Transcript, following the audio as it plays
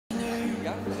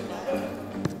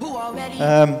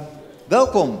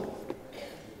Welkom.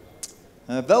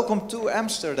 Welkom to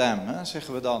Amsterdam, hè,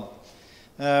 zeggen we dan.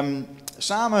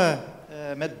 Samen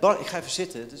met Bas, ik ga even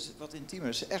zitten, het is wat intiemer,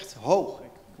 het is echt hoog.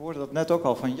 Ik hoorde dat net ook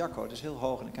al van Jacco, het is heel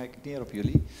hoog en dan kijk ik neer op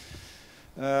jullie.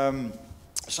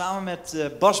 Samen met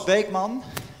Bas Beekman,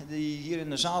 die hier in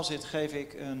de zaal zit, geef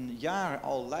ik een jaar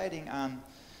al leiding aan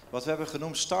wat we hebben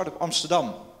genoemd Startup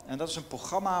Amsterdam. En dat is een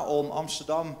programma om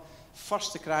Amsterdam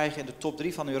vast te krijgen in de top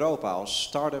 3 van Europa als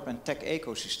start-up en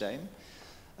tech-ecosysteem.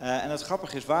 En het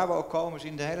grappige is, waar we ook komen,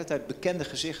 zien de hele tijd bekende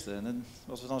gezichten. En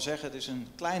wat we dan zeggen, het is een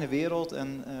kleine wereld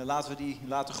en laten we die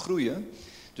laten groeien.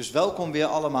 Dus welkom weer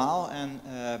allemaal. En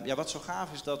ja, wat zo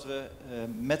gaaf is dat we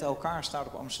met elkaar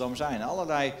Startup Amsterdam zijn en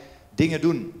allerlei dingen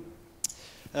doen.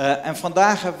 En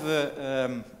vandaag hebben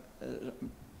we,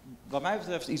 wat mij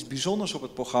betreft, iets bijzonders op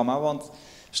het programma. Want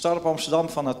Startup Amsterdam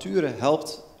van nature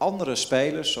helpt andere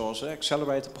spelers, zoals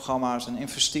accelerator-programma's en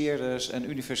investeerders en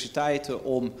universiteiten,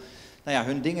 om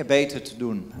hun dingen beter te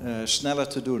doen, sneller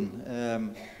te doen.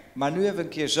 Maar nu hebben we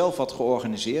een keer zelf wat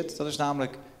georganiseerd. Dat is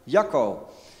namelijk Jacco.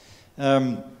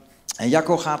 En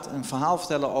Jacco gaat een verhaal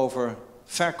vertellen over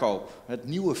verkoop, het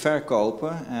nieuwe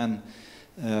verkopen. En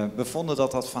we vonden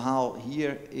dat dat verhaal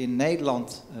hier in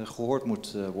Nederland gehoord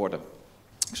moet worden.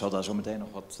 Ik zal daar zo meteen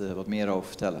nog wat meer over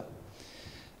vertellen.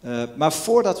 Maar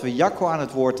voordat we Jacco aan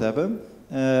het woord hebben,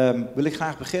 wil ik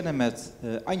graag beginnen met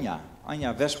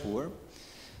Anja Westboer.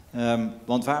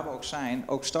 Want waar we ook zijn,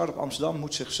 ook Startup Amsterdam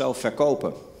moet zichzelf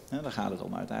verkopen. Daar gaat het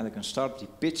om. Uiteindelijk een start die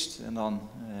pitcht en dan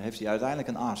heeft hij uiteindelijk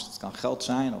een ask. Het kan geld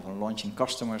zijn of een launching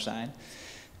customer zijn.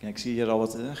 Ik zie hier al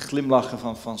wat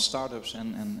glimlachen van start-ups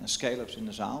en scale-ups in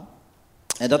de zaal.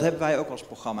 En dat hebben wij ook als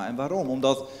programma. En waarom?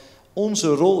 Omdat onze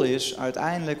rol is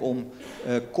uiteindelijk om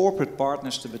corporate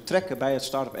partners te betrekken bij het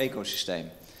start-up ecosysteem.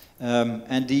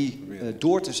 En die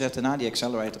door te zetten naar die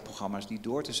accelerator-programma's, die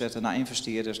door te zetten naar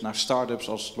investeerders, naar start-ups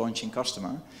als launching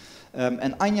customer.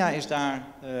 En Anja is daar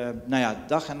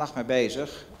dag en nacht mee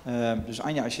bezig. Dus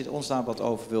Anja, als je ons daar wat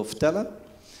over wil vertellen.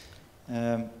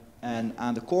 En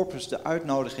aan de corporates de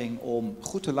uitnodiging om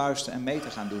goed te luisteren en mee te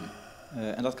gaan doen.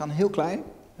 En dat kan heel klein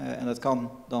en dat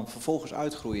kan dan vervolgens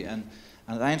uitgroeien. En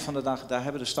aan het eind van de dag, daar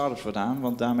hebben de start-ups wat aan,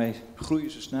 want daarmee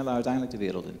groeien ze sneller uiteindelijk de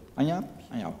wereld in. Anja,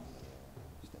 aan jou.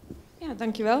 Ja,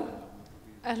 dankjewel.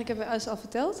 Eigenlijk hebben we alles al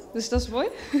verteld, dus dat is mooi.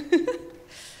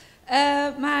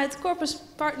 Maar het Corporate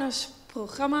Partners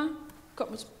programma,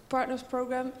 Corporate Partners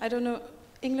Program, I don't know,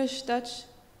 English, Dutch,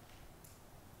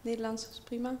 Nederlands, is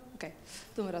prima. Oké,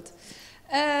 doen we dat.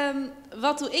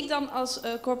 Wat doe ik dan als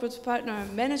Corporate Partner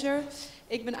Manager?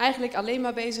 Ik ben eigenlijk alleen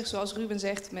maar bezig, zoals Ruben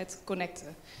zegt, met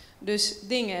connecten. Dus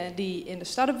dingen die in de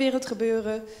start-up wereld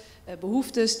gebeuren,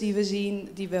 behoeftes die we zien,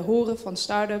 die we horen van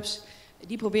start-ups,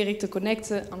 die probeer ik te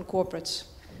connecten aan corporates.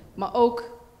 Maar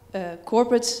ook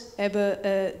corporates hebben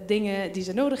dingen die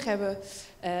ze nodig hebben.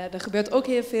 Er gebeurt ook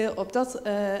heel veel op dat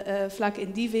vlak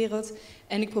in die wereld.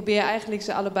 En ik probeer eigenlijk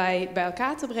ze allebei bij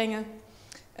elkaar te brengen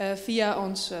via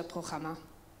ons programma.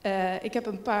 Ik heb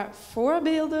een paar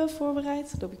voorbeelden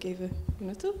voorbereid. Daar loop ik even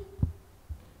naartoe.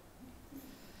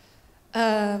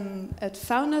 Het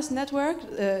Founders Network,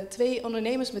 2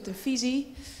 ondernemers met een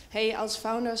visie. Hey, als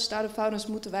founders, start-up founders,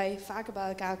 moeten wij vaker bij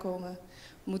elkaar komen.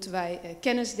 Moeten wij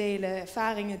kennis delen,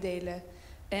 ervaringen delen.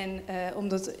 En om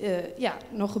dat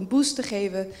nog een boost te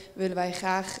geven, willen wij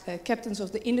graag captains of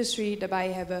the industry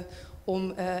daarbij hebben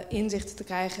om inzichten te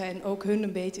krijgen en ook hun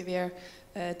een beetje weer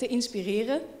te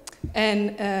inspireren.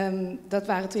 En dat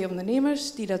waren 2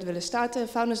 ondernemers die dat willen starten,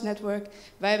 Founders Network.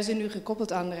 Wij hebben ze nu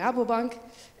gekoppeld aan de Rabobank.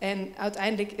 En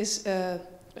uiteindelijk is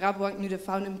Rabobank nu de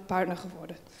founding partner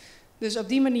geworden. Dus op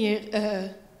die manier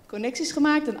connecties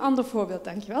gemaakt. Een ander voorbeeld,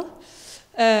 dankjewel.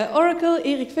 Oracle,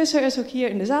 Erik Visser is ook hier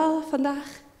in de zaal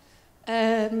vandaag.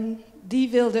 Die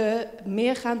wilde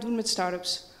meer gaan doen met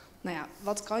startups. Nou ja,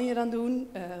 wat kan je dan doen?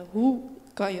 Hoe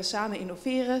kan je samen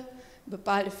innoveren? Een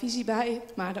bepaalde visie bij,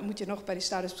 maar dan moet je nog bij die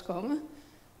startups komen.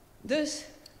 Dus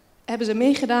hebben ze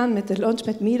meegedaan met de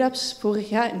Launchpad Meetups vorig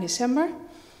jaar in december.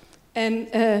 En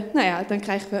dan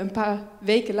krijgen we een paar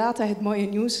weken later het mooie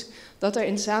nieuws dat er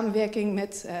in samenwerking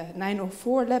met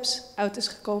 904 Labs uit is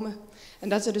gekomen. En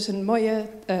dat ze dus een mooie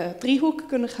driehoek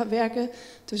kunnen gaan werken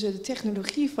tussen de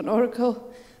technologie van Oracle,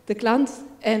 de klant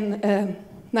en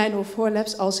 904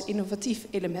 Labs als innovatief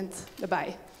element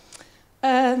erbij.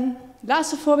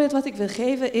 Laatste voorbeeld wat ik wil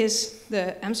geven is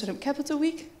de Amsterdam Capital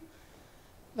Week.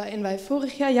 Waarin wij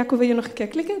vorig jaar, Jacco, wil je nog een keer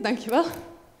klikken? Dankjewel.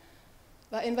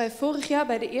 Waarin wij vorig jaar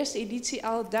bij de eerste editie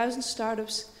al 1000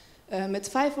 start-ups met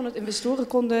 500 investoren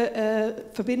konden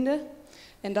verbinden.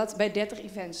 En dat bij 30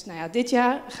 events. Nou ja, dit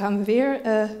jaar gaan we weer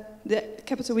de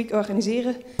Capital Week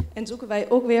organiseren. En zoeken wij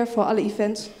ook weer voor alle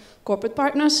events corporate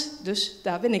partners. Dus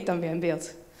daar ben ik dan weer in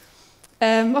beeld.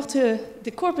 Mochten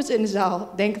de corporates in de zaal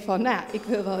denken van, nou, ik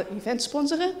wil wel een event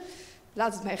sponsoren.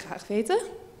 Laat het mij graag weten.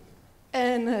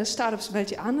 En start-ups meld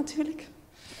je aan natuurlijk.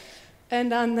 En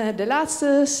dan de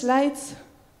laatste slide.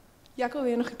 Jacco,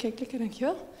 wil je nog een keer klikken?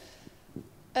 Dankjewel.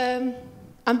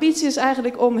 Ambitie is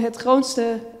eigenlijk om het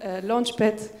grootste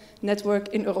launchpad-netwerk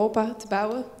in Europa te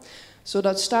bouwen.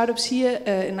 Zodat start-ups hier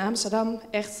in Amsterdam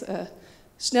echt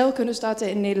snel kunnen starten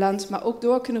in Nederland, maar ook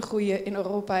door kunnen groeien in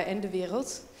Europa en de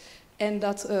wereld. En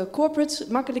dat corporates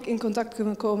makkelijk in contact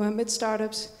kunnen komen met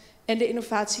start-ups en de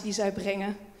innovatie die zij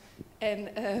brengen. En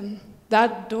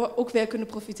daardoor ook weer kunnen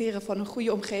profiteren van een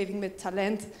goede omgeving met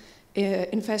talent,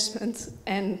 investment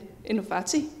en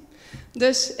innovatie.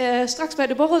 Dus straks bij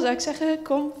de borrel zou ik zeggen,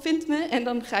 kom, vind me en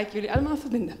dan ga ik jullie allemaal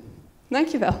verbinden.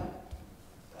 Dankjewel.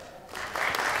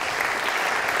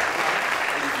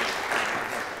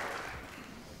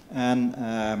 En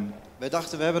wij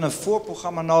dachten, we hebben een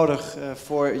voorprogramma nodig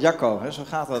voor Jacco. Hè, zo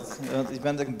gaat dat. Want je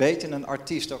bent een beetje een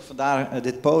artiest, ook vandaar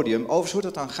dit podium. Overigens hoe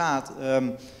dat dan gaat.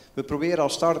 We proberen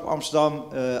als Startup Amsterdam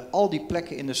al die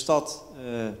plekken in de stad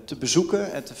te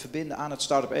bezoeken en te verbinden aan het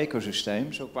start-up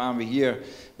ecosysteem. Zo kwamen we hier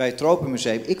bij het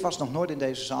Tropenmuseum. Ik was nog nooit in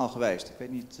deze zaal geweest. Ik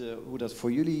weet niet hoe dat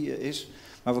voor jullie is.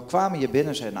 Maar we kwamen hier binnen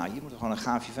en zeiden, nou, hier moeten we gewoon een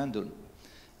gaaf event doen.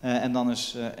 En dan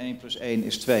is 1 + 1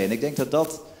 = 2. En ik denk dat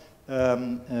dat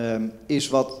is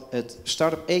wat het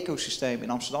start-up ecosysteem in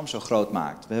Amsterdam zo groot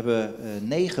maakt. We hebben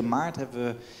 9 maart hebben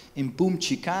we in Boom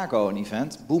Chicago een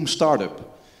event, Boom Startup.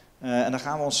 En dan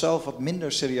gaan we onszelf wat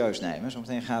minder serieus nemen.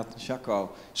 Zometeen gaat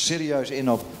Jacco serieus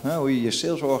in op hoe je je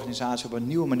salesorganisatie op een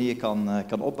nieuwe manier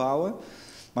kan opbouwen.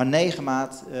 Maar 9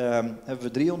 maart hebben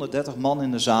we 330 man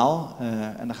in de zaal.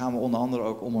 En dan gaan we onder andere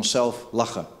ook om onszelf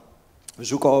lachen. We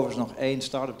zoeken overigens nog 1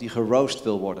 start-up die geroost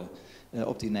wil worden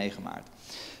op die 9 maart.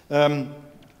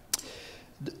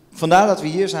 Vandaar dat we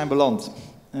hier zijn beland.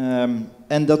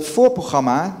 En dat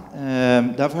voorprogramma,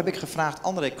 daarvoor heb ik gevraagd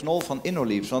André Knol van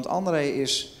InnoLeaps. Want André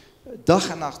is dag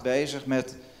en nacht bezig met,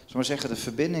 zullen we maar zeggen, de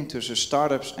verbinding tussen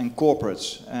start-ups en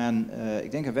corporates. En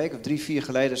ik denk een week of 3, 4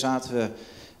 geleden zaten we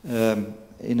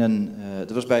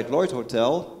dat was bij het Lloyd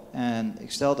Hotel. En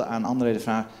ik stelde aan André de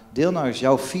vraag, deel nou eens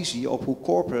jouw visie op hoe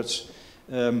corporates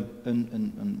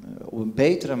op een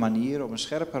betere manier, op een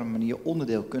scherpere manier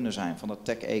onderdeel kunnen zijn van het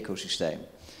tech-ecosysteem.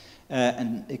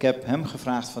 En ik heb hem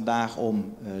gevraagd vandaag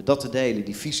om dat te delen,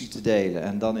 die visie te delen.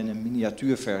 En dan in een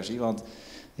miniatuurversie, want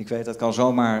ik weet dat kan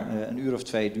zomaar 1 uur of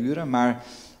 2 duren. Maar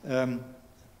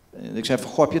ik zei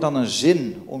van, goh, heb je dan een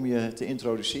zin om je te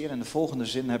introduceren? En de volgende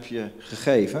zin heb je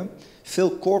gegeven.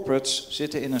 Veel corporates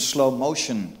zitten in een slow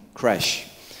motion crash.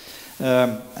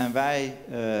 En wij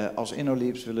als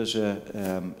InnoLeaps willen ze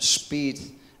speed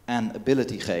en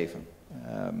ability geven.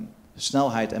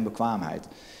 Snelheid en bekwaamheid.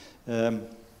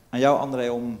 Aan jou André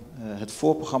om het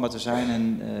voorprogramma te zijn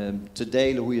en te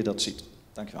delen hoe je dat ziet.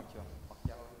 Dankjewel.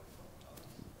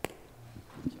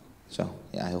 Zo,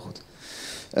 ja, heel goed.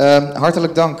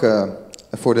 Hartelijk dank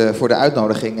voor de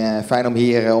uitnodiging. Fijn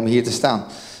om hier te staan.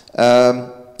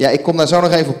 Ja, ik kom daar zo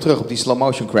nog even op terug, op die slow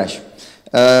motion crash.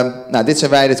 Nou, dit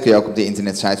zijn wij, dit kun je ook op de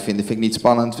internetsite vinden. Vind ik niet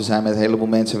spannend. We zijn met een heleboel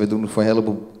mensen, we doen voor een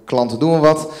heleboel klanten doen we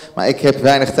wat. Maar ik heb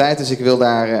weinig tijd, dus ik wil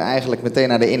daar eigenlijk meteen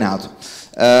naar de inhoud.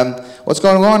 What's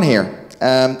going on here?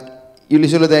 Jullie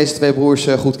zullen deze 2 broers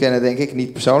goed kennen, denk ik,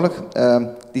 niet persoonlijk.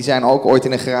 Die zijn ook ooit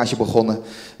in een garage begonnen.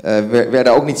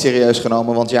 Werden ook niet serieus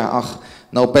genomen, want ja, ach,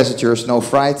 no passengers, no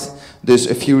freight. Dus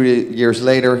a few years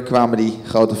later kwamen die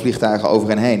grote vliegtuigen over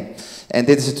hen heen. En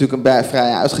dit is natuurlijk een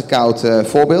vrij uitgekoud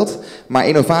voorbeeld, maar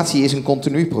innovatie is een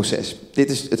continu proces. Dit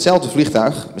is hetzelfde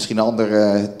vliegtuig, misschien een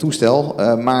ander toestel,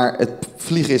 maar het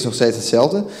vliegen is nog steeds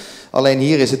hetzelfde. Alleen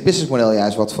hier is het businessmodel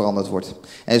juist wat veranderd wordt.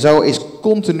 En zo is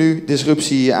continu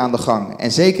disruptie aan de gang.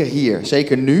 En zeker hier,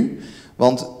 zeker nu,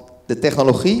 want de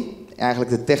technologie,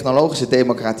 eigenlijk de technologische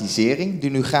democratisering die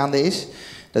nu gaande is,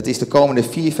 dat is de komende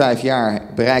 4, 5 jaar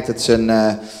bereikt het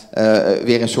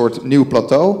weer een soort nieuw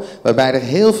plateau, waarbij er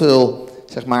heel veel,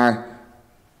 zeg maar,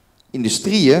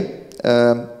 industrieën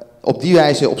op die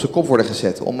wijze op zijn kop worden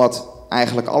gezet. Omdat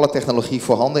eigenlijk alle technologie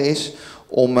voorhanden is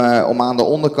om aan de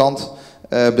onderkant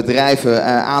bedrijven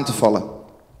aan te vallen.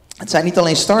 Het zijn niet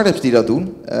alleen start-ups die dat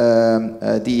doen,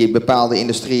 die bepaalde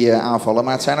industrieën aanvallen,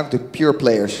 maar het zijn ook de pure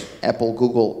players, Apple,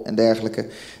 Google en dergelijke,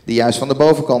 die juist van de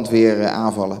bovenkant weer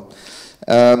aanvallen.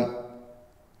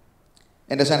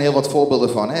 En er zijn heel wat voorbeelden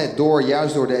van. Hè.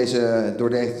 Juist door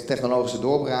deze technologische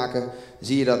doorbraken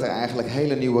zie je dat er eigenlijk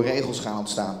hele nieuwe regels gaan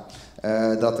ontstaan.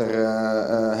 Dat er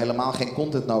helemaal geen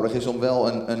content nodig is om wel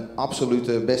een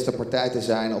absolute beste partij te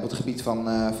zijn op het gebied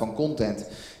van content.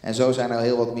 En zo zijn er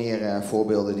heel wat meer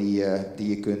voorbeelden die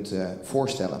je kunt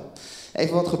voorstellen.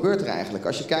 Even wat gebeurt er eigenlijk?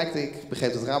 Als je kijkt, ik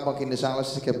begreep dat Rabobank in de zaal is,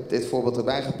 dus ik heb dit voorbeeld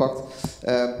erbij gepakt.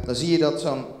 Dan zie je dat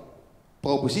zo'n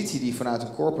propositie die vanuit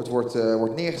een corporate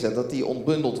wordt neergezet, dat die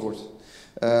ontbundeld wordt.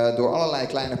 Door allerlei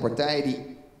kleine partijen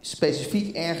die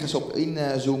specifiek ergens op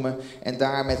inzoomen en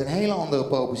daar met een hele andere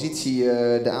propositie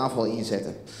de aanval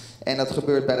inzetten. En dat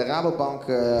gebeurt bij de Rabobank,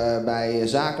 bij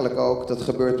zakelijk ook, dat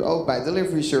gebeurt ook bij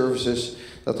delivery services,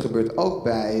 dat gebeurt ook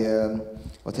bij,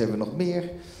 wat hebben we nog meer,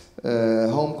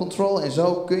 home control en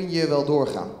zo kun je wel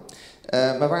doorgaan.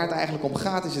 Maar waar het eigenlijk om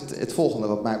gaat is het volgende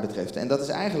wat mij betreft. En dat is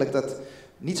eigenlijk dat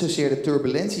niet zozeer de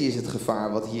turbulentie is het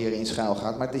gevaar wat hierin schuil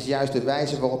gaat, maar het is juist de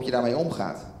wijze waarop je daarmee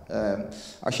omgaat.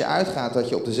 Als je uitgaat dat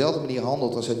je op dezelfde manier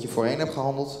handelt als dat je voorheen hebt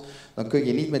gehandeld, dan kun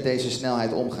je niet met deze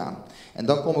snelheid omgaan. En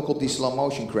dan kom ik op die slow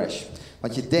motion crash.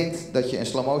 Want je denkt dat je een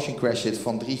slow motion crash zit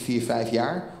van 3, 4, 5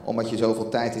 jaar, omdat je zoveel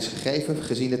tijd is gegeven,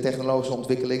 gezien de technologische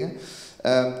ontwikkelingen.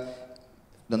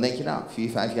 Dan denk je, nou, 4,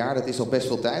 5 jaar, dat is al best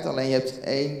veel tijd. Alleen je hebt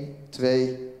 1,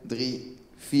 2, 3,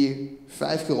 4,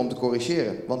 5 keer om te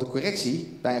corrigeren. Want de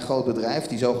correctie bij een groot bedrijf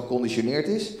die zo geconditioneerd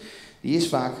is, die is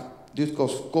vaak,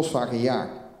 kost vaak een jaar.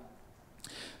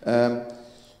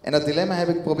 En dat dilemma heb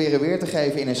ik proberen weer te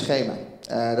geven in een schema.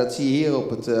 Dat zie je hier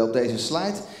op deze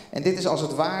slide. En dit is als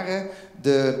het ware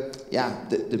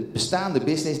de bestaande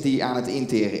business die aan het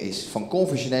interen is van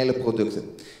conventionele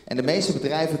producten. En de meeste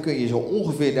bedrijven kun je zo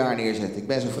ongeveer daar neerzetten. Ik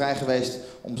ben zo vrij geweest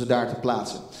om ze daar te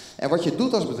plaatsen. En wat je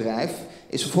doet als bedrijf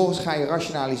is vervolgens ga je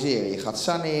rationaliseren. Je gaat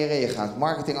saneren, je gaat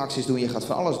marketingacties doen, je gaat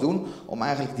van alles doen om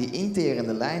eigenlijk die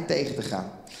interende lijn tegen te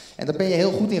gaan. En daar ben je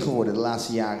heel goed in geworden de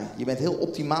laatste jaren. Je bent heel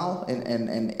optimaal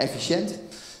en efficiënt.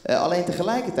 Alleen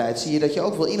tegelijkertijd zie je dat je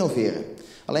ook wil innoveren.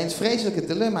 Alleen het vreselijke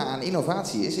dilemma aan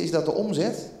innovatie is dat de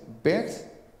omzet beperkt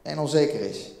en onzeker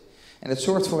is. En het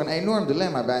zorgt voor een enorm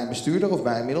dilemma bij een bestuurder of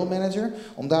bij een middelmanager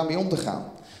om daarmee om te gaan.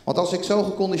 Want als ik zo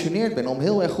geconditioneerd ben om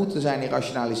heel erg goed te zijn in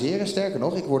rationaliseren, sterker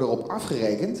nog, ik word erop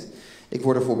afgerekend. Ik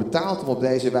word ervoor betaald om op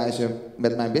deze wijze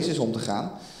met mijn business om te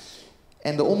gaan.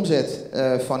 En de omzet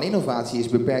van innovatie is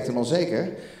beperkt en onzeker,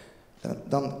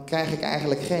 dan krijg ik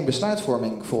eigenlijk geen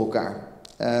besluitvorming voor elkaar.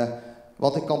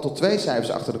 Want ik kan tot 2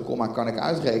 cijfers achter de komma kan ik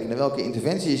uitrekenen welke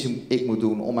interventies ik moet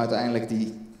doen om uiteindelijk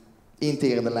die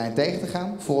interende lijn tegen te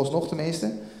gaan, vooralsnog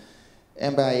tenminste.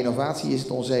 En bij innovatie is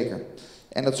het onzeker.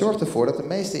 En dat zorgt ervoor dat de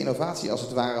meeste innovatie als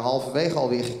het ware halverwege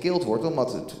alweer gekild wordt,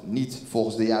 omdat het niet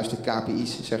volgens de juiste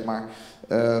KPI's zeg maar,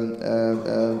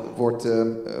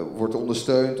 wordt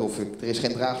ondersteund of er is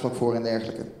geen draagvlak voor en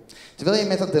dergelijke. Terwijl je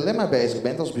met dat dilemma bezig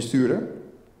bent als bestuurder,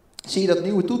 zie je dat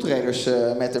nieuwe toetreders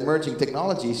met emerging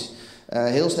technologies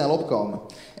heel snel opkomen.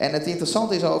 En het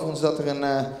interessante is overigens dat er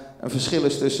een verschil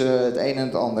is tussen het een en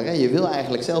het ander. Hè. Je wil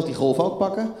eigenlijk zelf die golf ook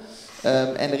pakken.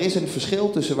 En er is een verschil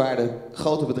tussen waar de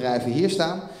grote bedrijven hier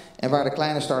staan en waar de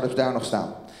kleine start-ups daar nog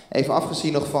staan. Even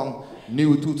afgezien nog van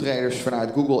nieuwe toetreders vanuit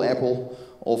Google, Apple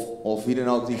of wie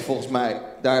dan ook die volgens mij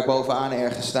daar bovenaan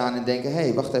ergens staan en denken,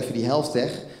 hé, wacht even, die health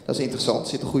tech, dat is interessant,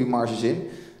 zitten goede marges in.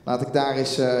 Laat ik daar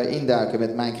eens induiken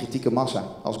met mijn kritieke massa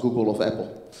als Google of Apple.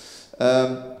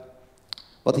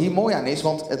 Wat hier mooi aan is,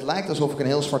 want het lijkt alsof ik een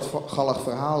heel zwartgallig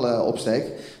verhaal opsteek.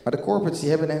 Maar de corporates die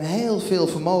hebben een heel veel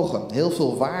vermogen, heel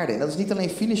veel waarde. En dat is niet alleen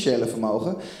financiële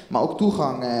vermogen, maar ook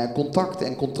toegang, contact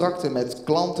en contracten met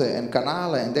klanten en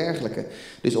kanalen en dergelijke.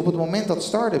 Dus op het moment dat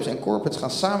start-ups en corporates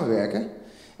gaan samenwerken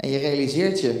en je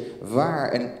realiseert je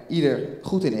waar en ieder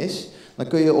goed in is, dan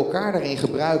kun je elkaar daarin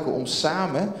gebruiken om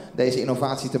samen deze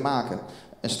innovatie te maken.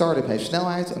 Een start-up heeft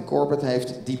snelheid, een corporate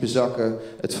heeft diepe zakken,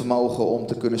 het vermogen om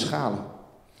te kunnen schalen.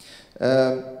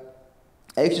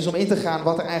 Eventjes om in te gaan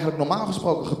wat er eigenlijk normaal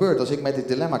gesproken gebeurt als ik met dit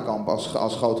dilemma kamp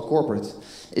als grote corporate.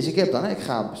 Is ik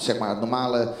ga zeg maar het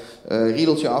normale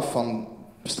riedeltje af van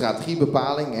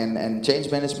strategiebepaling en change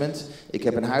management. Ik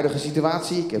heb een huidige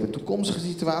situatie, ik heb een toekomstige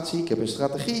situatie, ik heb een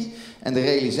strategie. En de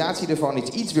realisatie daarvan is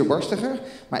iets weerbarstiger,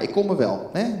 maar ik kom er wel.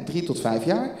 3 tot 5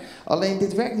 jaar. Alleen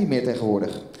dit werkt niet meer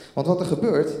tegenwoordig. Want wat er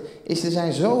gebeurt, is er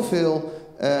zijn zoveel...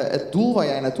 het doel waar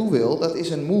jij naartoe wil, dat is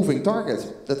een moving target.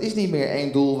 Dat is niet meer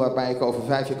één doel waarbij ik over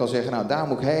 5 jaar kan zeggen, nou daar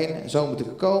moet ik heen, zo moet ik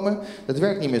er komen. Dat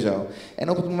werkt niet meer zo. En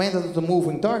op het moment dat het een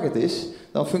moving target is,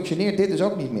 dan functioneert dit dus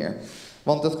ook niet meer.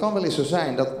 Want het kan wel eens zo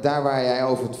zijn dat daar waar jij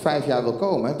over 5 jaar wil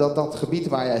komen, dat dat gebied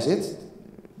waar jij zit,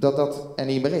 dat dat er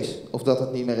niet meer is. Of dat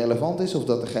het niet meer relevant is, of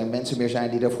dat er geen mensen meer zijn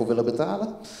die daarvoor willen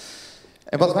betalen.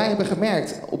 En wat wij hebben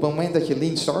gemerkt, op het moment dat je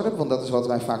lean startup, want dat is wat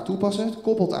wij vaak toepassen,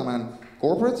 koppelt aan een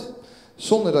corporate,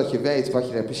 zonder dat je weet wat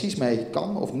je er precies mee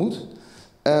kan of moet,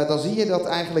 dan zie je dat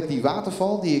eigenlijk die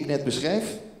waterval die ik net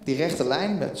beschreef, die rechte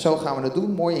lijn, zo gaan we het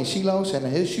doen, mooi in silo's en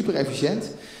heel super efficiënt,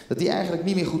 dat die eigenlijk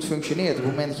niet meer goed functioneert op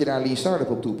het moment dat je daar Lean Startup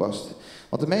op toepast.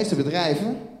 Want de meeste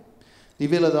bedrijven, die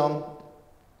willen dan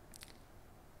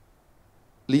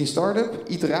Lean Startup,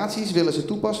 iteraties willen ze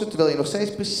toepassen, terwijl je nog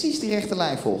steeds precies die rechte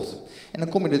lijn volgt. En dan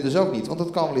kom je er dus ook niet, want het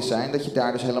kan wel eens zijn dat je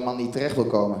daar dus helemaal niet terecht wil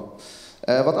komen.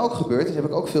 Wat ook gebeurt, dat heb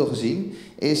ik ook veel gezien,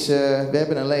 is we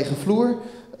hebben een lege vloer.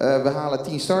 We halen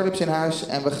 10 start-ups in huis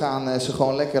en we gaan ze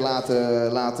gewoon lekker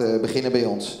laten beginnen bij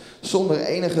ons. Zonder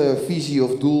enige visie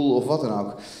of doel of wat dan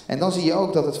ook. En dan zie je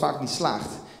ook dat het vaak niet slaagt.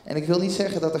 En ik wil niet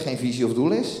zeggen dat er geen visie of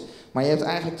doel is, maar je hebt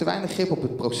eigenlijk te weinig grip op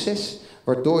het proces,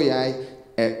 waardoor jij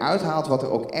eruit haalt wat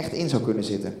er ook echt in zou kunnen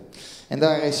zitten. En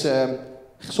daar is,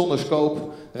 zonder scope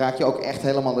raak je ook echt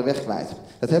helemaal de weg kwijt.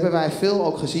 Dat hebben wij veel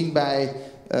ook gezien bij...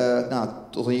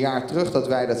 tot een jaar terug dat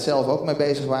wij dat zelf ook mee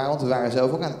bezig waren. Want we waren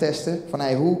zelf ook aan het testen van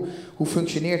hey, hoe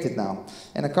functioneert dit nou?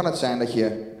 En dan kan het zijn dat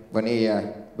je, wanneer je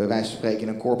bij wijze van spreken in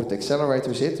een corporate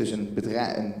accelerator zit, dus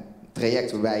een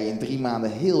traject waarbij je in 3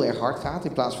 maanden heel erg hard gaat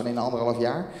in plaats van in 1,5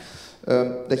 jaar,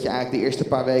 dat je eigenlijk de eerste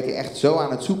paar weken echt zo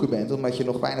aan het zoeken bent omdat je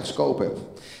nog weinig scope hebt.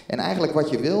 En eigenlijk wat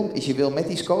je wil, is je wil met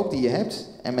die scope die je hebt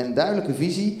en met een duidelijke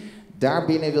visie,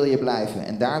 daarbinnen wil je blijven.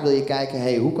 En daar wil je kijken,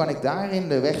 hey, hoe kan ik daarin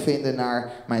de weg vinden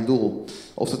naar mijn doel?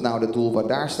 Of het nou het doel wat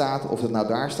daar staat, of het nou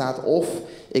daar staat. Of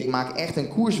ik maak echt een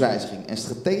koerswijziging. Een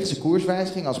strategische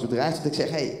koerswijziging als bedrijf. Dat ik zeg,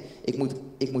 hey,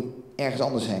 ik moet ergens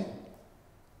anders heen.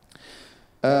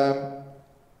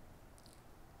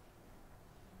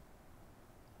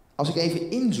 Als ik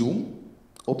even inzoom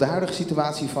op de huidige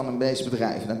situatie van een meeste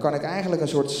bedrijven. Dan kan ik eigenlijk een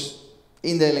soort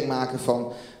indeling maken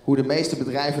van hoe de meeste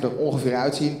bedrijven er ongeveer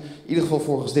uitzien. In ieder geval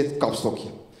volgens dit kapstokje.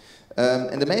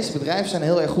 En de meeste bedrijven zijn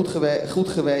heel erg goed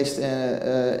geweest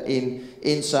in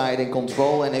insight en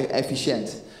control en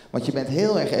efficiënt. Want je bent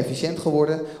heel erg efficiënt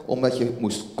geworden omdat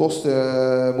je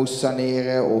kosten moest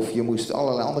saneren of je moest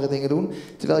allerlei andere dingen doen.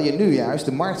 Terwijl je nu juist,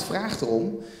 de markt vraagt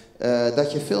erom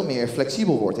dat je veel meer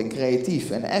flexibel wordt en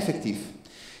creatief en effectief.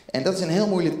 En dat is een heel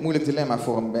moeilijk dilemma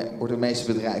voor de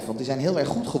meeste bedrijven, want die zijn heel erg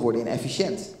goed geworden in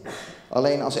efficiënt.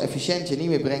 Alleen als efficiënt je niet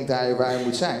meer brengt daar waar je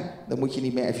moet zijn, dan moet je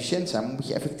niet meer efficiënt zijn, maar moet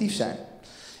je effectief zijn.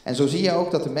 En zo zie je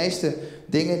ook dat de meeste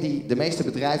dingen, de meeste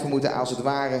bedrijven moeten als het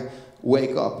ware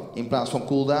wake up. In plaats van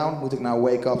cool down moet ik nou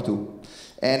wake up toe.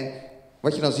 En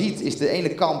wat je dan ziet is de ene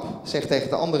kamp zegt tegen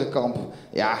de andere kamp,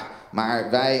 ja, maar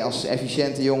wij als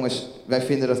efficiënte jongens, wij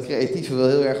vinden dat creatieve wel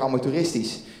heel erg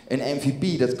amateuristisch. Een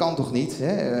MVP, dat kan toch niet?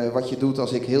 Hè? Wat je doet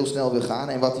als ik heel snel wil gaan.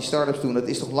 En wat die start-ups doen, dat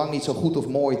is toch lang niet zo goed of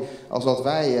mooi als wat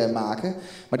wij maken.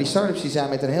 Maar die start-ups die zijn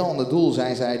met een heel ander doel,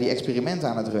 zijn zij die experimenten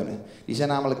aan het runnen. Die zijn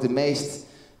namelijk de meest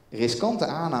riskante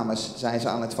aannames zijn ze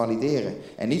aan het valideren.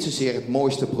 En niet zozeer het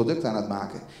mooiste product aan het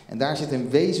maken. En daar zit een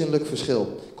wezenlijk verschil.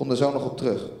 Ik kom er zo nog op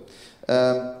terug.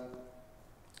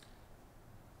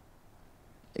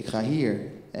 Ik ga hier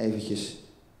eventjes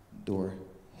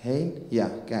doorheen.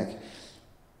 Ja, kijk.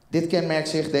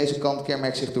 Deze kant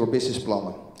kenmerkt zich door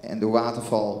businessplannen en door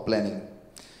watervalplanning.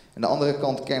 En de andere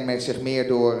kant kenmerkt zich meer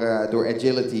door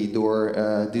agility, door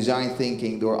design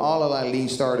thinking, door allerlei lean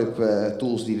startup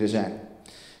tools die er zijn.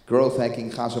 Growth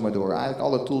hacking, ga zo maar door. Eigenlijk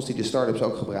alle tools die de startups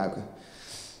ook gebruiken.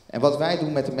 En wat wij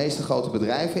doen met de meeste grote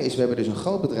bedrijven is, we hebben dus een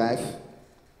groot bedrijf,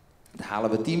 daar halen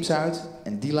we teams uit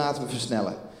en die laten we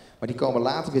versnellen. Maar die komen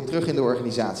later weer terug in de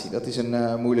organisatie. Dat is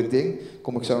een moeilijk ding. Daar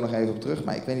kom ik zo nog even op terug.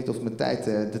 Maar ik weet niet of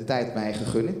de tijd mij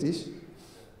gegund is.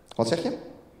 Wat zeg je?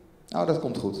 Nou, dat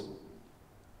komt goed.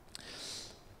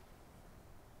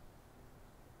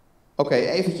 Oké,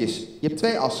 eventjes. Je hebt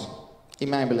 2 assen in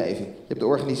mijn beleving. Je hebt de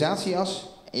organisatieas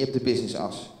en je hebt de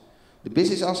businessas. De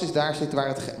businessas is daar zit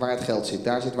waar het geld zit.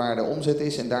 Daar zit waar de omzet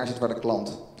is en daar zit waar de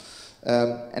klant.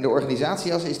 En de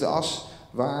organisatieas is de as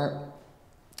waar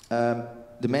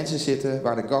de mensen zitten,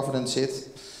 waar de governance zit.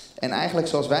 En eigenlijk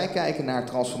zoals wij kijken naar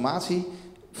transformatie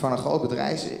van een groot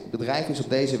bedrijf is op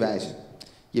deze wijze.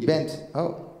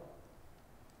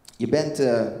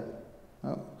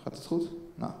 Gaat het goed?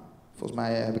 Nou, volgens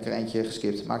mij heb ik er eentje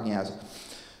geskipt, maakt niet uit.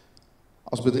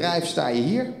 Als bedrijf sta je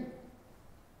hier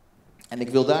en ik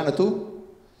wil daar naartoe.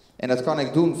 En dat kan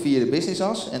ik doen via de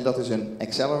businessas en dat is een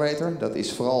accelerator. Dat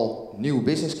is vooral nieuw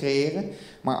business creëren.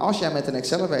 Maar als jij met een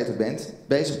accelerator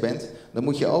bezig bent, dan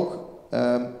moet je ook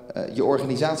je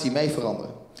organisatie mee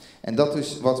veranderen. En dat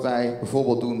is wat wij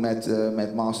bijvoorbeeld doen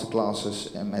met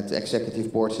masterclasses en met executive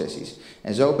board sessies.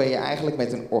 En zo ben je eigenlijk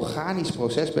met een organisch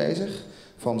proces bezig,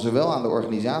 van zowel aan de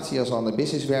organisatie als aan de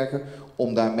business werken,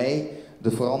 om daarmee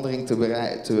de verandering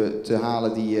te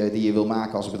halen die je wil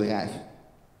maken als bedrijf.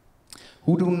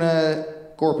 Hoe doen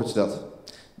corporates dat?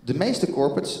 De meeste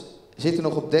corporates zitten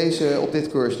nog op dit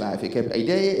keurslijf. Ik heb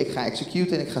ideeën, ik ga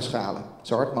executen en ik ga schalen.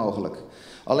 Zo hard mogelijk.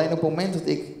 Alleen op het moment dat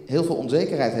ik heel veel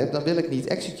onzekerheid heb, dan wil ik niet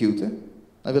executen.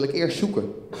 Dan wil ik eerst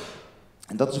zoeken.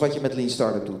 En dat is wat je met Lean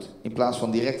Startup doet. In plaats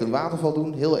van direct een waterval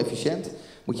doen, heel efficiënt,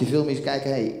 moet je veel meer kijken,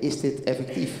 hey, is dit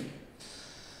effectief?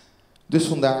 Dus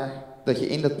vandaar dat je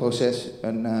in dat proces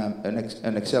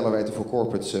een accelerator voor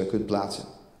corporates kunt plaatsen.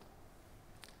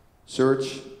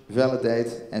 Search,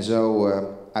 validate en zo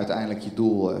uiteindelijk je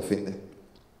doel vinden.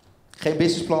 Geen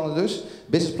businessplannen dus.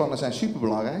 Businessplannen zijn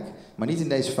superbelangrijk, maar niet in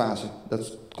deze fase.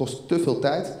 Dat kost te veel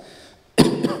tijd.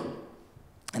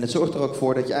 En het zorgt er ook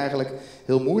voor dat je eigenlijk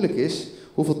heel moeilijk is.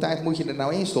 Hoeveel tijd moet je er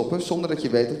nou in stoppen zonder dat je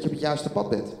weet dat je op het juiste pad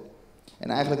bent? En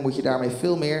eigenlijk moet je daarmee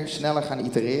veel meer sneller gaan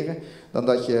itereren dan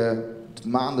dat je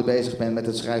maanden bezig bent met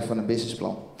het schrijven van een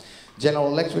businessplan.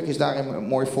 General Electric is daarin een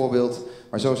mooi voorbeeld,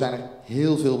 maar zo zijn er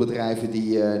heel veel bedrijven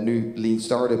die nu Lean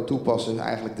Startup toepassen,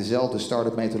 eigenlijk dezelfde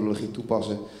startup methodologie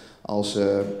toepassen als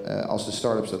de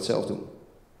startups dat zelf doen.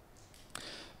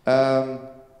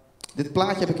 Dit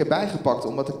plaatje heb ik erbij gepakt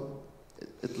omdat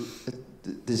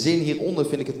de zin hieronder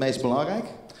vind ik het meest belangrijk.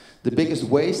 The biggest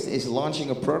waste is launching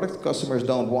a product customers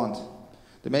don't want.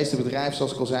 De meeste bedrijven,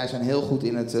 zoals ik al zei, zijn heel goed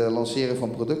in het lanceren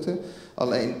van producten.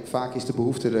 Alleen vaak is de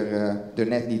behoefte er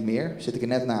net niet meer. Zit ik er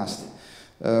net naast.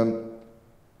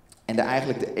 En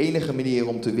eigenlijk de enige manier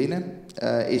om te winnen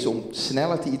is om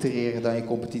sneller te itereren dan je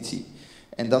competitie.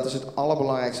 En dat is het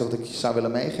allerbelangrijkste wat ik je zou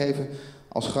willen meegeven.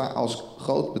 Als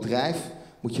groot bedrijf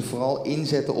moet je vooral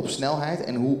inzetten op snelheid.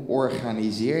 En hoe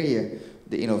organiseer je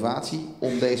de innovatie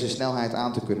om deze snelheid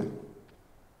aan te kunnen.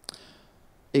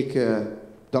 Ik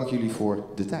dank jullie voor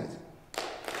de tijd.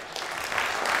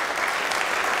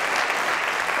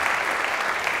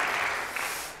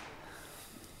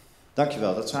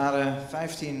 Dankjewel, dat waren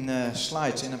 15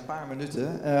 slides in een paar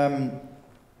minuten.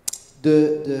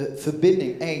 De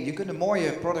verbinding, 1, je kunt een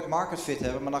mooie product market fit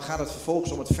hebben, maar dan gaat het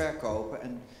vervolgens om het verkopen.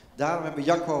 En daarom hebben we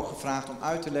Jacco gevraagd om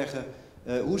uit te leggen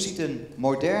hoe ziet een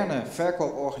moderne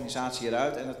verkooporganisatie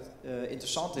eruit. En het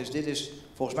interessante is, dit is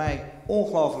volgens mij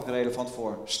ongelooflijk relevant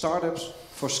voor start-ups,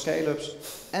 voor scale-ups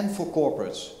en voor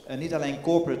corporates. En niet alleen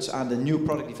corporates aan de new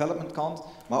product development kant,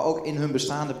 maar ook in hun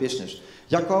bestaande business.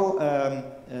 Jacco,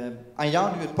 aan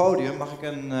jou nu het podium. Mag ik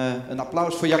een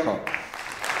applaus voor Jacco?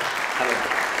 Hello.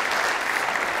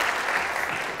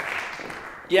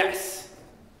 Yes.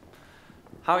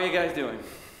 How are you guys doing?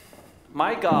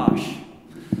 My gosh.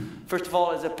 First of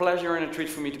all, it's a pleasure and a treat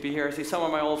for me to be here. I see some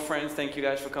of my old friends. Thank you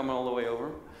guys for coming all the way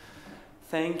over.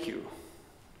 Thank you.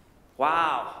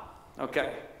 Wow. Okay.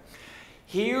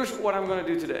 Here's what I'm going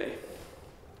to do today.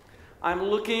 I'm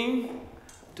looking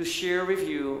to share with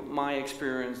you my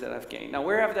experience that I've gained. Now,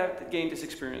 where have I gained this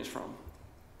experience from?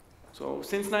 So,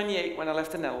 since '98, when I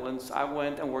left the Netherlands, I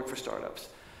went and worked for startups.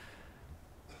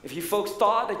 If you folks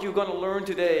thought that you're going to learn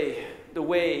today the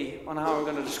way on how I'm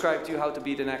going to describe to you how to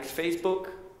be the next Facebook,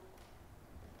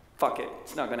 fuck it,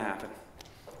 it's not going to happen.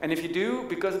 And if you do,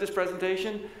 because of this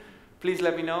presentation, please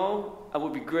let me know. I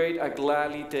would be great. I'd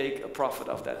gladly take a profit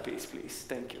of that piece, please.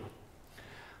 Thank you.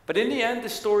 But in the end, the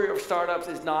story of startups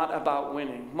is not about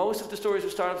winning. Most of the stories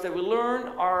of startups that we learn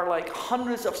are like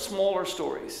hundreds of smaller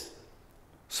stories.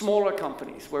 Smaller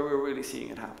companies where we're really seeing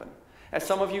it happen. As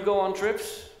some of you go on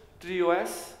trips to the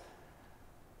US,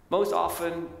 most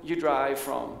often you drive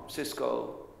from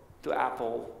Cisco to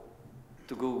Apple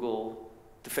to Google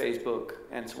to Facebook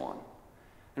and so on.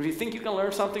 And if you think you can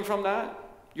learn something from that,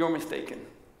 you're mistaken.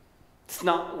 It's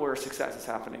not where success is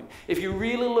happening. If you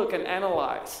really look and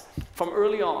analyze from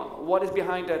early on what is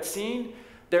behind that scene,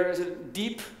 there is a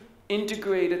deep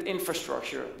integrated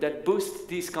infrastructure that boosts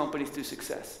these companies to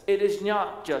success. It is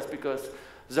not just because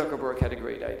Zuckerberg had a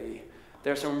great idea.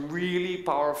 There are some really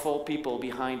powerful people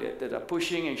behind it that are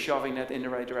pushing and shoving that in the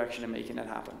right direction and making that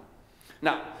happen.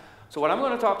 Now, so what I'm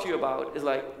going to talk to you about is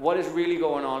like what is really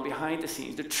going on behind the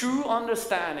scenes, the true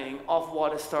understanding of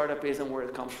what a startup is and where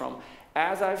it comes from,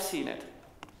 as I've seen it.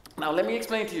 Now let me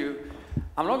explain to you,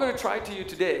 I'm not going to try to you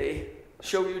today,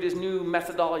 show you this new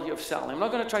methodology of selling. I'm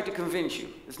not going to try to convince you.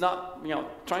 It's not,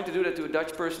 trying to do that to a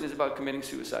Dutch person is about committing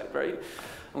suicide, right?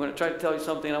 I'm going to try to tell you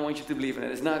something and I want you to believe in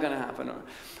it. It's not going to happen.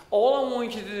 All I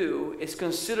want you to do is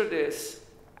consider this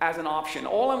as an option.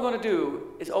 All I'm going to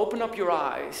do is open up your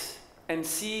eyes and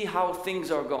see how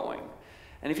things are going.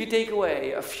 And if you take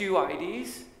away a few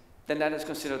ideas, then that is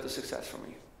considered a success for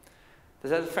me. Is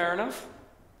that fair enough?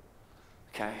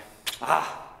 Okay.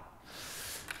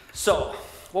 So,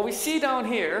 what we see down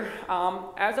here,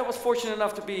 as I was fortunate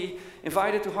enough to be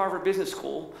invited to Harvard Business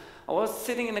School, I was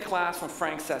sitting in a class from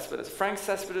Frank Cespedes. Frank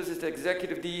Cespedes is the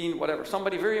executive dean, whatever,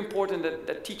 somebody very important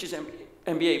that teaches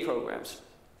MBA programs.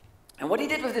 And what he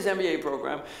did with this MBA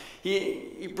program,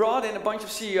 he brought in a bunch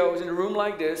of CEOs in a room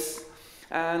like this,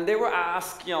 and they were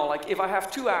asked, you know, like, if I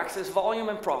have two axes, volume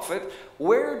and profit,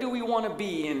 where do we want to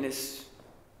be in this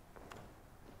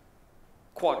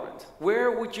quadrant?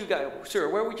 Where would you guys, sir,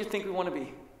 where would you think we want to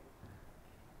be?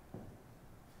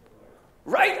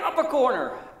 Right upper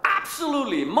corner.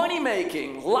 Absolutely. Money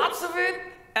making. Lots of it,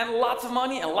 and lots of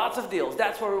money, and lots of deals.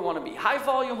 That's where we want to be. High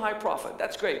volume, high profit.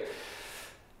 That's great.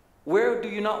 Where do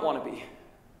you not want to be?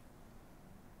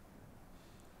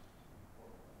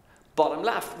 Bottom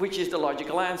left, which is the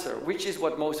logical answer, which is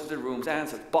what most of the rooms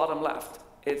answered. Bottom left.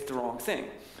 It's the wrong thing.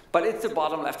 But it's the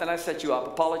bottom left, and I set you up.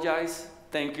 Apologize.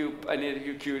 Thank you. I needed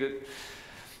you cued it.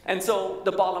 And so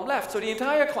the bottom left. So the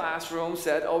entire classroom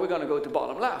said, oh, we're going to go to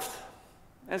bottom left.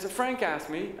 And so Frank asked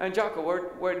me, and Jacco,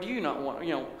 where do you not want,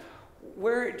 you know,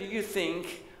 where do you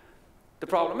think the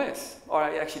problem is? Or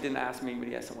I actually didn't ask me, but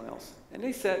he asked someone else. And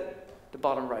they said, the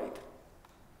bottom right.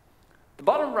 The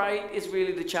bottom right is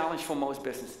really the challenge for most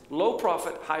business. Low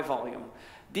profit, high volume.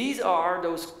 These are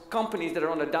those companies that are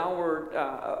on the downward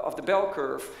of the bell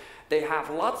curve. They have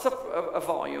lots of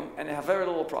volume, and they have very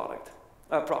little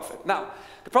profit. Now,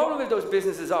 the problem with those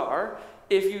businesses are,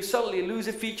 if you suddenly lose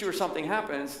a feature or something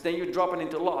happens, then you drop it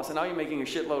into loss, and now you're making a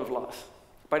shitload of loss.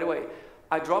 By the way,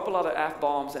 I drop a lot of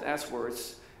F-bombs and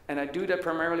S-words, and I do that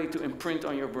primarily to imprint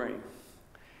on your brain.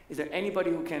 Is there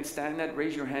anybody who can stand that?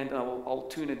 Raise your hand, and I'll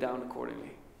tune it down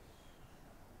accordingly.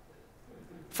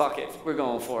 Fuck it, we're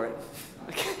going for it.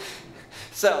 Okay.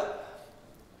 So,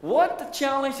 what the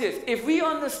challenge is, if we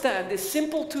understand this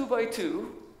simple 2x2,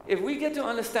 if we get to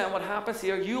understand what happens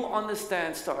here, you'll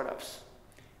understand startups.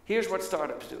 Here's what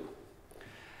startups do.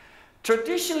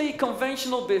 Traditionally,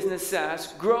 conventional business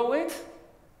says, grow it,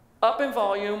 up in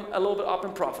volume, a little bit up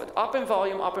in profit. Up in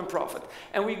volume, up in profit.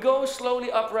 And we go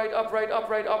slowly upright, upright,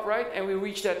 upright, upright, and we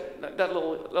reach that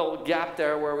little gap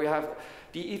there where we have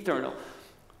the eternal.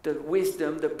 The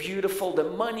wisdom, the beautiful, the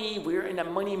money, we're in a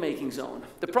money-making zone.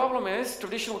 The problem is,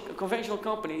 conventional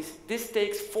companies, this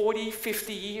takes 40,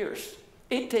 50 years.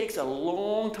 It takes a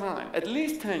long time, at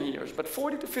least 10 years, but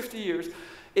 40 to 50 years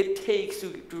it takes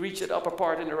to reach that upper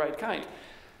part in the right kind.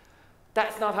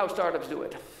 That's not how startups do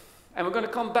it. And we're going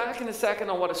to come back in a second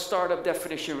on what a startup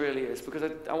definition really is,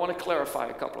 because I want to clarify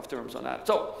a couple of terms on that.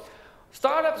 So,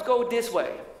 startups go this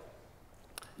way.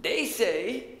 They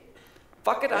say,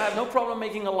 fuck it, I have no problem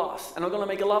making a loss, and I'm going to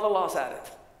make a lot of loss at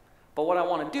it. But what I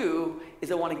want to do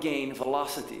is I want to gain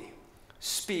velocity,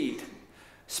 speed.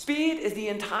 Speed is the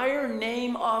entire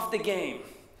name of the game.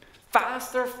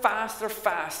 Faster, faster,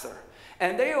 faster.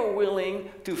 And they are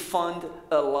willing to fund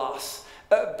a loss,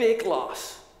 a big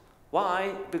loss.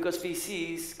 Why? Because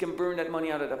VCs can burn that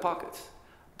money out of their pockets.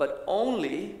 But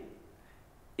only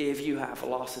if you have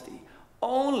velocity.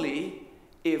 Only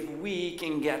if we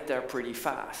can get there pretty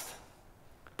fast.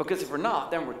 Because if we're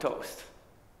not, then we're toast.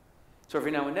 So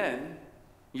every now and then,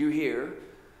 you hear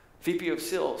VP of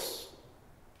sales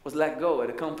was let go at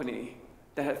a company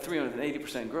that had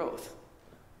 380% growth.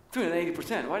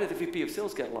 380%. Why did the VP of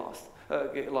sales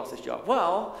lost his job?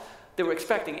 Well, they were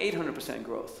expecting 800%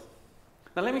 growth.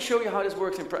 Now let me show you how this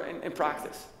works in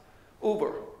practice.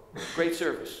 Uber, great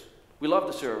service. We love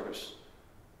the service.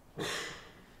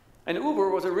 And Uber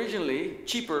was originally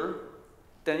cheaper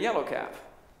than Yellow Cab.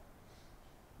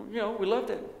 You know, we loved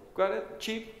it. Got it?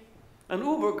 Cheap. And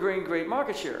Uber gained great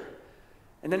market share.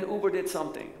 And then Uber did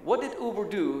something. What did Uber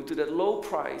do to that low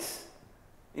price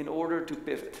in order to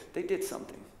pivot? They did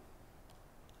something.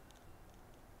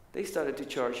 They started to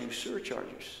charge you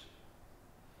surcharges.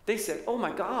 They said, oh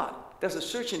my God, there's a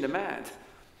surge in demand.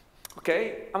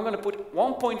 Okay, I'm going to put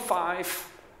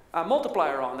 1.5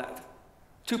 multiplier on that.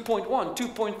 2.1,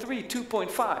 2.3,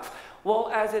 2.5.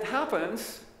 Well, as it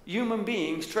happens, human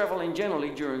beings traveling generally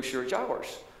during surge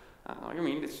hours. I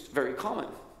mean, it's very common.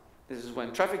 This is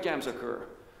when traffic jams occur.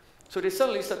 So they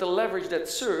suddenly start to leverage that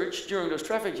surge during those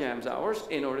traffic jams hours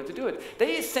in order to do it.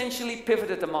 They essentially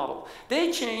pivoted the model.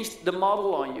 They changed the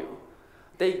model on you.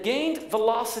 They gained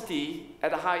velocity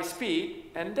at a high speed,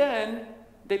 and then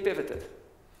they pivoted.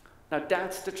 Now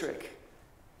that's the trick.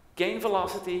 Gain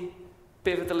velocity,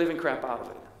 pivot the living crap out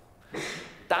of it.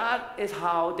 That is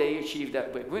how they achieve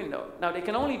that big window. Now they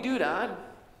can only do that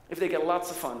if they get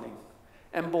lots of funding.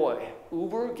 And boy,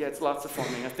 Uber gets lots of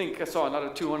funding. I think I saw another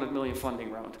 200 million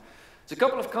funding round. There's a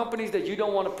couple of companies that you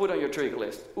don't want to put on your trigger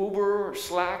list. Uber or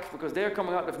Slack, because they're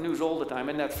coming out with news all the time,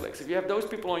 and Netflix. If you have those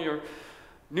people on your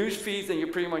news feeds, then you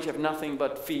pretty much have nothing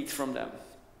but feeds from them.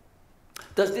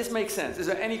 Does this make sense? Is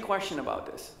there any question about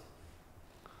this?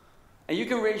 And you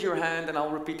can raise your hand and I'll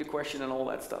repeat the question and all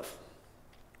that stuff.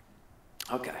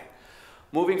 Okay.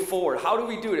 Moving forward, how do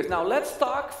we do this? Now let's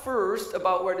talk first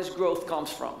about where this growth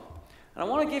comes from. And I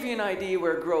want to give you an idea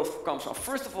where growth comes from.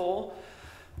 First of all,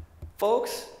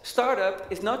 folks,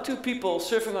 startup is not two people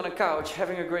surfing on a couch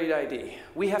having a great idea.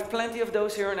 We have plenty of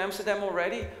those here in Amsterdam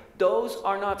already. Those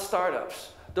are not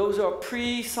startups. Those are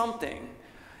pre-something.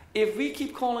 If we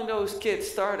keep calling those kids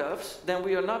startups, then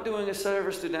we are not doing a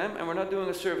service to them, and we're not doing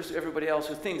a service to everybody else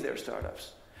who thinks they're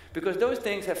startups. Because those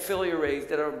things have failure rates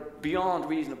that are beyond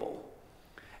reasonable.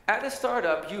 At a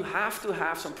startup, you have to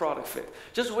have some product fit.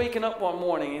 Just waking up one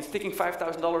morning and sticking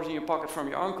 $5,000 in your pocket from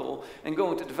your uncle and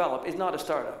going to develop is not a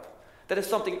startup. That is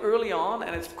something early on,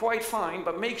 and it's quite fine,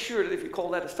 but make sure that if you call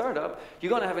that a startup, you're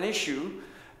going to have an issue,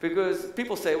 because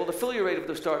people say, well, the failure rate of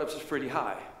those startups is pretty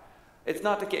high. It's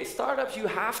not the case. Startups, you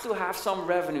have to have some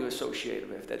revenue associated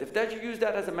with that. If you use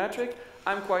that as a metric,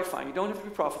 I'm quite fine. You don't have to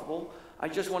be profitable. I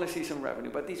just want to see some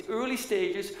revenue. But these early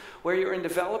stages where you're in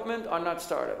development are not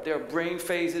startup. They're brain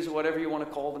phases, whatever you want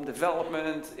to call them,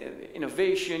 development,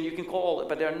 innovation, you can call it,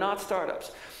 but they're not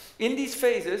startups. In these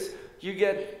phases, you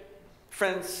get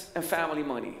friends and family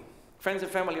money. Friends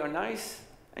and family are nice,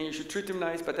 and you should treat them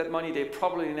nice, but that money they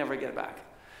probably never get back.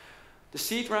 The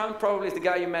seed round probably is the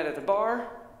guy you met at the bar.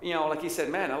 You know, like he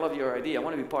said, man, I love your idea. I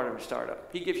want to be part of a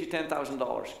startup. He gives you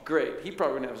 $10,000. Great. He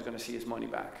probably never is going to see his money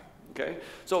back. Okay?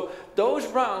 So those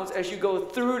rounds, as you go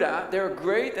through that, they're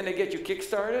great and they get you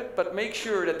kick-started, but make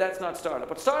sure that that's not startup.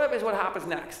 But startup is what happens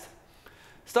next.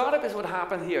 Startup is what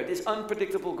happened here, this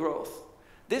unpredictable growth.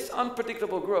 This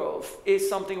unpredictable growth is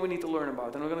something we need to learn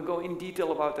about, and we're going to go in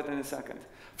detail about that in a second.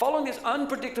 Following this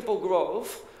unpredictable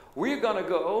growth, we're going to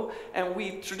go, and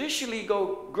we traditionally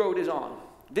go grow this on.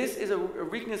 This is a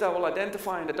weakness I will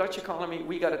identify in the Dutch economy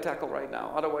we got to tackle right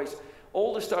now. Otherwise,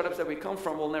 all the startups that we come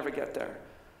from will never get there.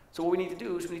 So what we need to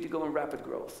do is we need to go in rapid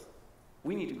growth.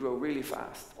 We need to grow really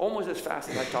fast, almost as fast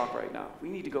as I talk right now. We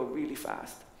need to go really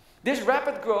fast. This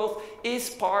rapid growth is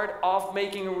part of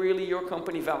making really your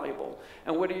company valuable.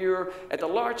 And whether you're at a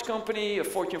large company, a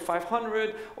Fortune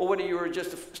 500, or whether you're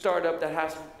just a startup that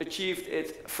has achieved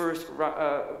its first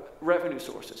revenue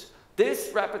sources.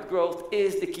 This rapid growth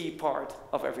is the key part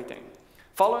of everything.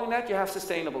 Following that, you have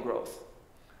sustainable growth.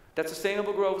 That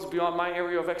sustainable growth is beyond my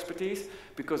area of expertise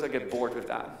because I get bored with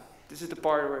that. This is the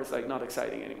part where it's like not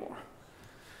exciting anymore.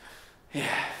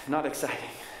 Yeah, not exciting.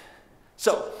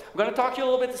 So, I'm going to talk to you a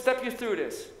little bit to step you through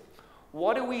this.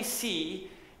 What do we see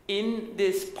in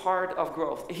this part of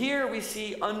growth? Here we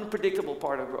see unpredictable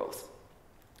part of growth.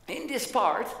 In this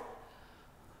part,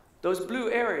 those blue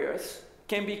areas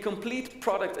can be complete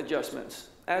product adjustments.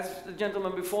 As the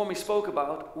gentleman before me spoke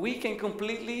about, we can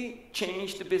completely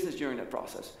change the business during that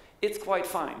process. It's quite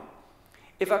fine.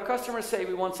 If our customers say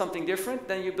we want something different,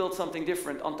 then you build something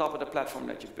different on top of the platform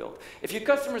that you've built. If your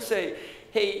customers say,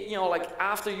 hey, you know, like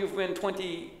after you've won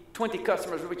 20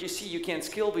 customers, but you see you can't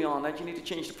scale beyond that, you need to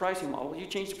change the pricing model, you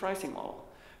change the pricing model.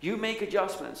 You make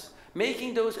adjustments.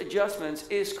 Making those adjustments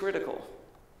is critical.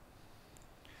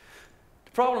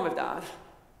 The problem with that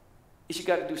is you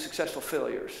got to do successful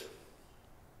failures.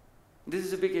 This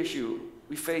is a big issue.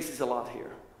 We face this a lot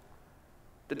here.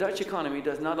 The Dutch economy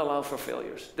does not allow for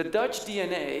failures. The Dutch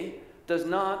DNA does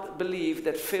not believe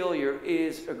that failure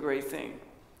is a great thing.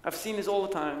 I've seen this all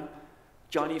the time.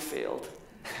 Johnny failed.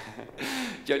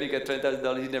 Johnny got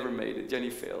 $10,000, he never made it. Johnny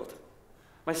failed.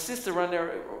 My sister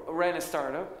ran a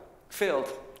startup, failed.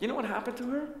 You know what happened to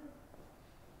her?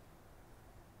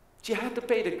 She had to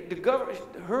pay the government,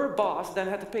 her boss then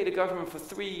had to pay the government for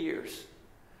 3 years.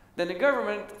 Then the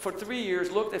government for 3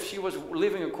 years looked if she was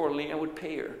living accordingly and would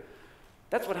pay her.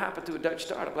 That's what happened to a Dutch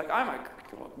startup. Like, I'm like,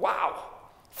 wow,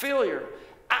 failure.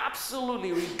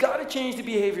 Absolutely, we got to change the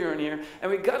behavior in here, and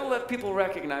we got to let people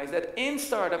recognize that in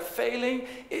startup, failing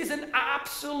is an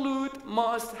absolute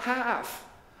must-have.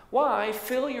 Why?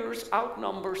 Failures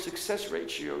outnumber success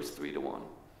ratios 3-to-1.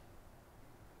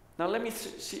 Now let me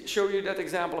show you that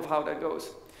example of how that goes.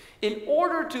 In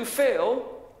order to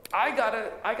fail, I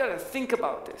gotta think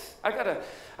about this. I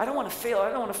don't want to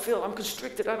fail. I'm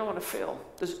constricted. I don't want to fail.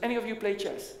 Does any of you play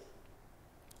chess?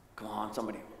 Come on,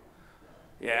 somebody.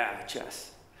 Yeah,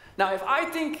 chess. Now, if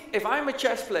I'm a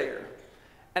chess player,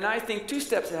 and I think 2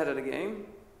 steps ahead of the game,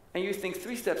 and you think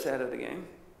 3 steps ahead of the game,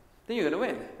 then you're gonna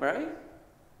win, right?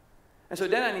 And so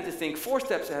then I need to think 4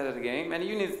 steps ahead of the game, and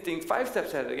you need to think 5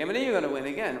 steps ahead of the game, and then you're gonna win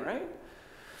again, right?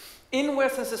 In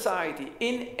Western society,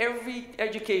 in every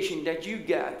education that you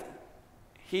get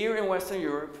here in Western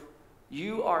Europe,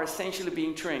 you are essentially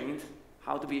being trained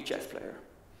how to be a chess player.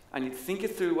 I need to think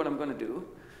it through what I'm going to do,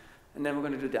 and then we're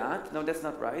going to do that. No, that's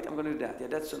not right. I'm going to do that. Yeah,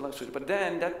 that's a luxury. But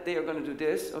then they are going to do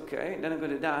this. Okay, and then I'm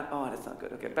going to do that. Oh, that's not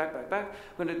good. Okay, back. I'm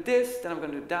going to do this. Then I'm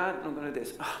going to do that. And I'm going to do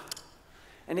this. Oh,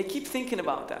 And they keep thinking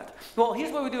about that. Well,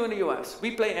 here's what we do in the US.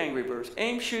 We play Angry Birds.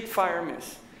 Aim, shoot, fire,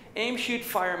 miss. Aim, shoot,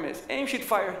 fire, miss. Aim, shoot,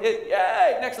 fire, hit.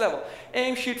 Yay! Next level.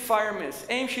 Aim, shoot, fire, miss.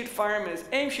 Aim, shoot, fire, miss.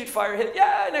 Aim, shoot, fire, hit.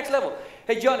 Yay! Next level.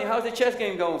 Hey, Johnny, how's the chess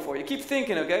game going for you? Keep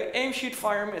thinking, okay? Aim, shoot,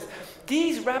 fire, miss.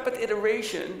 These rapid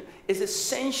iteration is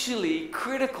essentially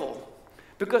critical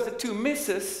because the 2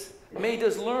 misses made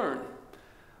us learn.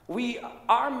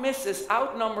 Our misses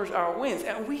outnumbers our wins,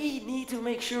 and we need to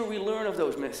make sure we learn of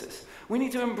those misses. We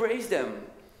need to embrace them.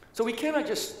 So we cannot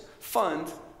just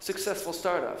fund successful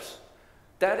startups.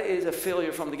 That is a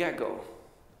failure from the get-go.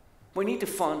 We need to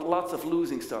fund lots of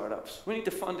losing startups. We need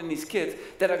to fund in these kids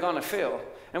that are going to fail.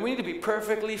 And we need to be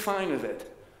perfectly fine with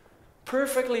it.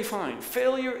 Perfectly fine.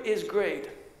 Failure is great.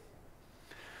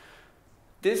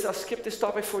 I'll skip this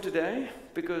topic for today,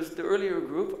 because the earlier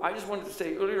group, I just wanted to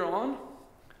say earlier on,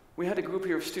 we had a group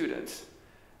here of students.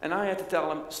 And I had to tell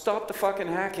them, stop the fucking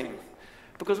hacking.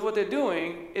 Because what they're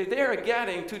doing is they're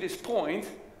getting to this point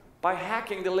by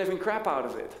hacking the living crap out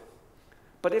of it.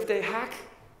 But if they hack,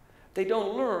 they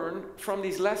don't learn from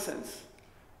these lessons.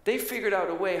 They figured out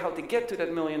a way how to get to that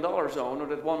 $1 million zone or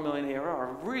that 1 million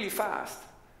ARR really fast.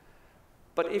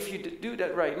 But if you do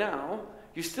that right now,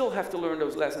 you still have to learn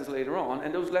those lessons later on,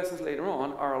 and those lessons later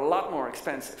on are a lot more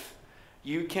expensive.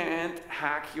 You can't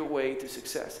hack your way to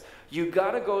success. You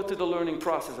gotta go through the learning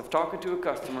process of talking to a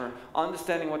customer,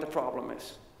 understanding what the problem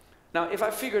is. Now, if I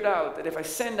figured out that if I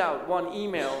send out one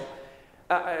email,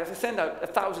 if I send out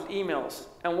 1,000 emails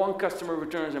and one customer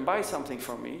returns and buys something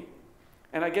from me,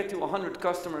 and I get to 100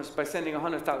 customers by sending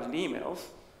 100,000 emails,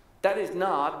 that is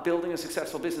not building a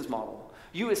successful business model.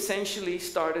 You essentially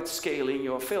started scaling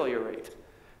your failure rate.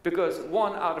 Because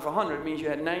 1 out of 100 means you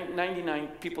had 99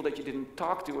 people that you didn't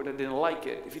talk to or that didn't like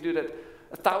it. If you do that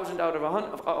 1,000 out of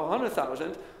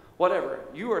 100,000, whatever,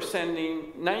 you are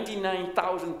sending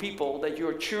 99,000 people that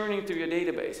you're churning through your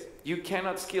database. You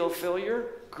cannot scale failure.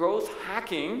 Growth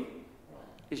hacking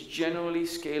is generally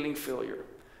scaling failure.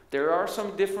 There are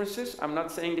some differences. I'm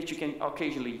not saying that you can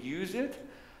occasionally use it.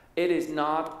 It is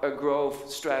not a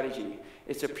growth strategy.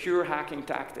 It's a pure hacking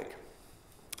tactic.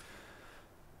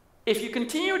 If you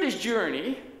continue this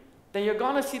journey, then you're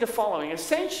going to see the following.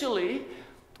 Essentially,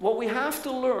 what we have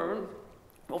to learn,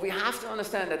 what we have to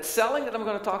understand, that selling that I'm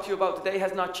going to talk to you about today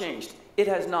has not changed. It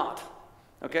has not,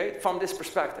 okay, from this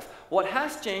perspective. What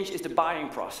has changed is the buying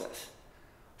process.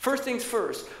 First things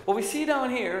first, what we see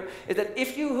down here is that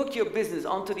if you hook your business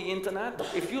onto the internet,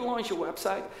 if you launch your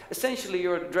website, essentially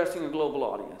you're addressing a global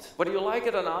audience. Whether you like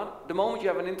it or not, the moment you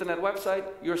have an internet website,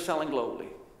 you're selling globally.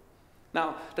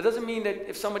 Now, that doesn't mean that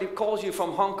if somebody calls you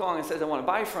from Hong Kong and says, I want to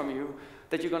buy from you,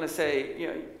 that you're going to say, you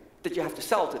know, that you have to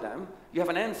sell to them. You have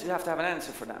an answer, you have to have an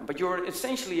answer for them. But you're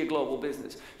essentially a global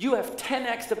business. You have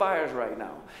 10x the buyers right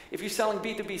now. If you're selling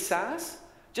B2B SaaS,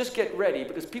 just get ready,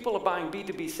 because people are buying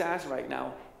B2B SaaS right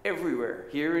now everywhere.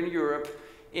 Here in Europe,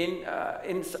 in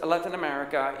Latin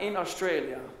America, in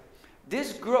Australia.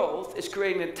 This growth is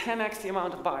creating a 10x the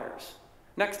amount of buyers.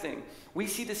 Next thing, we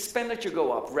see the expenditure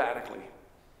go up radically.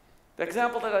 The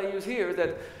example that I use here is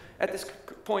that at this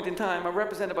point in time, I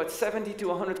represent about 70 to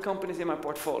 100 companies in my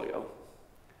portfolio.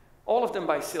 All of them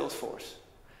buy Salesforce.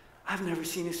 I've never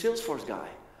seen a Salesforce guy.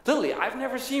 Literally, I've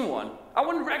never seen one. I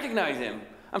wouldn't recognize him.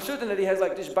 I'm certain that he has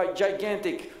like this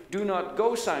gigantic do not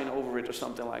go sign over it or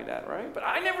something like that, right? But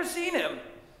I never seen him.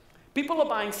 People are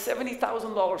buying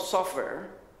 $70,000 software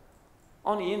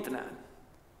on the internet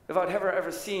without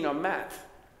ever seen or met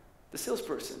the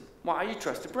salesperson. Why? You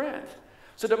trust the brand.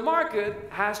 So the market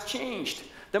has changed.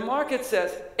 The market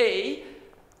says, A,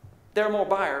 there are more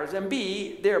buyers, and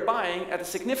B, they're buying at a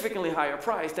significantly higher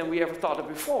price than we ever thought of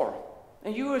before.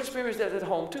 And you experience that at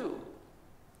home too.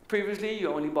 Previously,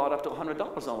 you only bought up to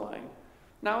 $100 online.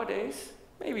 Nowadays,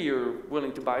 maybe you're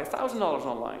willing to buy $1,000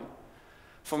 online.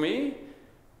 For me,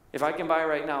 if I can buy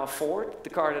right now a Ford,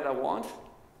 the car that I want,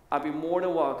 I'd be more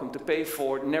than welcome to pay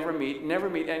for it, never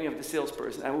meet any of the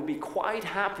salesperson. I would be quite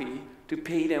happy to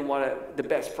pay them the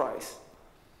best price.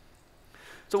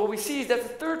 So what we see is that's the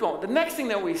third one. The next thing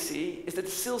that we see is that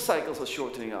the sales cycles are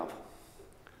shortening up.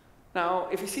 Now,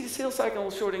 if you see the sales cycle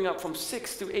shortening up from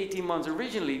 6 to 18 months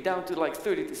originally down to like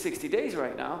 30 to 60 days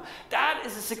right now, that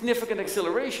is a significant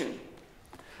acceleration.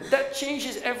 That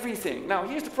changes everything. Now,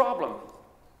 here's the problem.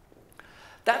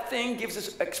 That thing gives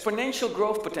us exponential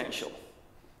growth potential.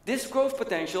 This growth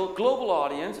potential, global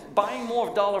audience, buying more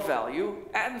of dollar value,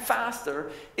 and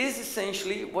faster, is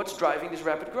essentially what's driving this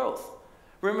rapid growth.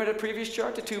 Remember the previous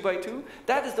chart, the 2x2?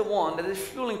 That is the one that is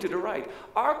fueling to the right.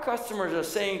 Our customers are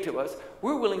saying to us,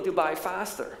 we're willing to buy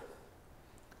faster.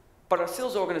 But our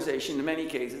sales organization, in many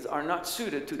cases, are not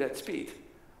suited to that speed.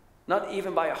 Not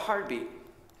even by a heartbeat.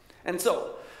 And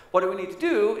so, What we need to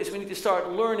do is we need to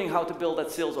start learning how to build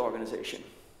that sales organization.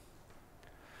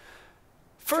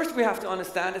 First, we have to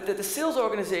understand that the sales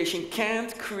organization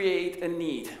can't create a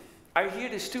need. I hear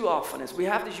this too often, is we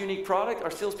have this unique product,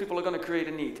 our salespeople are going to create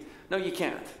a need. No, you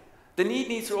can't. The need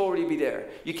needs to already be there.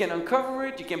 You can uncover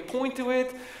it, you can point to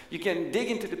it, you can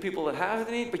dig into the people that have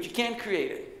the need, but you can't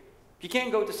create it. You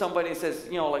can't go to somebody and says,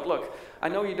 you know, like, look, I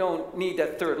know you don't need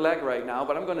that third leg right now,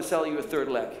 but I'm going to sell you a third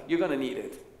leg. You're going to need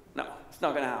it. No, it's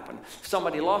not going to happen. If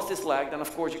somebody lost his leg, then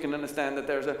of course you can understand that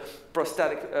there's a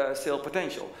prosthetic sale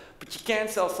potential. But you can't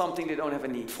sell something they don't have a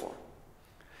need for.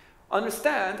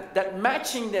 Understand that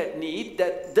matching that need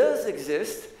that does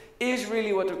exist is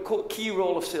really what the key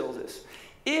role of sales is.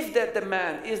 If that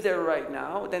demand is there right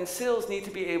now, then sales need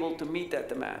to be able to meet that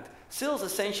demand. Sales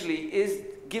essentially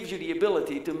gives you the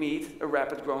ability to meet a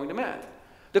rapid growing demand.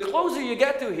 The closer you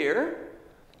get to here,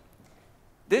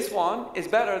 this one is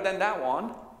better than that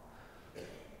one.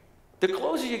 The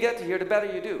closer you get to here, the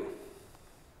better you do.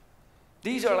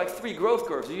 These are like 3 growth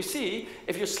curves. You see,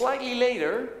 if you're slightly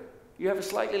later, you have a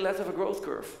slightly less of a growth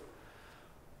curve.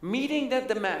 Meeting that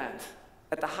demand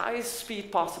at the highest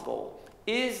speed possible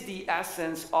is the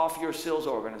essence of your sales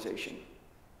organization.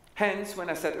 Hence, when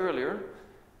I said earlier,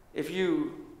 if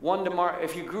you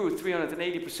grew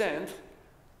 380%,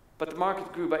 but the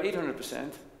market grew by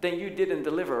 800%, then you didn't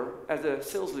deliver as a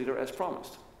sales leader as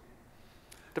promised.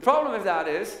 The problem with that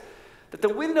is that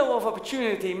the window of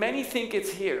opportunity, many think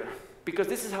it's here, because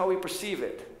this is how we perceive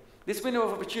it. This window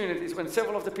of opportunity is when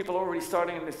several of the people are already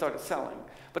starting and they started selling.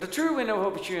 But the true window of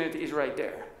opportunity is right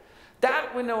there.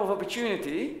 That window of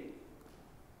opportunity,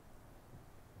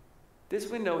 this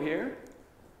window here,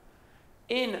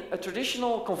 in a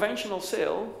traditional, conventional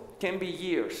sale, can be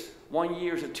years, 1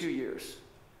 year to 2 years.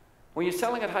 When you're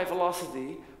selling at high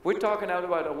velocity, we're talking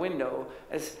about a window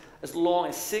as long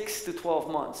as 6 to 12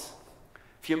 months.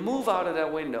 If you move out of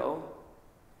that window,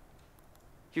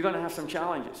 you're going to have some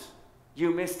challenges.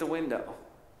 You missed the window.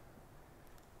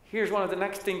 Here's one of the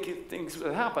next things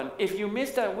that happen. If you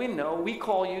miss that window, we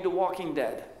call you the walking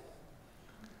dead.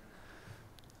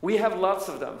 We have lots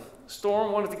of them.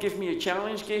 Storm wanted to give me a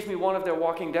challenge, gave me one of their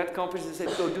walking dead companies and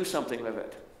said, go do something with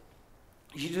it.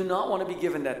 You do not want to be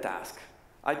given that task.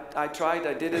 I tried,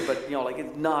 I did it, but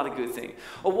it's not a good thing.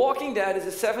 A Walking Dead is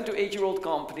a 7 to 8 year old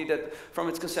company that, from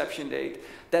its conception date,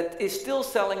 that is still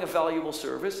selling a valuable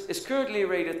service, is currently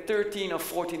rated 13 or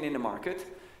 14 in the market,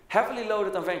 heavily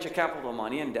loaded on venture capital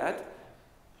money and debt,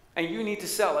 and you need to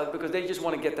sell it because they just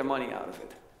want to get their money out of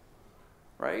it,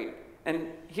 right? And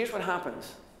here's what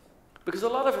happens. Because a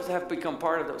lot of us have become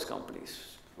part of those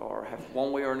companies, or have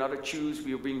one way or another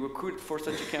we are being recruited for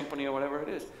such a company or whatever it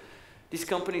is. These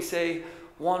companies say,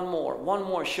 one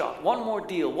more shot, one more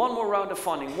deal, one more round of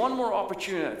funding, one more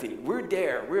opportunity. We're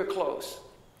there, we're close.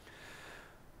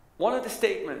 One of the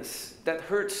statements that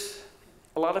hurts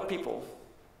a lot of people,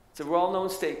 it's a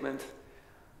well-known statement,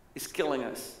 is killing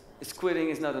us. Is quitting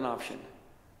is not an option.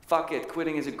 Fuck it,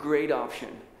 quitting is a great option.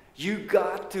 You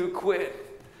got to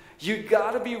quit. You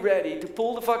got to be ready to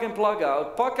pull the fucking plug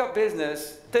out, pack up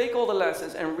business, take all the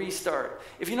lessons, and restart.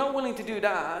 If you're not willing to do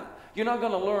that, you're not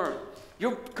going to learn.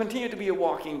 You'll continue to be a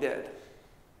walking dead.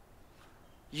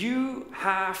 You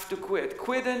have to quit.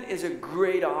 Quitting is a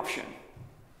great option.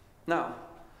 Now,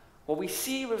 what we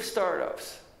see with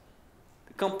startups,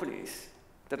 the companies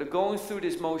that are going through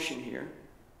this motion here,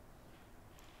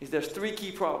 is there's 3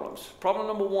 key problems. Problem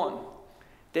number 1,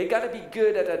 they got to be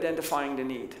good at identifying the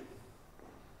need.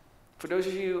 For those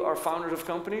of you who are founders of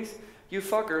companies, you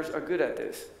fuckers are good at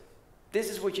this. This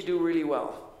is what you do really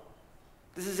well.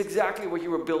 This is exactly what you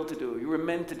were built to do. You were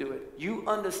meant to do it. You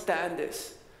understand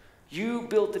this. You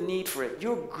built the need for it.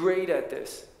 You're great at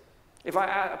this. If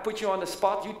I put you on the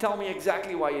spot, you tell me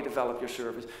exactly why you developed your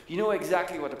service. You know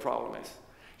exactly what the problem is.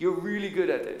 You're really good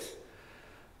at this.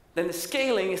 Then the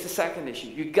scaling is the second issue.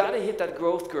 You got to hit that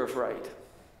growth curve right.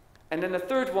 And then the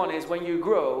third one is when you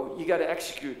grow, you got to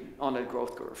execute on that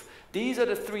growth curve. These are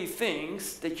the 3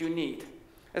 things that you need.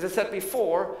 As I said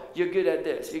before, you're good at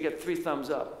this. You get 3 thumbs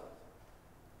up.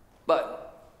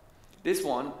 But this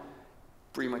one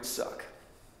pretty much suck.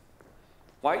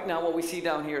 Right now what we see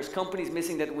down here is companies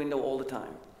missing that window all the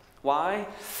time. Why?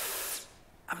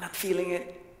 I'm not feeling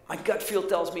it. My gut feel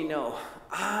tells me no.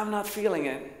 I'm not feeling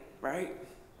it, right?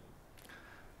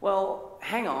 Well,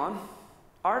 hang on.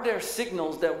 Are there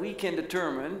signals that we can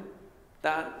determine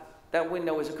that that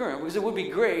window is occurring? Because it would be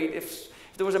great if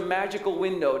there was a magical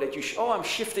window that I'm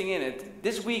shifting in it.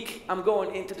 This week, I'm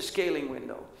going into the scaling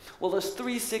window. Well, there's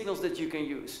 3 signals that you can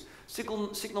use.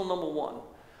 Signal number 1.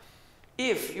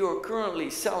 If you're currently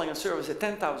selling a service at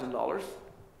 $10,000,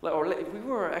 We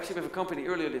were actually with a company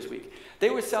earlier this week. They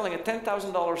were selling a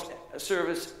 $10,000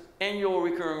 service annual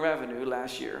recurring revenue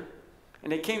last year.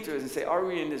 And they came to us and say, are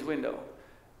we in this window?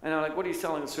 And I'm like, what are you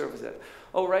selling the service at?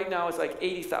 Oh, right now it's like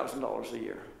 $80,000 a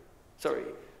year. Sorry,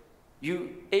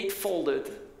 you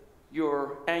 8-folded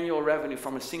your annual revenue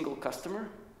from a single customer?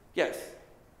 Yes.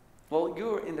 Well,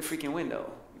 you're in the freaking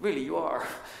window. Really, you are.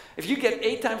 If you get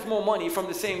 8 times more money from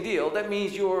the same deal, that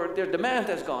means their demand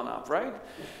has gone up, right?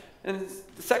 And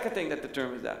the second thing that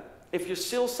determines that, if your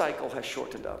sales cycle has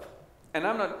shortened up, and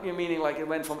I'm not meaning like it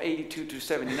went from 82 to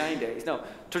 79 days. No,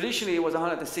 traditionally it was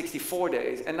 164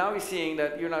 days, and now you're seeing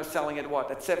that you're now selling at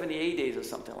what? At 78 days or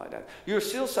something like that. Your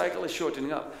sales cycle is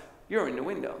shortening up. You're in the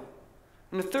window.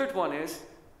 And the third one is,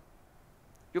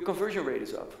 your conversion rate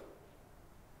is up.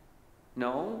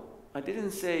 No, I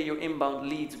didn't say your inbound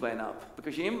leads went up,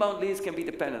 because your inbound leads can be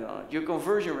dependent on it. Your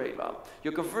conversion rate up.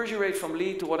 Your conversion rate from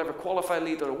lead to whatever qualified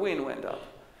lead or win went up.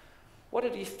 What do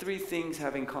these 3 things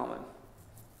have in common?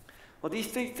 Well, these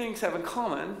 3 things have in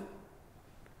common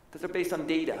that they're based on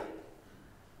data.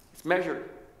 It's measured.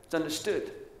 It's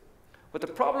understood. But the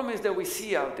problem is that we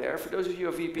see out there, for those of you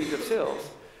who are VPs of sales,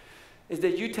 is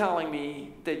that you're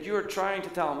trying to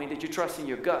tell me that you trust in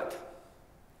your gut.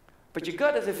 But your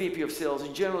gut as a VP of sales is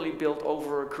generally built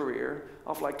over a career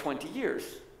of like 20 years,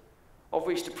 of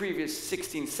which the previous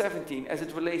 16, 17, as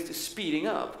it relates to speeding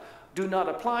up, do not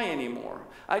apply anymore.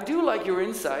 I do like your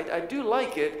insight. I do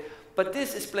like it. But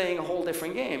this is playing a whole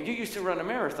different game. You used to run a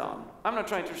marathon. I'm not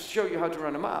trying to show you how to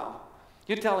run a mile.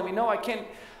 You're telling me, no, I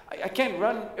can't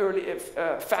run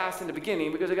fast in the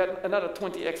beginning because I got another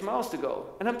 20x miles to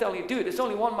go. And I'm telling you, dude, it's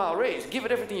only 1 mile race. Give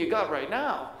it everything you got right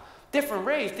now. Different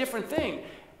race, different thing.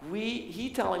 He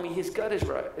telling me his gut is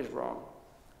wrong.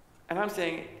 And I'm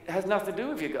saying, it has nothing to do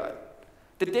with your gut.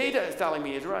 The data is telling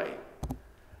me it's right.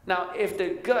 Now, if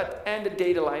the gut and the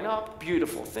data line up,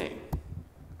 beautiful thing.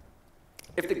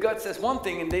 If the gut says one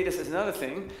thing and data says another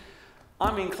thing,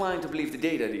 I'm inclined to believe the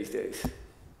data these days.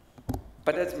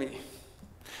 But that's me.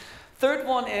 Third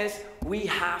one is, we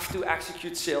have to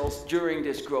execute sales during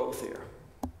this growth here.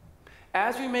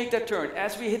 As we make that turn,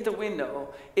 as we hit the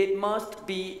window, it must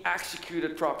be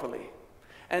executed properly.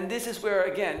 And this is where,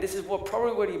 again, this is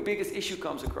probably where the biggest issue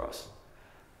comes across.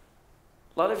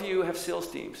 A lot of you have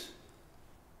sales teams.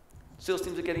 Sales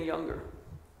teams are getting younger.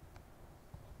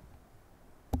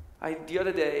 The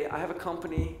other day, I have a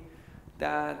company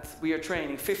that we are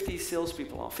training 50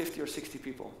 salespeople on, 50 or 60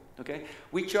 people, okay?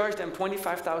 We charge them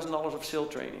 $25,000 of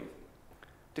sales training.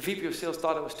 The VP of sales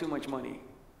thought it was too much money.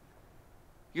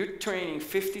 You're training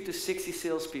 50 to 60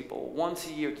 salespeople once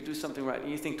a year to do something right, and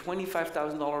you think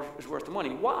 $25,000 is worth the money.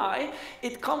 Why?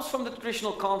 It comes from the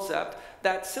traditional concept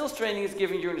that sales training is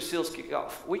given during the sales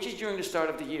kickoff, which is during the start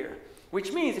of the year.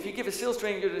 Which means if you give a sales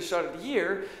training during the start of the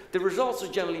year, the results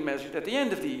are generally measured at the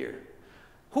end of the year.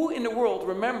 Who in the world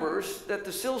remembers that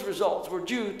the sales results were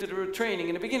due to the training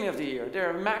in the beginning of the year?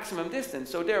 They're maximum distance.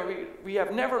 So there we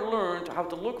have never learned how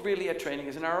to look really at training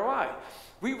as an ROI.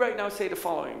 We right now say the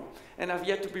following, and I've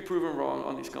yet to be proven wrong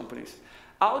on these companies.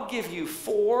 I'll give you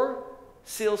 4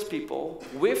 salespeople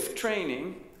with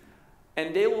training,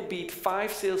 and they will beat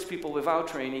 5 salespeople without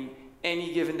training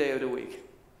any given day of the week.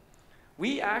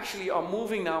 We actually are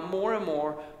moving now more and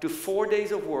more to 4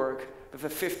 days of work with a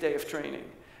 5th day of training.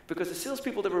 Because the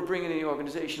salespeople that we're bringing in the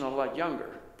organization are a lot younger,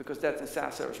 because that's in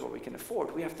SaaS service what we can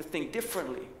afford. We have to think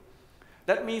differently.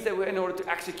 That means that in order to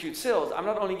execute sales, I'm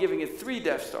not only giving it 3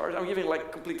 Death Stars, I'm giving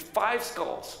like complete 5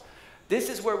 skulls. This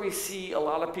is where we see a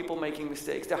lot of people making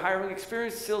mistakes. They're hiring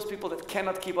experienced salespeople that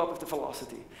cannot keep up with the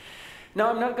velocity. Now,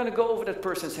 I'm not going to go over that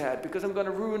person's head because I'm going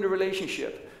to ruin the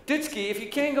relationship. Ditsky, if you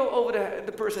can't go over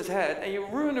the person's head and you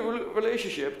ruin the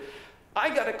relationship,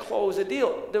 I got to close a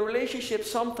deal. The relationship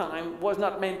sometime was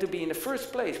not meant to be in the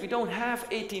first place. We don't have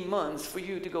 18 months for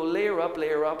you to go layer up,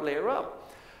 layer up, layer up.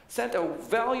 Send a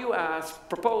value-ass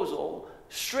proposal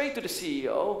straight to the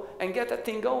CEO and get that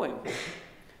thing going.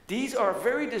 These are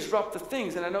very disruptive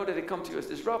things, and I know that they come to you as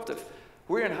disruptive.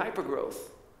 We're in hypergrowth.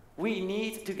 We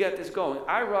need to get this going.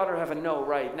 I'd rather have a no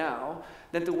right now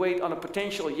than to wait on a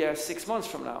potential yes 6 months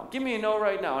from now. Give me a no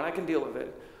right now and I can deal with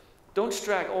it. Don't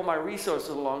drag all my resources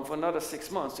along for another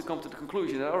 6 months to come to the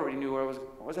conclusion that I already knew where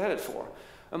I was headed for.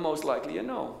 And most likely a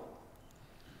no.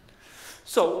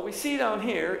 So what we see down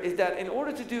here is that in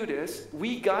order to do this,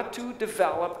 we got to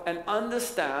develop and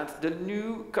understand the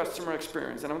new customer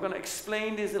experience. And I'm going to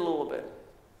explain this a little bit.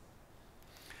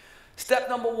 Step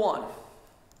number 1.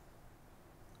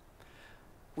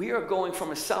 We are going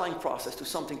from a selling process to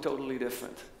something totally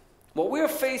different. what we're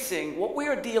facing, what we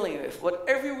are dealing with, what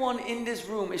everyone in this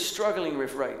room is struggling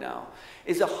with right now,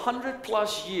 is a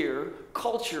 100+ year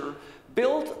culture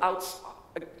built out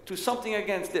to something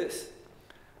against this.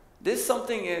 This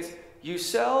something is, you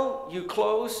sell, you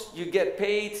close, you get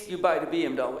paid, you buy the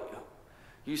BMW.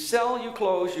 You sell, you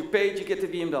close, you paid, you get the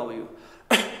BMW.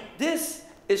 This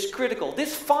is critical.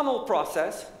 This funnel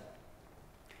process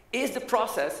is the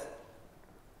process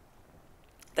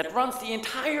that runs the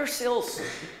entire sales.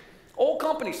 All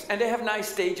companies, and they have nice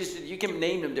stages, you can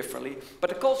name them differently, but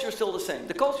the culture is still the same.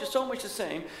 The culture is so much the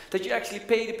same that you actually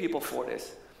pay the people for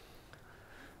this.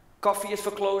 Coffee is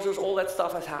for closers, all that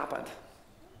stuff has happened.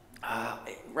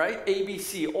 Right?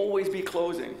 ABC, always be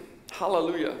closing.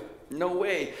 Hallelujah. No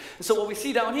way. And so what we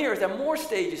see down here is there are more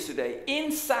stages today.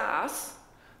 In SaaS,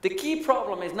 the key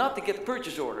problem is not to get the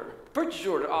purchase order. Purchase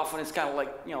order often is kind of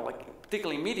like, you know, like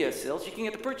particularly media sales, you can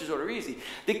get the purchase order easy.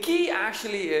 The key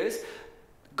actually is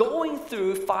going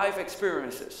through 5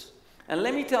 experiences. And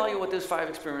let me tell you what those 5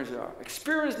 experiences are.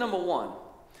 Experience number 1.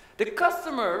 The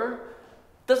customer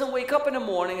doesn't wake up in the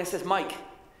morning and says, Mike,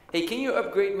 hey, can you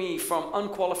upgrade me from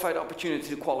unqualified opportunity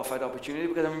to qualified opportunity?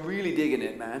 Because I'm really digging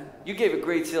it, man. You gave a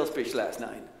great sales pitch last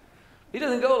night. He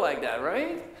doesn't go like that,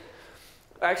 right?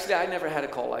 Actually, I never had a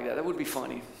call like that. That would be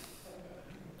funny.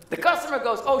 The customer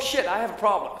goes, oh shit, I have a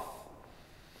problem.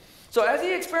 So as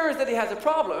he experienced that he has a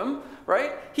problem,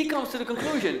 right, he comes to the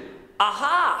conclusion,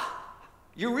 aha,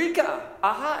 eureka,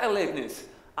 aha erlebnis,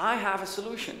 I have a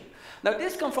solution. Now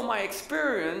this comes from my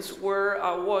experience where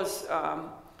I was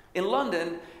in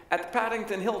London at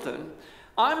Paddington Hilton.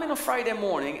 I'm in a Friday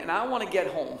morning and I want to get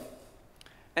home.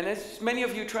 And as many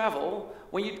of you travel,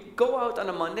 when you go out on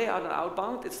a Monday, out and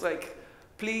outbound, it's like,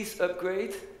 please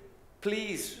upgrade,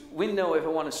 please window if I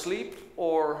want to sleep,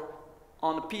 or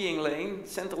on the peeing lane,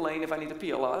 center lane if I need to pee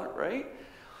a lot, right?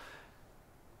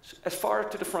 As far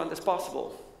to the front as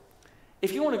possible.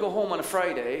 If you want to go home on a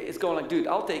Friday, it's going like, dude,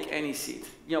 I'll take any seat.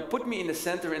 You know, put me in the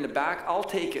center, in the back, I'll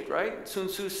take it, right? Sun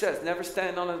Tzu says, never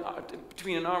stand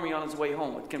between an army on its way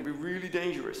home. It can be really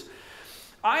dangerous.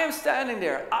 I am standing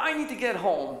there. I need to get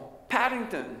home.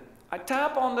 Paddington. I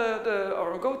tap on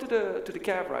or go to the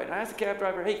cab ride. I ask the cab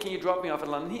driver, hey, can you drop me off at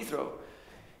London Heathrow?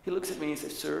 He looks at me and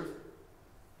says, sir,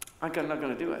 I'm not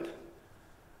going to do it.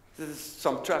 There's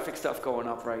some traffic stuff going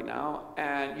up right now,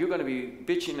 and you're going to be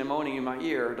bitching and moaning in my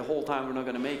ear the whole time we're not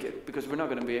going to make it, because we're not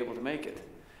going to be able to make it.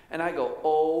 And I go,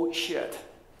 oh shit,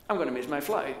 I'm going to miss my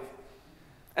flight.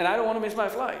 And I don't want to miss my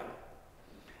flight.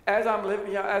 As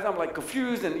I'm like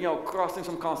confused and crossing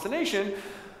some consternation,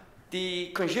 the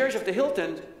concierge of the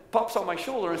Hilton pops on my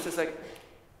shoulder and says like,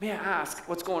 may I ask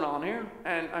what's going on here?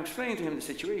 And I'm explaining to him the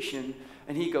situation,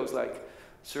 and he goes like,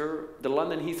 sir, the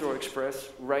London Heathrow Express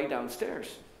right downstairs.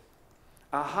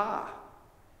 Aha.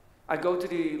 I go to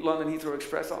the London Heathrow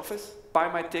Express office,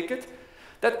 buy my ticket.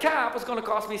 That cab was going to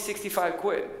cost me 65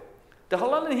 quid. The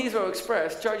London Heathrow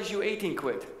Express charges you 18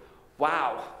 quid.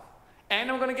 Wow.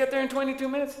 And I'm going to get there in 22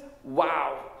 minutes?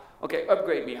 Wow. Okay,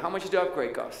 upgrade me. How much does the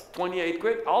upgrade cost? 28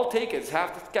 quid? I'll take it. It's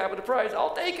half the cab of the price.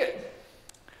 I'll take it.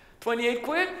 28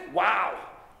 quid? Wow.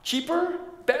 Cheaper,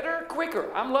 better,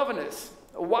 quicker. I'm loving this.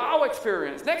 A wow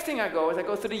experience. Next thing I go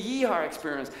through the yeehaw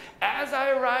experience. As I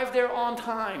arrive there on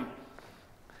time,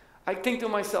 I think to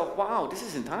myself, wow, this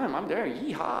is in time. I'm there.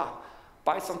 Yeehaw.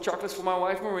 Buy some chocolates for my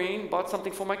wife, Maureen. Bought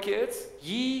something for my kids.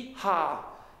 Yeehaw.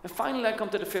 And finally I come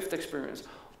to the 5th experience.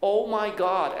 Oh my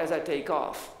God, as I take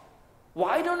off.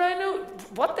 Why don't I know?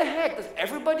 What the heck? Does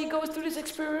everybody go through this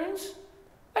experience?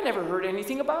 I never heard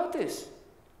anything about this.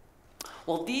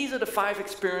 Well, these are the 5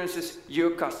 experiences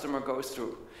your customer goes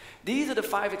through. These are the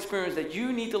 5 experiences that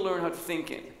you need to learn how to think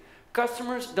in.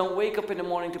 Customers don't wake up in the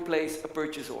morning to place a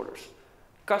purchase orders.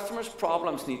 Customers'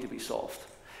 problems need to be solved.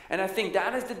 And I think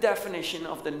that is the definition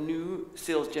of the new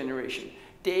sales generation.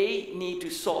 They need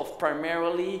to solve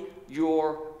primarily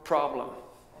your problem.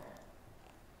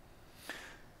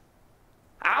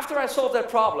 After I solve that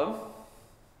problem,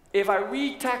 if I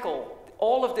re-tackle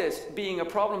all of this being a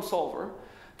problem solver,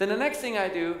 then the next thing I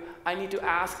do, I need to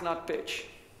ask, not pitch.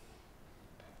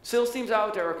 Sales teams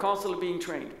out there are constantly being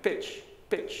trained. Pitch,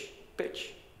 pitch,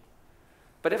 pitch.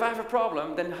 But if I have a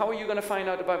problem, then how are you going to find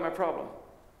out about my problem?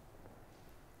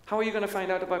 How are you going to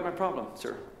find out about my problem,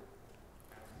 sir?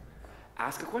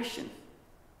 Ask a question.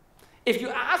 If you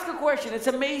ask a question, it's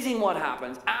amazing what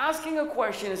happens. Asking a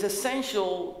question is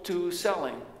essential to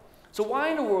selling. So why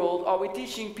in the world are we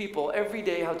teaching people every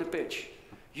day how to pitch?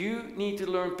 You need to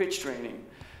learn pitch training.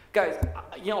 Guys,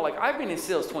 like I've been in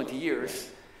sales 20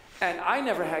 years, and I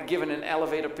never had given an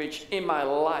elevator pitch in my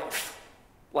life.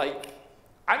 Like,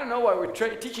 I don't know why we're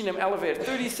teaching them elevator.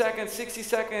 30 seconds, 60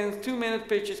 seconds, 2-minute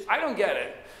pitches. I don't get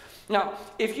it. Now,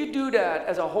 if you do that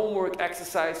as a homework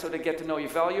exercise so they get to know your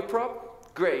value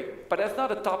prop, great. But that's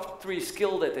not a top 3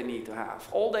 skill that they need to have.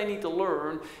 All they need to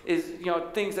learn is,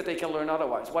 things that they can learn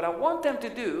otherwise. What I want them to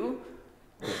do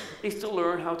is to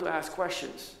learn how to ask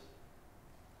questions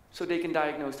so they can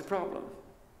diagnose the problem.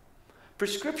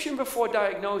 Prescription before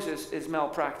diagnosis is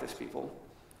malpractice, people.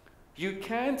 You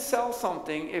can't sell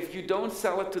something if you don't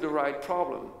sell it to the right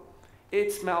problem.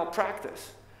 It's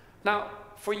malpractice. Now,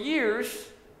 for years,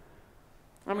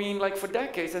 like for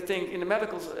decades, I think in the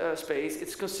medical space,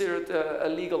 it's considered a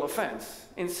legal offense.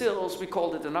 In sales, we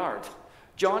called it an art.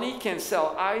 Johnny can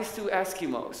sell ice to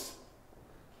Eskimos.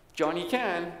 Johnny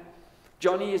can.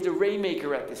 Johnny is the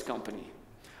rainmaker at this company.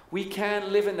 We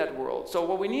can't live in that world. So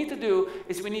what we need to do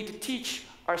is we need to teach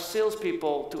our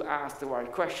salespeople to ask the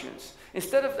right questions.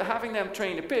 Instead of having them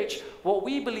train the pitch, what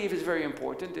we believe is very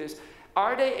important is,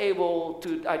 are they able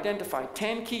to identify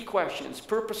 10 key questions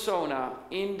per persona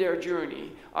in their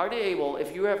journey? Are they able,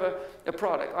 if you have a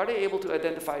product, are they able to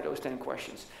identify those 10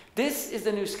 questions? This is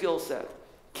the new skill set.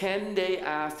 Can they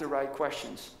ask the right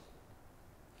questions?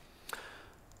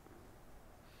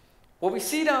 What we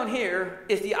see down here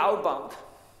is the outbound.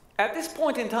 At this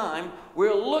point in time,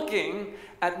 we're looking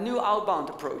at new outbound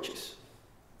approaches.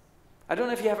 I don't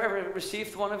know if you have ever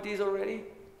received one of these already.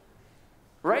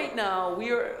 Right now,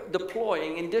 we are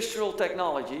deploying industrial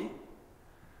technology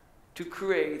to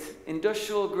create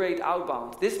industrial-grade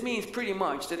outbound. This means pretty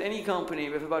much that any company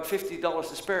with about $50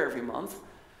 to spare every month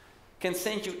can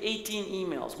send you 18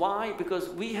 emails. Why? Because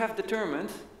we have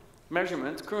determined,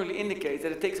 measurement currently indicates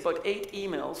that it takes about 8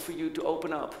 emails for you to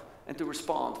open up and to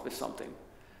respond with something.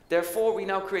 Therefore, we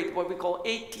now create what we call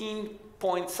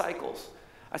 18-point cycles.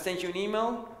 I sent you an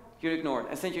email, you ignore it.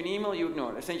 I sent you an email, you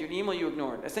ignore it. I sent you an email, you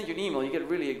ignore it. I sent you an email, you get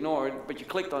really ignored, but you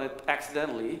clicked on it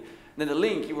accidentally. And then the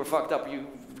link, you were fucked up, you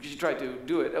tried to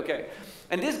do it, okay.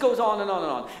 And this goes on and on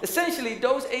and on. Essentially,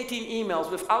 those 18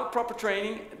 emails without proper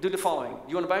training do the following. Do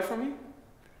you want to buy from me? Do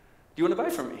you want to buy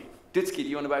from me? Ditsky, do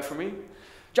you want to buy from me?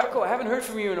 Jacco, I haven't heard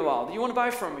from you in a while. Do you want to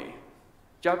buy from me?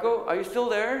 Jacco, are you still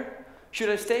there? Should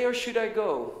I stay or should I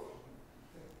go?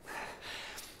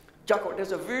 Jacco,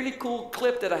 there's a really cool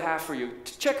clip that I have for you.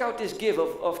 Check out this GIF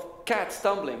of cats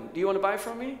stumbling. Do you want to buy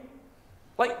from me?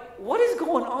 Like, what is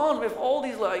going on with all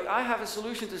these, I have a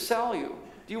solution to sell you.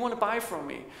 Do you want to buy from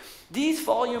me? These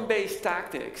volume-based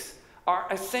tactics are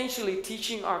essentially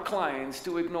teaching our clients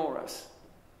to ignore us.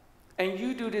 And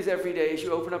you do this every day as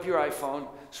you open up your iPhone,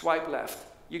 swipe left.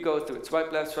 You go through it,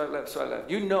 swipe left, swipe left, swipe left.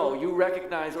 You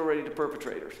recognize already the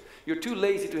perpetrators. You're too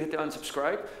lazy to hit the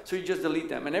unsubscribe, so you just delete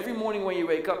them. And every morning when you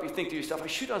wake up, you think to yourself, I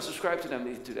should unsubscribe to them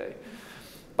today.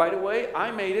 By the way,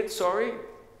 I made it, sorry,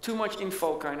 too much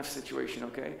info kind of situation,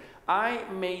 okay? I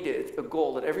made it a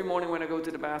goal that every morning when I go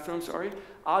to the bathroom,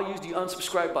 I'll use the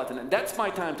unsubscribe button. And that's my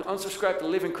time to unsubscribe the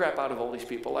living crap out of all these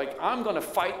people. I'm going to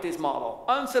fight this model.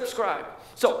 Unsubscribe.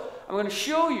 So, I'm going to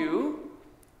show you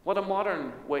what a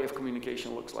modern way of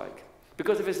communication looks like.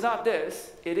 Because if it's not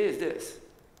this, it is this.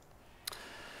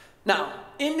 Now,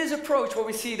 in this approach, what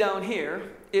we see down here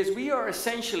is we are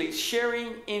essentially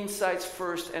sharing insights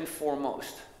first and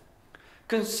foremost.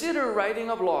 Consider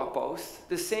writing a blog post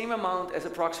the same amount as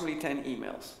approximately 10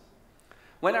 emails.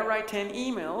 When I write 10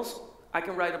 emails, I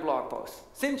can write a blog post.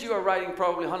 Since you are writing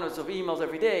probably hundreds of emails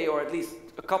every day, or at least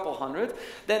a couple hundred,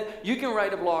 then you can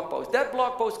write a blog post. That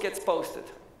blog post gets posted.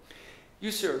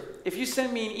 You, sir, if you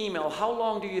send me an email, how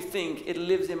long do you think it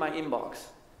lives in my inbox?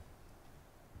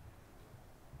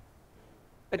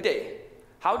 A day.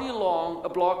 How long a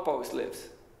blog post lives?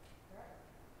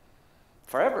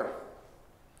 Forever.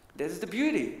 This is the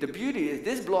beauty. The beauty is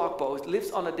this blog post lives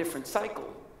on a different cycle.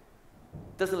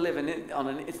 Doesn't live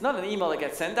it's not an email that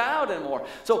gets sent out anymore.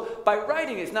 So by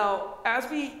writing it, now as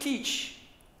we teach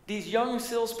these young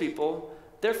salespeople,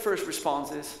 their first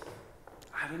response is,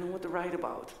 I don't know what to write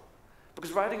about.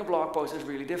 Because writing a blog post is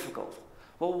really difficult.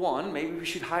 Well, one, maybe we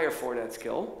should hire for that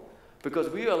skill, because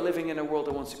we are living in a world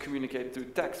that wants to communicate through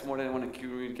text more than they want to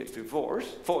communicate through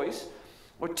voice.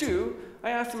 Or two, I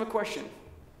asked them a question.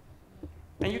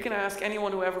 And you can ask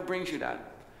anyone who ever brings you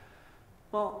that.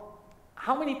 Well,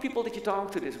 how many people did you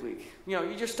talk to this week?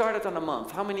 You just started on a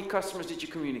month. How many customers did you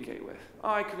communicate with?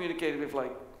 Oh, I communicated with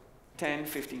 10,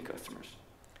 15 customers.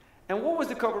 And what was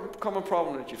the common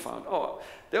problem that you found? Oh,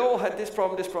 they all had this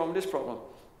problem, this problem, this problem.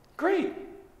 Great.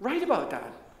 Write about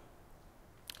that.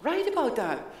 Write about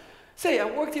that. Say, I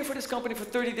worked here for this company for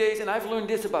 30 days and I've learned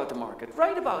this about the market.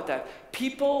 Write about that.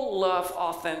 People love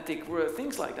authentic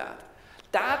things like that.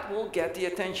 That will get the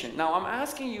attention. Now, I'm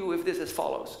asking you if this is as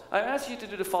follows. I ask you to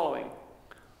do the following.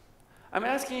 I'm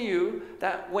asking you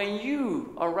that when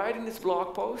you are writing this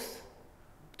blog post,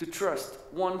 to trust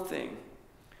one thing.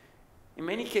 In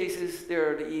many cases,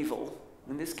 they're the evil.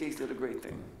 In this case, they're the great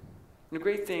thing. And the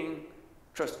great thing,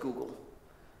 trust Google.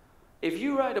 If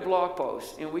you write a blog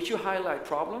post in which you highlight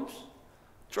problems,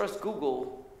 trust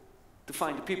Google to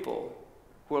find the people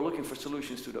who are looking for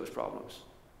solutions to those problems.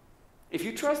 If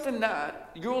you trust in that,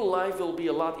 your life will be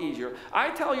a lot easier. I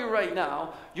tell you right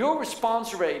now, your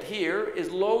response rate here is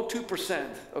low 2%,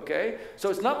 okay? So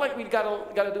it's not like we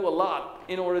gotta do a lot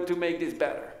in order to make this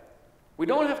better. We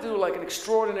don't have to do like an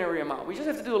extraordinary amount. We just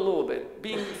have to do a little bit.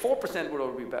 Being 4% would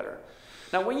already be better.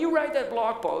 Now, when you write that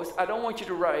blog post, I don't want you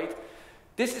to write,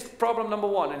 this is problem number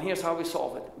 1, and here's how we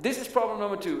solve it. This is problem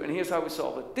number 2, and here's how we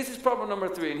solve it. This is problem number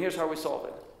 3, and here's how we solve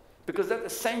it. Because that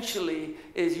essentially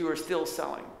is you are still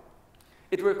selling.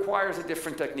 It requires a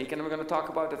different technique, and we're going to talk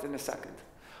about that in a second.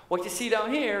 What you see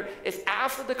down here is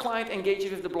after the client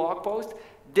engages with the blog post,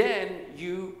 then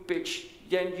you pitch,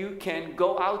 then you can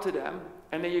go out to them,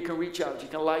 and then you can reach out. You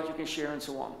can like, you can share, and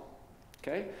so on.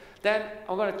 Okay? Then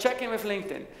I'm going to check in with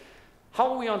LinkedIn.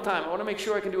 How are we on time? I want to make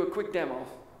sure I can do a quick demo.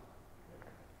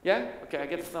 Yeah? Okay, I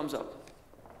get the thumbs up.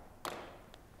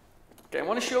 Okay, I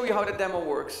want to show you how the demo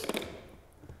works.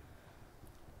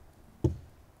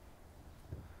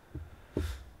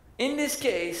 In this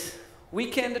case, we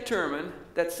can determine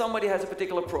that somebody has a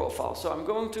particular profile. So I'm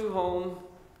going to home,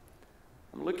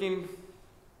 I'm looking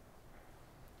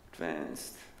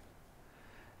advanced,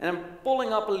 and I'm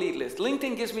pulling up a lead list.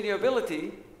 LinkedIn gives me the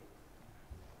ability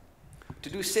to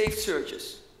do saved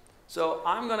searches. So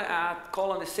I'm going to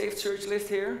call on the saved search list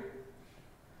here,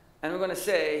 and we're going to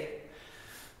say,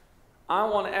 I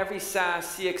want every SaaS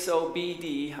CXO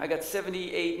BD. I got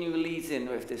 78 new leads in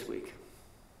with this week.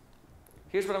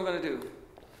 Here's what I'm going to do.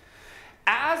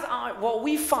 What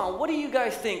we found, what do you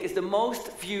guys think is the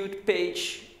most viewed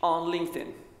page on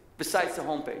LinkedIn besides the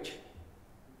homepage?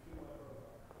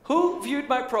 Who viewed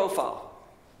my profile?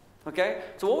 Okay,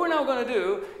 so what we're now going to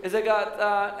do is I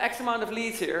got X amount of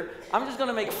leads here. I'm just going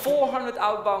to make 400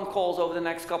 outbound calls over the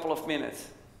next couple of minutes.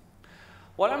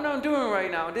 What I'm now doing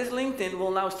right now, this LinkedIn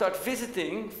will now start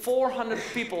visiting 400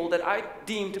 people that I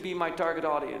deem to be my target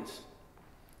audience.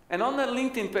 And on that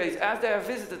LinkedIn page, as they have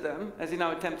visited them, as they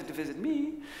now attempted to visit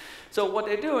me, so what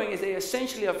they're doing is they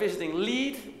essentially are visiting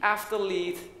lead after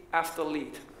lead after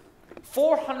lead.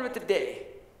 400 a day.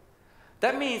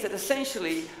 That means that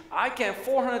essentially, I can,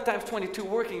 400 times 22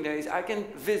 working days, I can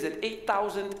visit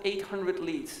 8,800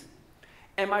 leads.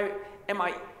 Am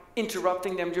I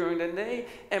interrupting them during the day?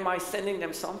 Am I sending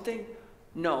them something?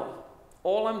 No.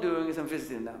 All I'm doing is I'm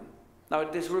visiting them. Now,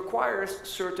 this requires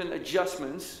certain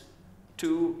adjustments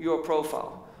to your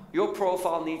profile. Your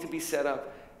profile needs to be set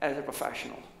up as a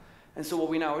professional. And so what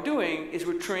we now are doing is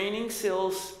we're training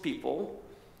salespeople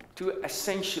to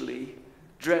essentially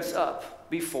dress up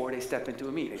before they step into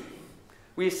a meeting.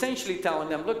 We're essentially telling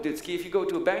them, look, Ditsky, if you go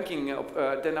to a banking,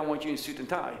 then I want you in suit and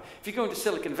tie. If you go into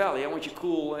Silicon Valley, I want you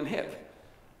cool and hip.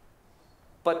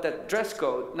 But that dress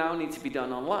code now needs to be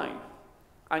done online.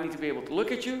 I need to be able to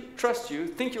look at you, trust you,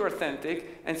 think you're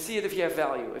authentic, and see it if you have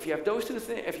value. If you have those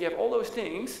if you have all those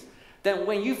things, then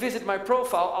when you visit my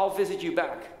profile, I'll visit you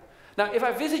back. Now, if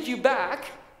I visit you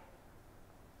back,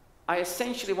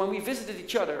 when we visited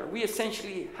each other, we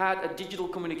essentially had a digital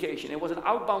communication. It was an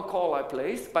outbound call I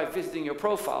placed by visiting your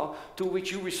profile, to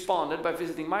which you responded by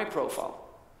visiting my profile,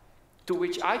 to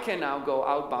which I can now go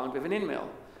outbound with an email.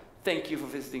 Thank you for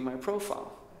visiting my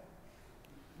profile.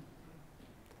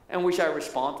 And which I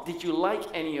respond, did you like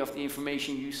any of the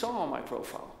information you saw on my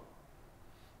profile?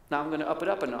 Now I'm going to up it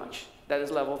up a notch. That is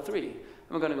level 3. And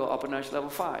we're going to go up a notch, level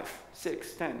 5,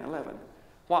 6, 10, 11.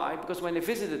 Why? Because when they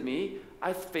visited me,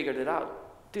 I figured it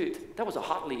out. Dude, that was a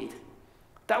hot lead.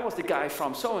 That was the guy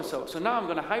from so-and-so. So now I'm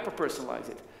going to hyper-personalize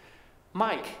it.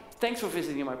 Mike, thanks for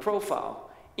visiting my profile.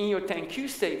 In your thank you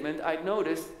statement, I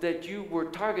noticed that you were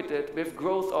targeted with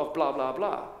growth of blah, blah,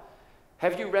 blah.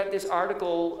 Have you read this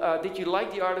article? Did you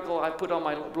like the article I put on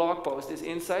my blog post, this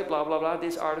insight, blah, blah, blah,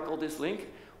 this article, this link?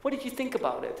 What did you think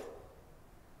about it?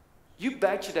 You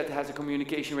betcha that has a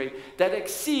communication rate that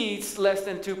exceeds less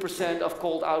than 2% of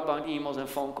cold outbound emails and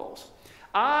phone calls.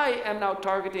 I am now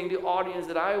targeting the audience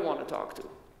that I want to talk to.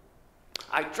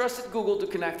 I trusted Google to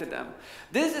connect to them.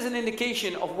 This is an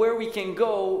indication of where we can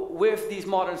go with these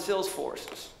modern sales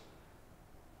forces.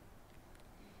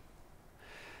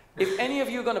 If any of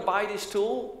you are going to buy this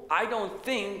tool, I don't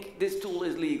think this tool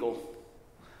is legal.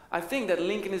 I think that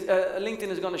LinkedIn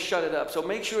is going to shut it up. So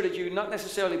make sure that you not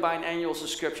necessarily buy an annual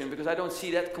subscription, because I don't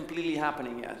see that completely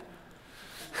happening yet.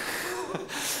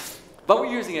 But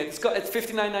we're using it. It's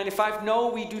 $59.95. No,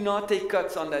 we do not take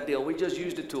cuts on that deal. We just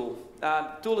use the tool.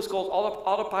 The tool is called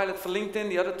Autopilot for LinkedIn.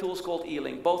 The other tool is called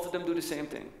E-Link. Both of them do the same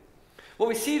thing. What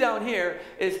we see down here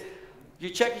is you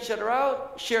check each other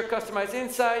out, share customized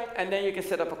insight, and then you can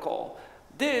set up a call.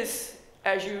 This,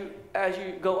 as you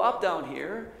go up down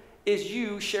here, is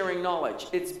you sharing knowledge.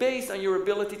 It's based on your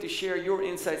ability to share your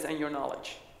insights and your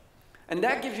knowledge. And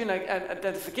that gives you an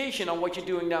identification on what you're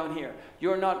doing down here.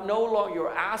 You're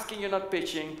you're asking, you're not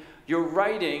pitching, you're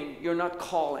writing, you're not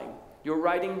calling. You're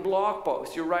writing blog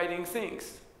posts, you're writing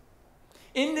things.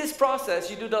 In this process,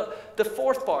 you do the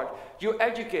fourth part. You're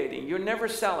educating, you're never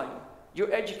selling,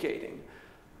 you're educating.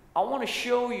 I want to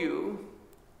show you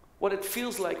what it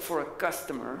feels like for a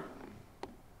customer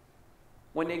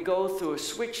when they go through a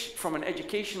switch from an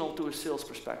educational to a sales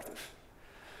perspective.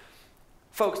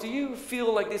 Folks, do you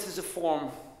feel like this is a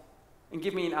form? And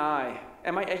give me an eye.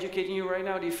 Am I educating you right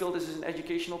now? Do you feel this is an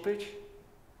educational pitch?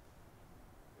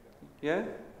 Yeah?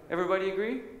 Everybody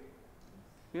agree?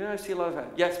 Yeah, I see a lot of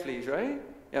hands. Yes, please, right?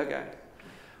 Okay.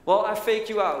 Well, I fake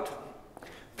you out.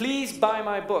 Please buy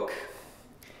my book.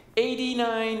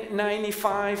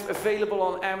 $89.95 available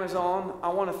on Amazon. I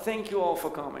want to thank you all for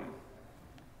coming.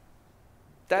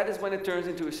 That is when it turns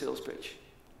into a sales pitch.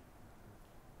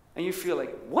 And you feel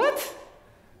like, what?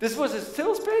 This was a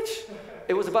sales pitch?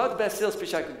 It was about the best sales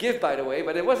pitch I could give, by the way,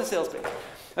 but it was a sales pitch.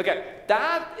 Okay,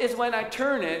 that is when I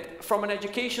turn it from an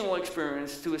educational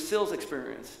experience to a sales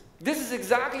experience. This is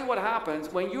exactly what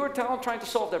happens when you're trying to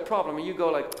solve that problem and you go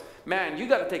like, man, you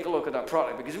got to take a look at that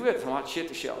product because we have so much shit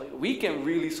to sell. We can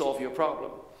really solve your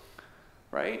problem,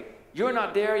 right? You're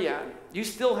not there yet. You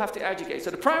still have to educate.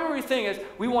 So the primary thing is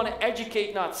we want to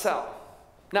educate, not sell.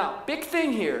 Now, big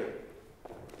thing here.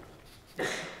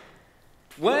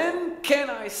 When can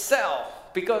I sell?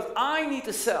 Because I need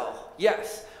to sell.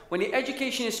 Yes. When the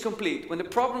education is complete, when the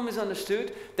problem is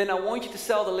understood, then I want you to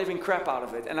sell the living crap out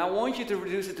of it. And I want you to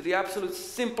reduce it to the absolute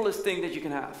simplest thing that you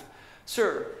can have.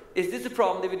 Sir, is this the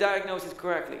problem? Did we diagnose it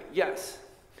correctly? Yes.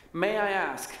 May I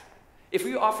ask, if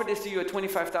we offer this to you at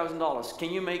 $25,000, can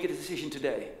you make a decision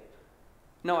today?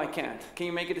 No, I can't. Can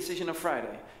you make a decision on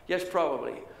Friday? Yes,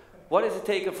 probably. What does it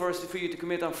take for you to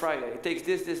commit on Friday? It takes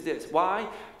this, this, this. Why?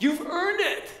 You've earned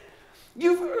it.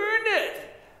 You've earned it.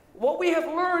 What we have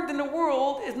learned in the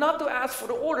world is not to ask for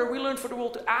the order. We learned for the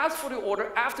world to ask for the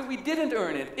order after we didn't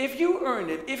earn it. If you earned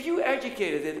it, if you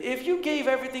educated it, if you gave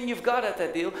everything you've got at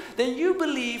that deal, then you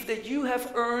believe that you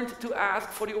have earned to ask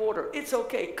for the order. It's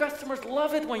okay. Customers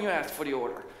love it when you ask for the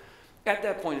order at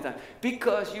that point in time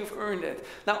because you've earned it.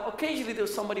 Now, occasionally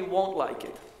there's somebody who won't like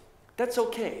it. That's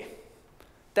okay.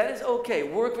 That is okay.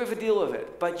 Work with a deal of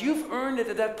it. But you've earned it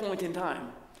at that point in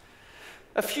time.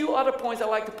 A few other points I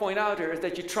like to point out here is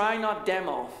that you try not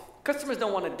demo. Customers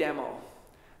don't want to demo.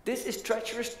 This is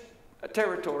treacherous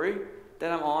territory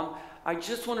that I'm on. I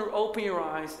just want to open your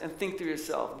eyes and think to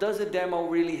yourself, does a demo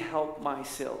really help my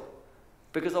sale?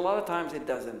 Because a lot of times it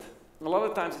doesn't. A lot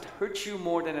of times it hurts you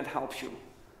more than it helps you.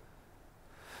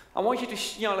 I want you to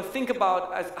think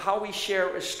about how we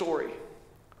share a story.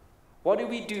 What do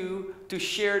we do to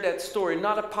share that story?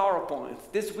 Not a PowerPoint.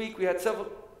 This week we had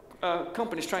several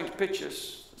companies trying to pitch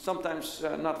us, sometimes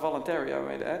not voluntary, I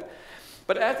might add.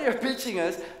 But as they're pitching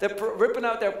us, they're ripping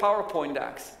out their PowerPoint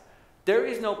decks. There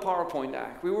is no PowerPoint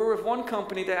deck. We were with one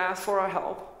company, they asked for our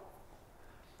help.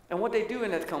 And what they do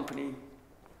in that company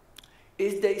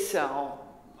is they sell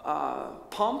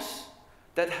pumps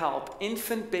that help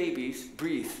infant babies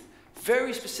breathe.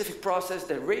 Very specific process,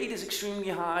 the rate is extremely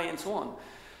high and so on.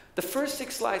 The first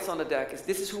 6 slides on the deck is,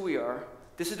 this is who we are.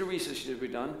 This is the research that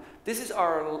we've done. This is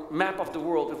our map of the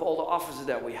world with all the offices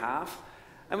that we have.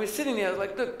 And we're sitting there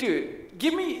like, look, dude,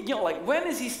 give me, when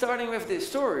is he starting with this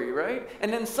story, right?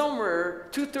 And then somewhere,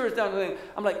 2/3 down the line,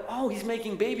 I'm like, oh, he's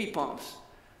making baby pumps.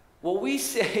 What we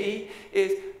say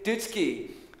is,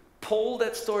 Dudski, pull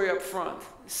that story up front.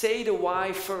 Say the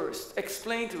why first.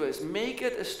 Explain to us. Make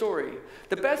it a story.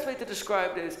 The best way to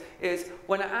describe this is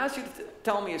when I ask you to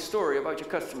tell me a story about your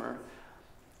customer,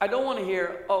 I don't want to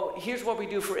hear, oh, here's what we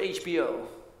do for HBO,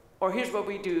 or here's what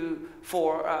we do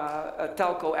for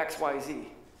telco XYZ.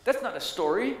 That's not a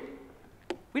story.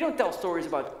 We don't tell stories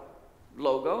about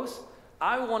logos.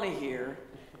 I want to hear,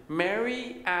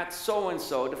 Mary at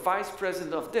so-and-so, the vice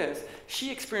president of this,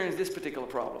 she experienced this particular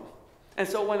problem. And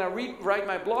so when I write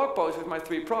my blog post with my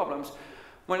 3 problems,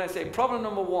 when I say problem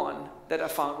number 1 that I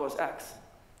found was X,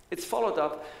 it's followed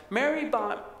up, Mary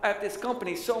at this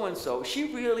company so-and-so,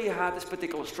 she really had this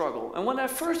particular struggle. And when I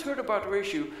first heard about her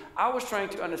issue, I was trying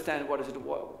to understand what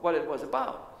it was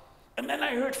about. And then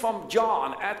I heard from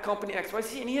John at company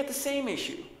XYZ, and he had the same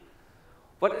issue.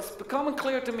 But it's becoming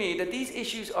clear to me that these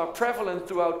issues are prevalent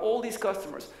throughout all these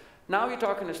customers. Now you're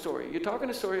talking a story. You're talking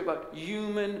a story about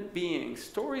human beings.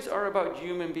 Stories are about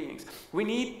human beings. We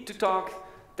need to talk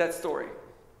that story.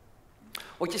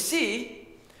 What you see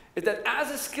is that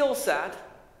as a skill set,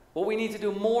 what we need to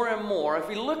do more and more, if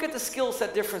we look at the skill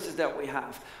set differences that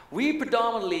we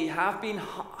predominantly have been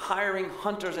hiring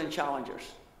hunters and challengers.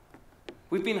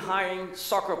 We've been hiring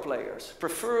soccer players,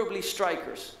 preferably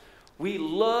strikers. We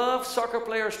love soccer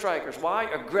player strikers. Why?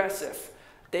 Aggressive.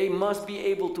 They must be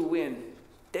able to win.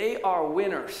 They are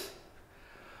winners.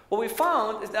 What we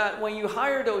found is that when you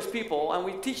hire those people and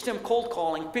we teach them cold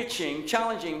calling, pitching,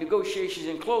 challenging, negotiations,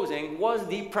 and closing was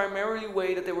the primarily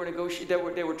way that they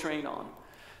were trained on.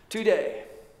 Today,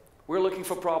 we're looking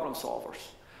for problem solvers,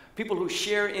 people who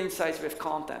share insights with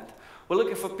content. We're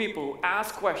looking for people who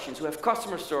ask questions, who have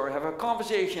customer story, have a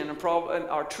conversation, and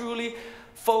are truly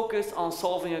focused on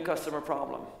solving a customer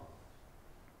problem.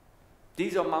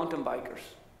 These are mountain bikers.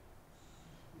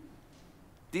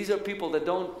 These are people that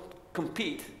don't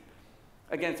compete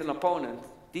against an opponent.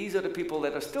 These are the people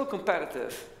that are still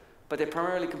competitive, but they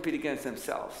primarily compete against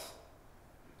themselves.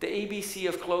 The ABC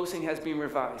of closing has been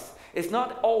revised. It's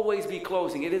not always be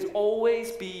closing, it is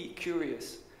always be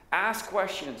curious. Ask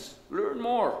questions, learn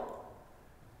more.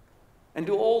 And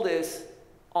do all this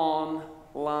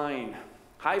online.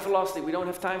 High velocity, we don't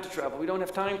have time to travel, we don't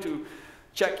have time to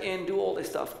check in, do all this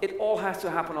stuff. It all has to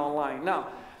happen online. Now,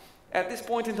 at this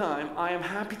point in time, I am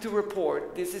happy to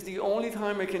report, this is the only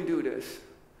time I can do this,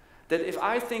 that if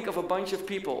I think of a bunch of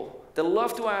people that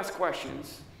love to ask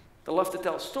questions, that love to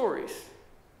tell stories,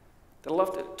 that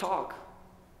love to talk,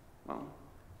 well,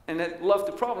 and that love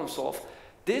to problem solve,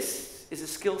 this is a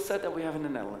skill set that we have in the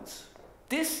Netherlands.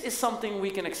 This is something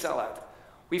we can excel at.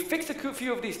 We fixed a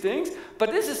few of these things,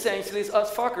 but this essentially is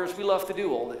us fuckers, we love to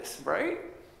do all this, right?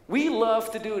 We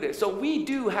love to do this, so we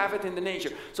do have it in the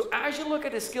nature. So as you look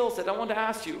at the skill set, I want to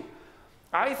ask you,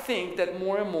 I think that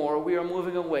more and more we are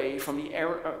moving away from the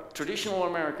traditional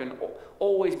American,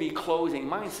 always be closing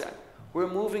mindset. We're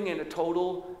moving in a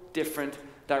total different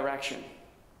direction.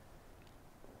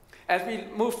 As we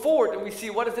move forward and we see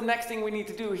what is the next thing we need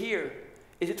to do here,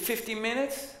 is it 50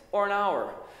 minutes or an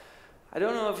hour? I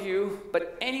don't know of you,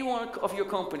 but any one of your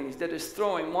companies that is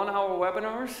throwing 1 hour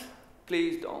webinars,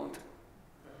 please don't.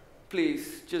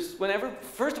 Please, just whenever,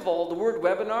 first of all, the word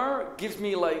webinar gives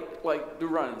me like the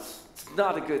runs. It's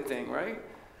not a good thing, right?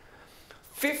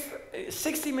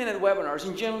 60-minute webinars,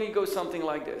 and generally go something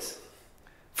like this.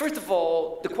 First of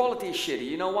all, the quality is shitty.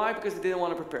 You know why? Because they didn't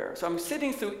want to prepare. So I'm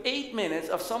sitting through 8 minutes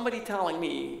of somebody telling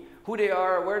me who they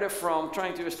are, where they're from,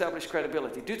 trying to establish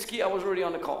credibility. Dudski, I was already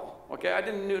on the call, okay? I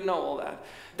didn't know all that.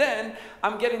 Then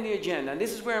I'm getting the agenda, and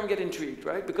this is where I'm getting intrigued,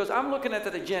 right? Because I'm looking at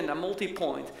that agenda,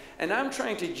 multi-point, and I'm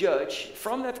trying to judge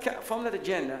from that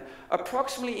agenda,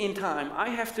 approximately in time, I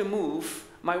have to move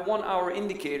my 1 hour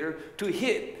indicator to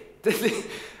hit the thing.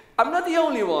 I'm not the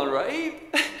only one,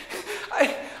 right?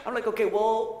 I'm like, okay,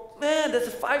 well, man, that's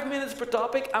 5 minutes per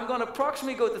topic. I'm going to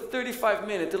approximately go to 35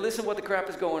 minutes to listen what the crap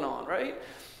is going on, right?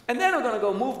 And then I'm going to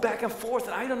go move back and forth,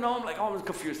 and I don't know, I'm like, oh, I'm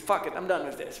confused. Fuck it, I'm done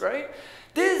with this, right?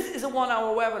 This is a 1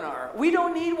 hour webinar. We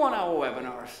don't need 1 hour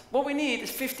webinars. What we need is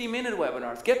 50-minute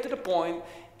webinars. Get to the point.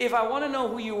 If I want to know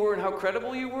who you were and how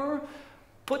credible you were,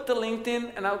 put the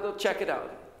LinkedIn, and I'll go check it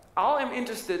out. I am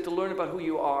interested to learn about who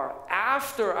you are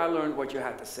after I learned what you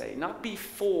had to say, not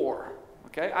before.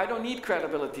 Okay? I don't need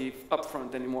credibility up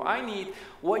front anymore. I need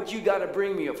what you got to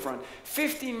bring me up front.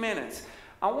 15 minutes.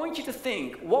 I want you to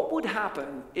think, what would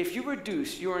happen if you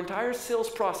reduce your entire sales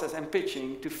process and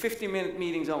pitching to 50-minute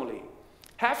meetings only?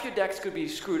 Half your decks could be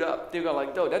screwed up. They're going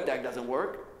like, oh, that deck doesn't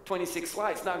work. 26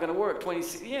 slides, not going to work.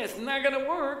 26, yeah, it's not going to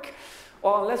work.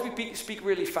 Well, unless we speak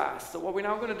really fast. So what we're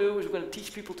now going to do is we're going to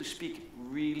teach people to speak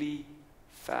really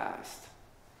fast.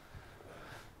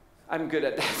 I'm good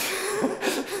at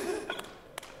that.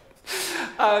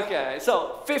 Okay,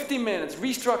 so 50 minutes.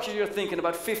 Restructure your thinking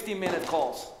about 50-minute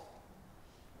calls.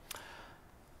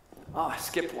 Oh, I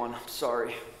skipped one. I'm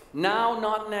sorry. Now,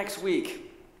 not next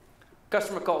week.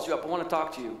 Customer calls you up. I want to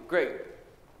talk to you. Great.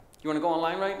 You want to go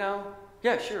online right now?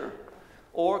 Yeah, sure.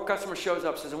 Or customer shows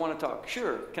up, says, I want to talk.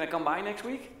 Sure. Can I come by next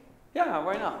week? Yeah,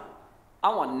 why not?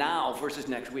 I want now versus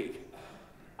next week.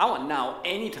 I want now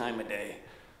any time of day.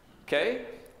 Okay?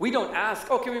 We don't ask,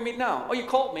 oh, can we meet now? Oh, you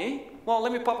called me? Well,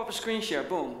 let me pop up a screen share.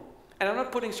 Boom. And I'm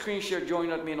not putting screen share,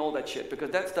 join.me, and all that shit,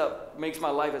 because that stuff makes my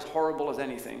life as horrible as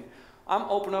anything. I'm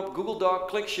open up Google Doc,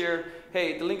 click share.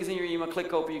 Hey, the link is in your email.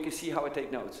 Click open. You can see how I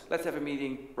take notes. Let's have a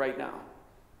meeting right now.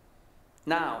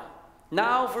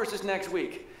 Now versus next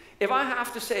week. If I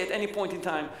have to say at any point in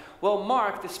time, well,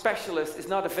 Mark, the specialist, is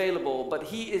not available, but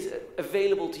he is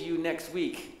available to you next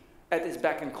week at his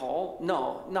beck and call,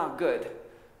 no, not good.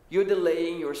 You're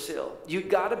delaying your sale. You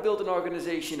got to build an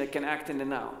organization that can act in the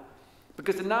now.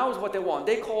 Because the now is what they want.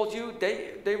 They called you,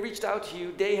 they reached out to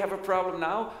you, they have a problem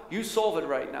now, you solve it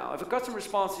right now. If a customer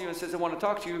responds to you and says they want to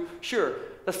talk to you, sure,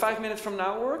 does 5 minutes from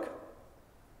now work?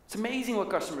 It's amazing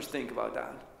what customers think about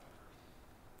that.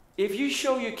 If you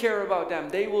show you care about them,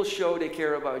 they will show they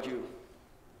care about you.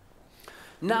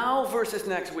 Now versus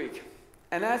next week.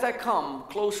 And as I come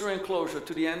closer and closer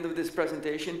to the end of this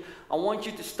presentation, I want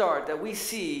you to start that we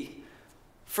see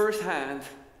firsthand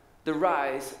the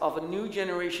rise of a new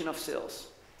generation of sales.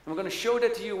 And we're going to show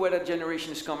that to you where that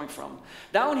generation is coming from.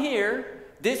 Down here,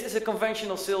 this is a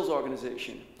conventional sales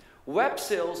organization. Web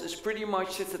sales is pretty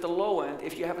much sits at the low end.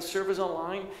 If you have a service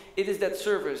online, it is that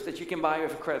service that you can buy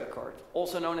with a credit card.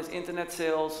 Also known as internet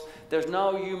sales. There's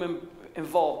no human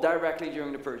involved directly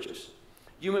during the purchase.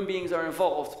 Human beings are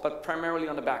involved, but primarily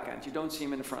on the back end. You don't see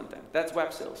them in the front end. That's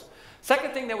web sales.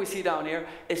 Second thing that we see down here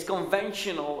is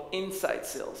conventional inside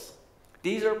sales.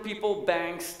 These are people,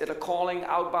 banks, that are calling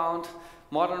outbound,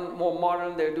 more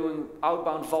modern, they're doing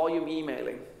outbound volume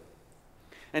emailing.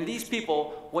 And these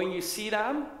people, when you see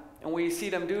them, and when you see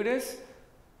them do this,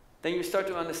 then you start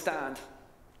to understand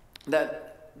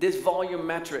that this volume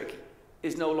metric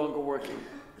is no longer working.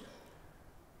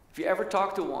 If you ever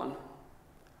talk to one,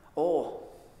 oh,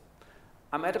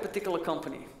 I'm at a particular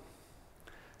company.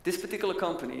 This particular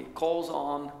company calls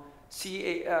on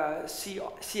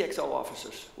CXO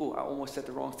officers. Oh, I almost said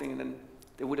the wrong thing and then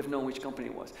they would have known which company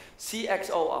it was.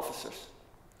 CXO officers.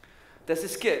 There's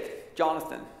this kid,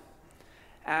 Jonathan,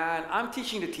 and I'm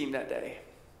teaching the team that day.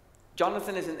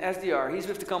 Jonathan is an SDR. He's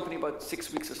with the company about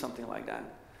 6 weeks or something like that.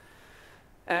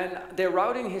 And they're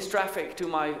routing his traffic to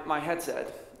my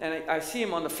headset. And I see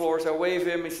him on the floor, so I wave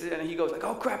him, and he goes like,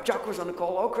 oh crap, Jacco's on the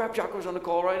call, oh crap, Jacco's on the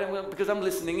call, right? And because I'm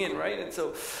listening in, right? And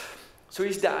so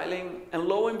he's dialing, and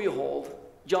lo and behold,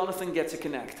 Jonathan gets a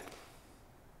connect.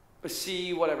 A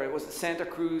C, whatever, it was a Santa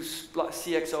Cruz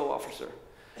CXO officer.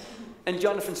 And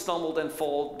Jonathan stumbled and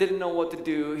fall, didn't know what to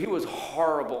do. He was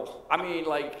horrible. I mean,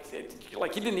 like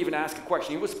he didn't even ask a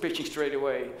question. He was pitching straight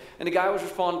away. And the guy was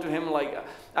responding to him like,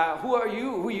 who are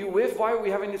you? Who are you with? Why are we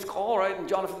having this call, right? And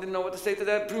Jonathan didn't know what to say to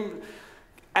that. Boom.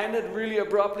 Ended really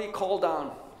abruptly, call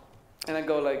down. And I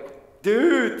go like,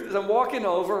 dude, as I'm walking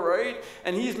over, right?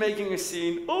 And he's making a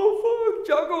scene. Oh, fuck,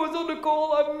 Jacco was on the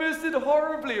call. I missed it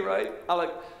horribly, right? I'm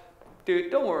like,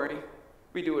 dude, don't worry.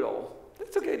 We do it all.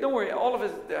 It's okay, don't worry. All of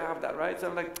us have that, right? So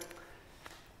I'm like,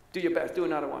 do your best. Do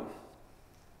another one.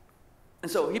 And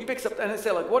so he picks up, and I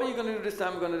say, like, what are you going to do this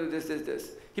time? I'm going to do this, this,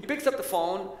 this. He picks up the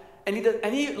phone, and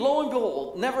he, lo and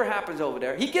behold, never happens over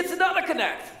there. He gets another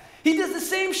connect. He does the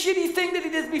same shitty thing that he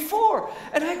did before.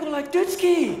 And I go like,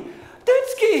 Dutsky,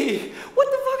 what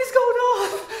the fuck is going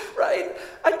on? Right?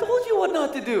 I told you what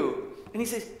not to do. And he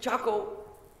says, Jacco,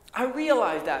 I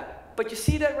realize that. But you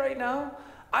see that right now?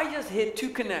 I just hit 2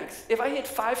 connects. If I hit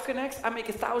 5 connects, I make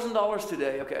 $1,000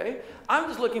 today, okay? I'm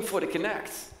just looking for the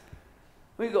connects.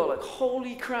 We go like,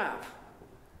 holy crap.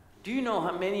 Do you know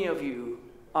how many of you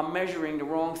are measuring the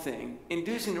wrong thing,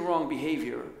 inducing the wrong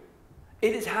behavior?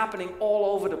 It is happening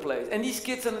all over the place. And these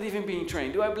kids are not even being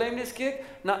trained. Do I blame this kid?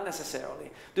 Not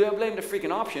necessarily. Do I blame the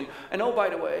freaking option? And oh, by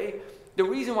the way, the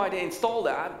reason why they installed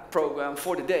that program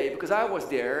for the day, because I was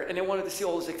there and they wanted to see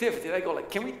all this activity. And I go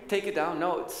like, can we take it down?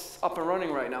 No, it's up and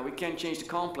running right now. We can't change the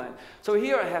comp plan. So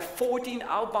here I have 14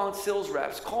 outbound sales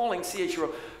reps calling CHRO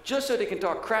just so they can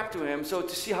talk crap to him, so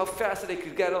to see how fast they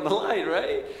could get on the line,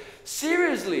 right?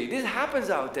 Seriously, this happens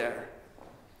out there.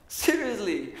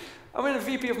 Seriously. I'm in a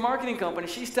VP of marketing company.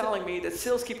 She's telling me that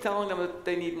sales keep telling them that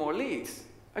they need more leads.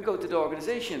 I go to the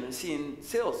organization and see in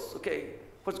sales, okay,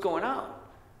 what's going on?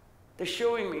 They're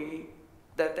showing me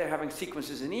that they're having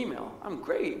sequences in email. I'm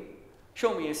great.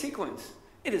 Show me a sequence.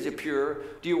 It is a pure,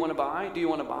 do you want to buy? Do you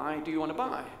want to buy? Do you want to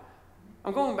buy?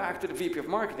 I'm going back to the VP of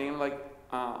marketing. I'm like,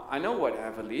 I know what I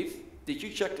have a lead. Did you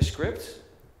check the scripts?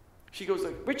 She goes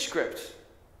like, which scripts?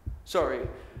 Sorry,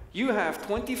 you have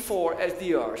 24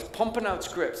 SDRs pumping out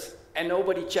scripts and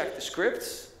nobody checked the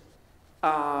scripts?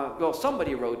 Well,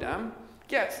 somebody wrote them.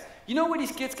 Yes. You know where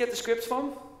these kids get the scripts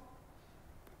from?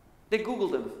 They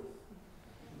Googled them.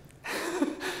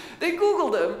 They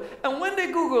Googled them, and when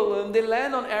they Google them, they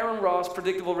land on Aaron Ross'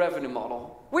 predictable revenue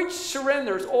model, which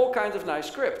surrenders all kinds of nice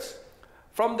scripts.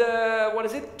 From the,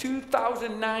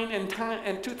 2009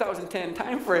 and 2010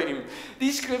 time frame.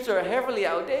 These scripts are heavily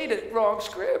outdated, wrong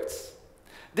scripts.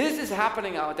 This is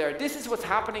happening out there. This is what's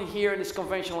happening here in this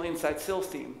conventional inside sales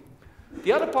team.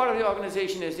 The other part of the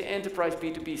organization is the enterprise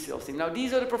B2B sales team. Now,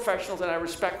 these are the professionals, and I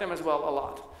respect them as well a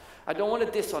lot. I don't want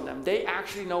to diss on them. They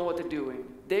actually know what they're doing.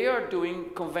 They are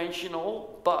doing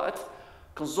conventional, but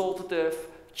consultative,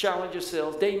 challenger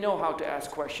sales. They know how to ask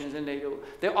questions, and they do.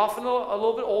 They're often a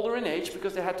little bit older in age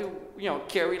because they had to,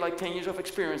 carry like 10 years of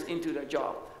experience into that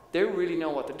job. They really know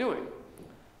what they're doing.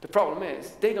 The problem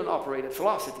is, they don't operate at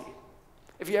velocity.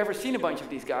 If you've ever seen a bunch of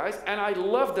these guys, and I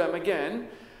love them again,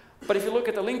 but if you look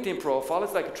at the LinkedIn profile,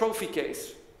 it's like a trophy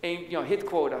case. Hit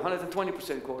quota,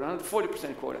 120% quota,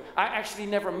 140% quota. I actually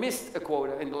never missed a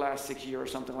quota in the last 6 years or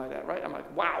something like that, right? I'm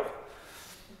like, wow.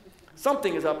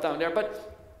 Something is up down there.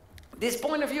 But this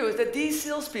point of view is that these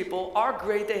salespeople are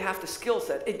great. They have the skill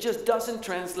set. It just doesn't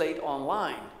translate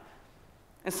online.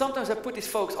 And sometimes I put these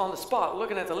folks on the spot,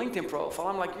 looking at the LinkedIn profile.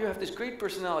 I'm like, you have this great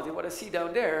personality. What I see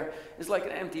down there is like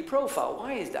an empty profile.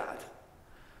 Why is that?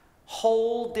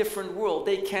 Whole different world.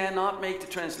 They cannot make the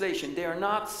translation. They are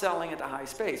not selling at a high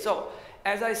space. So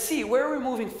as I see, where are we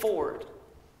moving forward?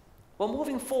 Well,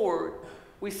 moving forward,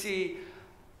 we see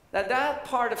that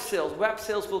part of sales, web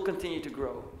sales, will continue to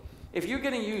grow. If you're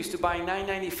getting used to buying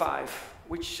 $9.95,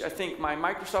 which I think my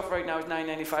Microsoft right now is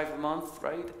 $9.95 a month,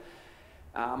 right?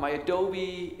 My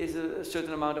Adobe is a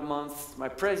certain amount a month. My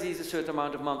Prezi is a certain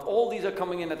amount a month. All these are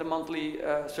coming in at a monthly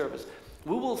service.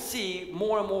 We will see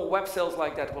more and more web sales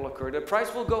like that will occur. The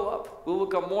price will go up. We will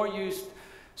become more used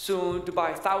soon to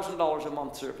buy $1,000 a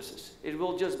month services. It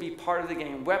will just be part of the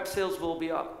game. Web sales will be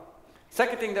up.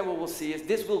 Second thing that we will see is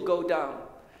this will go down.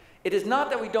 It is not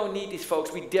that we don't need these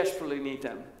folks. We desperately need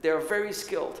them. They are very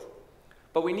skilled.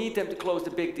 But we need them to close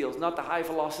the big deals, not the high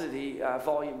velocity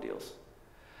volume deals.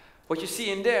 What you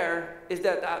see in there is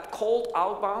that cold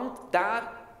outbound,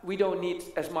 that we don't need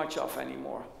as much of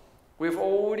anymore. We've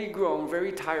already grown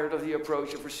very tired of the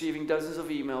approach of receiving dozens of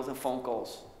emails and phone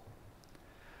calls.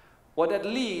 What that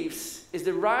leaves is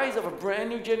the rise of a brand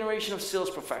new generation of sales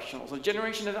professionals, a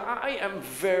generation that I am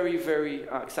very, very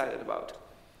excited about.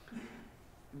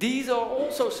 These are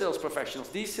also sales professionals.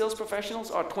 These sales professionals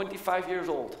are 25 years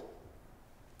old.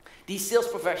 These sales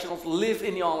professionals live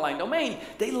in the online domain.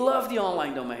 They love the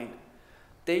online domain.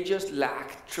 They just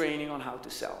lack training on how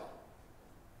to sell.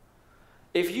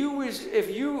 If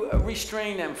you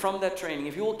restrain them from that training,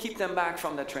 if you will keep them back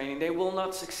from that training, they will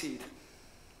not succeed.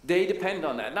 They depend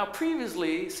on that. Now,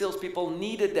 previously, salespeople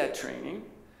needed that training,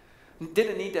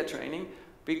 didn't need that training,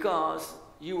 because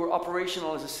you were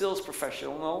operational as a sales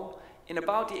professional in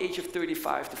about the age of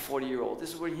 35 to 40-year-old.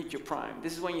 This is when you hit your prime.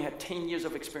 This is when you had 10 years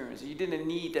of experience. You didn't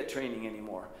need that training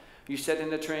anymore. You sat in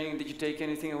the training, did you take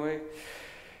anything away?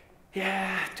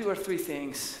 Yeah, 2 or 3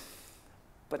 things,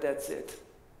 but that's it.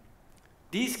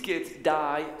 These kids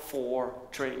die for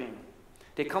training.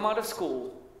 They come out of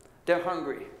school, they're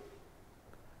hungry.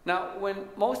 Now, when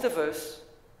most of us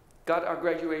got our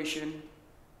graduation,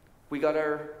 we got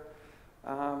our,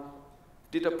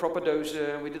 did a proper dose,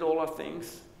 we did all our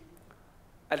things,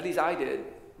 at least I did,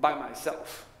 by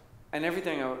myself. And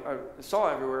everything I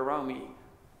saw everywhere around me,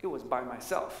 it was by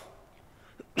myself.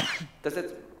 Does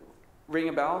that ring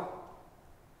a bell?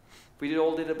 We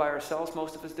all did it by ourselves,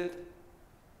 most of us did.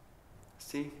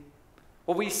 See?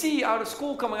 What we see out of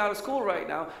school, coming out of school right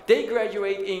now, they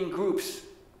graduate in groups.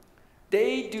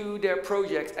 They do their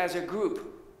projects as a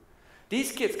group.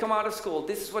 These kids come out of school,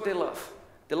 this is what they love.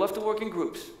 They love to work in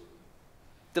groups.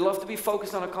 They love to be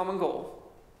focused on a common goal.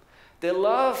 They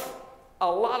love a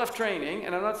lot of training,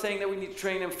 and I'm not saying that we need to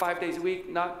train them 5 days a week,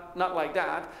 not like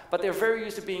that, but they're very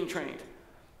used to being trained.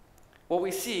 What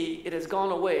we see, it has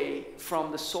gone away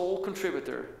from the sole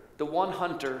contributor, the one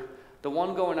hunter, the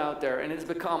one going out there, and it's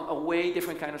become a way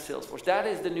different kind of sales force. That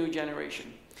is the new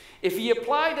generation. If you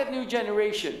apply that new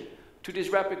generation to this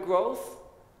rapid growth,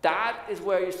 that is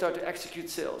where you start to execute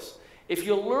sales. If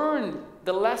you learn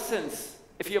the lessons,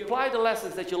 if you apply the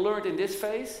lessons that you learned in this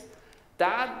phase,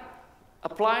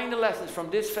 applying the lessons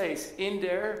from this phase in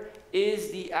there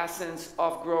is the essence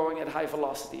of growing at high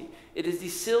velocity. It is the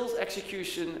sales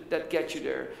execution that gets you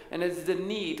there, and it is the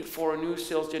need for a new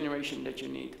sales generation that you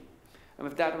need. And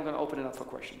with that, I'm going to open it up for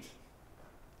questions.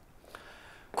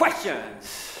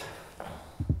 Questions?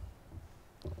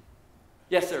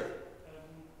 Yes, sir.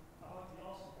 About the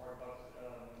awesome part about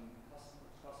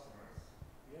customers,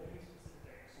 do you have any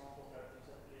specific examples that you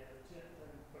said they have 10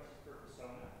 questions per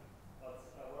persona, but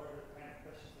what are the kind of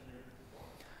questions that you're looking for?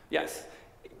 Yes.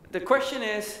 The question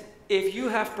is, if you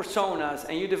have personas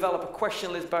and you develop a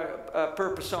question list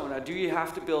per persona, do you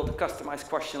have to build a customized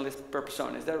question list per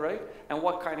persona? Is that right? And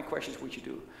what kind of questions would you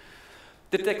do?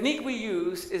 The technique we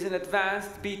use is an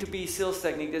advanced B2B sales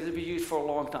technique that has been used for a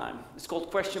long time. It's called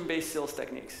question-based sales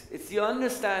techniques. It's the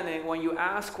understanding when you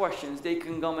ask questions, they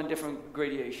can come in different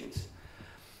gradations.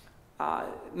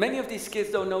 Many of these kids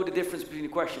don't know the difference between the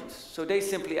questions. So they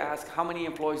simply ask, how many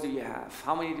employees do you have?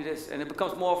 How many do this? And it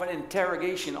becomes more of an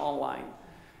interrogation online.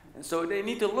 And so they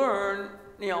need to learn,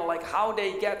 like how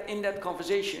they get in that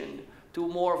conversation to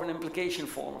more of an implication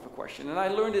form of a question. And I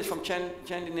learned this from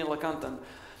Chandy Nilakantan.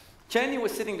 Chandy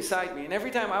was sitting beside me, and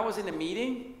every time I was in a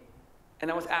meeting and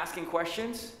I was asking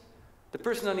questions, the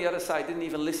person on the other side didn't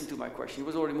even listen to my question. He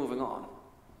was already moving on.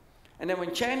 And then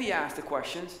when Chandy asked the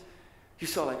questions, you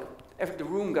saw like the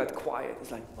room got quiet.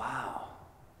 It's like, wow,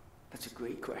 that's a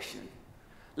great question.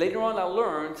 Later on, I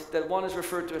learned that one is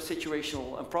referred to as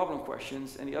situational and problem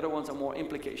questions, and the other ones are more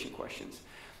implication questions.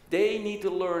 They need to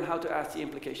learn how to ask the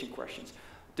implication questions.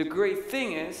 The great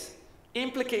thing is,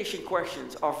 implication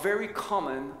questions are very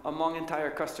common among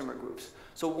entire customer groups.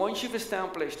 So once you've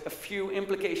established a few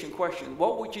implication questions,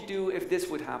 what would you do if this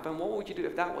would happen? What would you do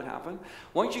if that would happen?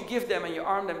 Once you give them and you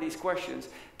arm them these questions,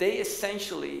 they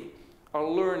essentially are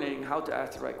learning how to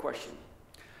ask the right question.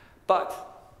 But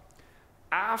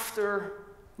after,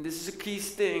 this is a key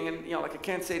thing, and like I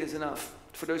can't say this enough,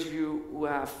 for those of you who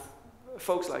have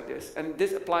folks like this, and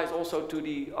this applies also to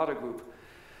the other group.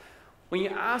 When you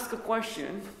ask a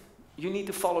question, you need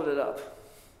to follow that up.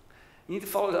 You need to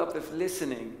follow it up with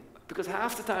listening. Because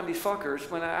half the time these fuckers,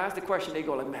 when I ask the question, they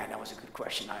go like, man, that was a good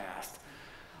question I asked.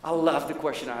 I love the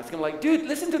question I asked. I'm like, dude,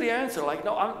 listen to the answer. Like,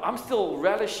 no, I'm still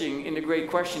relishing in the great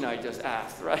question I just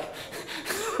asked, right?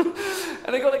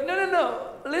 And they go like,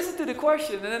 no, listen to the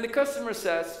question. And then the customer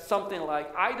says something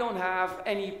like, I don't have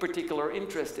any particular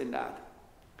interest in that.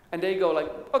 And they go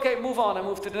like, okay, move on, I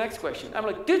move to the next question. I'm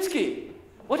like, Dudski,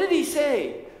 what did he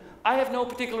say? I have no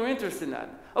particular interest in that.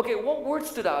 Okay, what word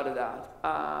stood out of that?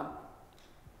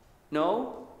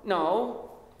 No,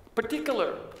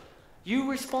 particular. You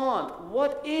respond,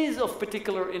 what is of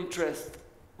particular interest?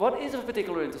 What is of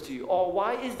particular interest to you? Or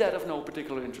why is that of no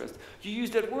particular interest? You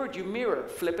use that word, you mirror,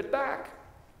 flip it back.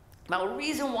 Now, the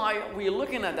reason why we're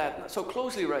looking at that so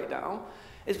closely right now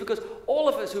is because all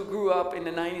of us who grew up in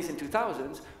the 90s and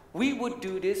 2000s, we would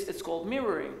do this, it's called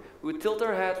mirroring. We would tilt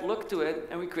our head, look to it,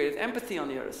 and we created empathy on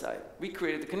the other side. We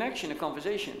created a connection, a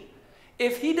conversation.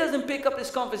 If he doesn't pick up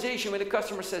this conversation when the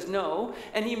customer says no,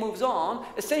 and he moves on,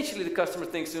 essentially the customer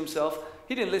thinks to himself,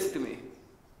 he didn't listen to me.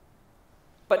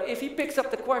 But if he picks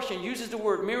up the question, uses the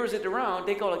word, mirrors it around,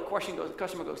 they go like, the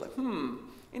customer goes like,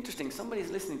 interesting,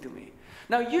 somebody's listening to me.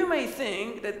 Now you may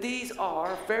think that these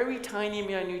are very tiny,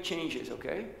 minute changes,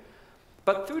 okay?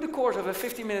 But through the course of a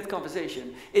 50-minute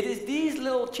conversation, it is these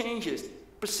little changes,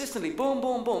 persistently, boom,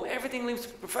 boom, boom, everything leaves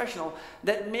professional,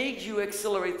 that makes you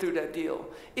accelerate through that deal.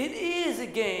 It is a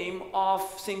game of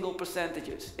single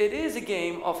percentages. It is a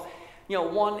game of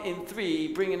 1 in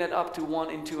 3, bringing it up to 1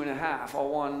 in 2.5,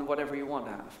 or 1, whatever you want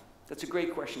to have. That's a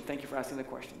great question. Thank you for asking the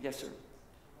question. Yes, sir.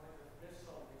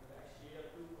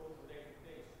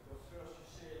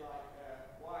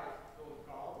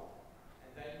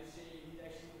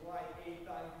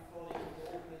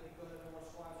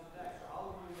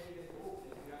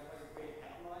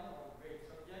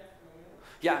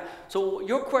 Yeah, so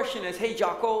your question is, hey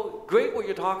Jacco, great what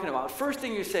you're talking about. First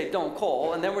thing you say, don't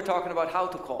call, and then we're talking about how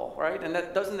to call, right? And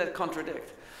doesn't that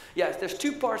contradict? Yes, there's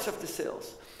two parts of the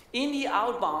sales. In the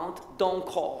outbound, don't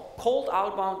call. Cold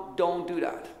outbound, don't do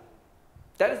that.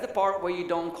 That is the part where you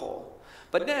don't call.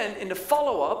 But then in the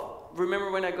follow-up, remember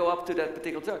when I go up to that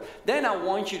particular time, then I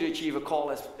want you to achieve a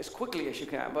call as quickly as you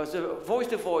can. But the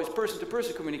voice-to-voice,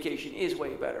 person-to-person communication is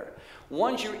way better.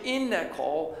 Once you're in that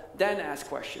call, then ask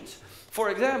questions. For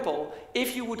example,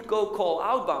 if you would go call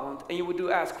outbound and you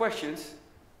would ask questions,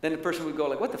 then the person would go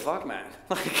like, what the fuck, man?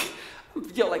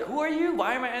 Like, who are you?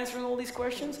 Why am I answering all these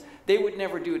questions? They would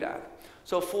never do that.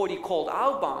 So for the called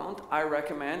outbound, I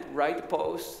recommend write the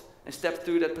post and step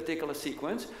through that particular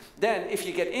sequence. Then if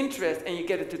you get interest and you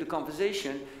get into the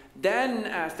conversation, then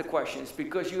ask the questions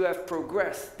because you have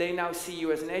progressed. They now see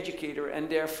you as an educator and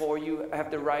therefore you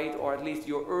have the right, or at least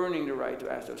you're earning the right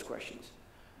to ask those questions.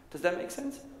 Does that make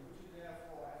sense?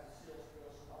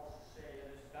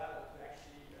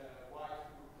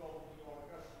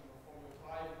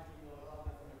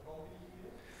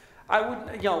 I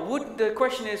would, the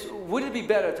question is, would it be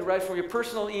better to write from your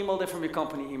personal email than from your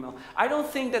company email? I don't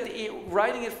think that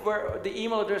writing it where the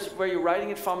email address where you're writing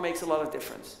it from makes a lot of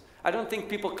difference. I don't think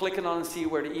people clicking on and see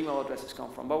where the email addresses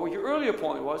come from. But what your earlier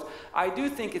point was, I do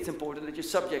think it's important that your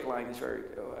subject line is very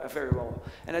well.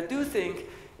 And I do think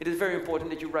it is very important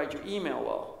that you write your email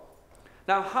well.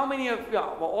 Now, how many of,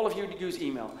 all of you use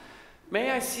email. May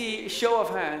I see a show of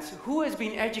hands, who has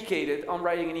been educated on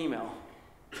writing an email?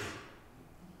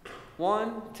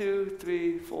 1, 2,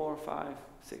 3, 4, 5,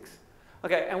 6.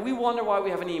 Okay, and we wonder why we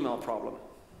have an email problem.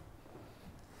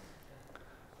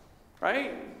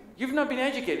 Right? You've not been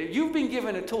educated. You've been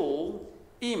given a tool,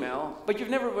 email, but you've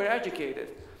never been educated.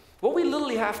 What we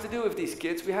literally have to do with these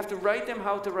kids, we have to write them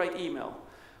how to write email,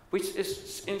 which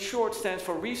is, in short, stands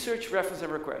for research, reference,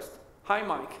 and request. Hi,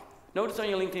 Mike. Notice on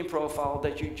your LinkedIn profile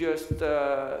that you just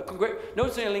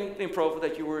notice on your LinkedIn profile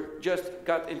that you just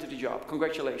got into the job.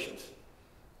 Congratulations.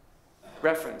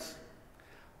 Reference.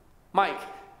 Mike,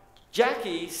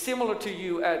 Jackie, similar to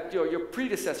you at your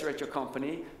predecessor at your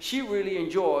company, she really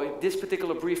enjoyed this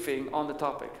particular briefing on the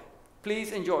topic.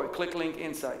 Please enjoy. Click link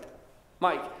inside.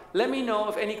 Mike, let me know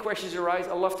if any questions arise.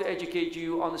 I'd love to educate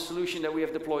you on the solution that we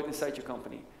have deployed inside your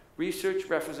company. Research,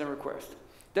 reference, and request.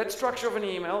 That structure of an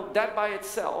email, that by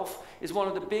itself is one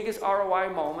of the biggest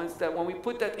ROI moments that when we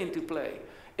put that into play,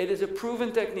 it is a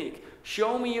proven technique.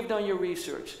 Show me you've done your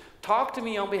research. Talk to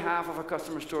me on behalf of a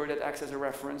customer story that acts as a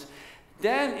reference.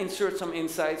 Then insert some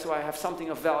insights so I have something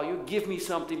of value. Give me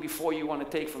something before you want to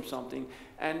take from something.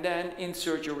 And then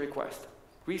insert your request.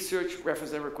 Research,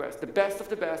 reference, and request. The best of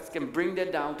the best can bring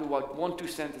that down to what 1-2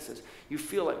 sentences. You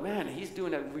feel like, man, he's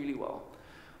doing that really well.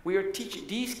 We are teaching,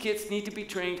 these kids need to be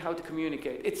trained how to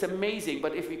communicate. It's amazing,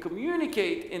 but if we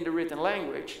communicate in the written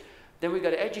language, then we've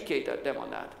got to educate them on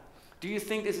that. Do you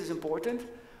think this is important?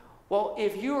 Well,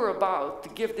 if you're about to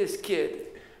give this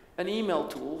kid an email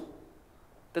tool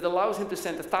that allows him to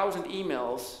send 1,000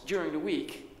 emails during the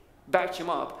week, batch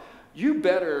him up, you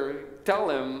better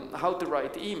tell him how to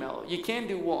write the email. You can't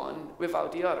do one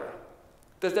without the other.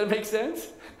 Does that make sense?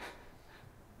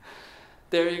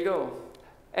 There you go.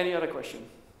 Any other question?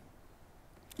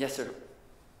 Yes, sir.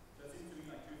 That seems to me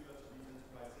like 2/3 of these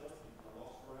enterprise salespeople are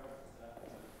lost forever. Is that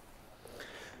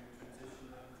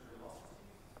transition into velocity?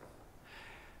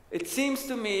 It seems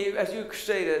to me, as you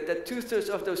stated, that 2/3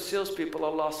 of those salespeople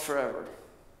are lost forever,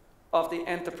 of the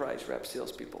enterprise rep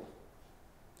salespeople.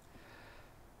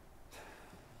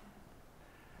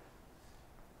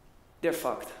 They're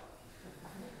fucked.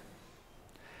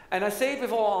 And I say it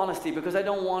with all honesty because I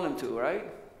don't want them to, right?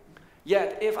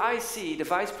 Yet, if I see the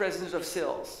vice presidents of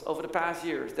sales over the past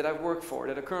years that I've worked for,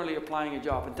 that are currently applying a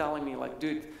job and telling me like,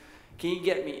 dude, can you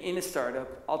get me in a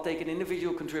startup? I'll take an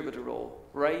individual contributor role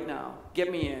right now. Get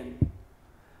me in.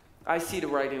 I see the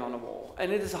writing on the wall.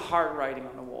 And it is a hard writing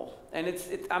on the wall. And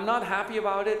I'm not happy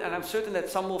about it, and I'm certain that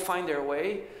some will find their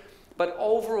way. But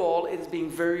overall, it's being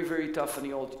very, very tough on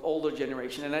the older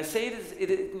generation. And I say this,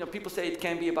 people say it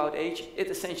can be about age.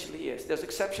 It essentially is. There's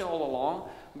exception all along.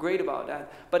 Great about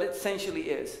that. But it essentially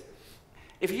is.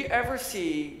 If you ever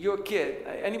see your kid,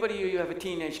 anybody you have a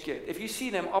teenage kid, if you see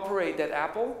them operate that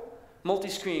Apple,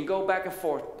 multi-screen, go back and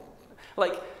forth.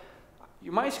 Like,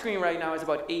 my screen right now is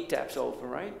about 8 tabs open,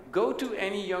 right? Go to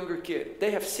any younger kid. They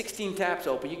have 16 tabs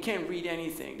open. You can't read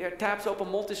anything. Their tabs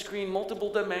open, multi-screen,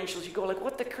 multiple dimensions. You go like,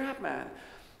 what the crap, man?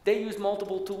 They use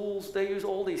multiple tools. They use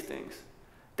all these things.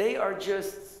 They are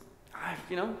just,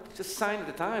 just sign of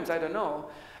the times. I don't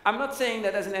know. I'm not saying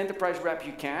that as an enterprise rep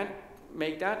you can't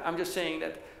make that. I'm just saying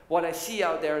that what I see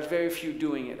out there is very few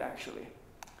doing it, actually.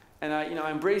 And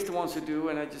I embrace the ones who do,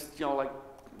 and I just,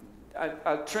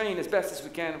 I train as best as we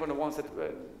can for the ones that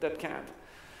can't.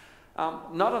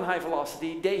 Not on high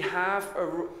velocity. They have,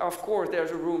 of course, there's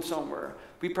a room somewhere.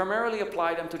 We primarily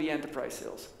apply them to the enterprise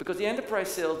sales. Because the enterprise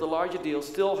sales, the larger deals,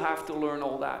 still have to learn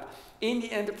all that. In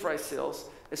the enterprise sales,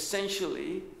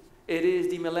 essentially, it is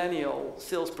the millennial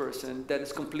salesperson that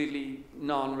is completely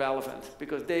non-relevant.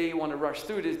 Because they want to rush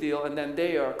through this deal, and then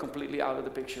they are completely out of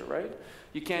the picture, right?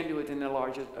 You can't do it in a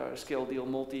larger scale deal,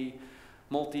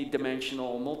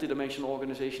 multi-dimensional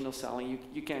organizational selling.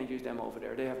 You can't use them over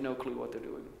there. They have no clue what they're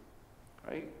doing,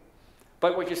 right?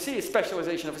 But what you see is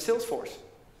specialization of a sales force.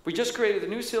 We just created a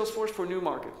new sales force for a new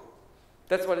market.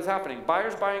 That's what is happening.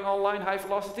 Buyers buying online, high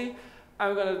velocity.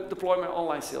 I'm going to deploy my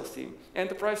online sales team.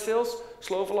 Enterprise sales,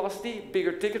 slow velocity,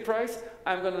 bigger ticket price.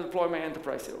 I'm going to deploy my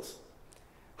enterprise sales.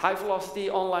 High velocity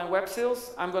online web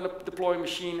sales. I'm going to deploy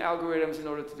machine algorithms in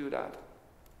order to do that.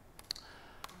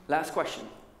 Last question.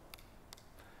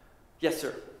 Yes,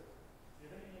 sir. Do you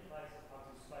have any advice on how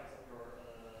to spice up your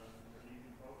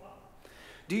LinkedIn profile?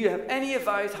 Do you have any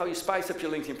advice how you spice up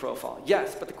your LinkedIn profile?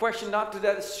 Yes, but the question not to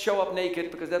that is show up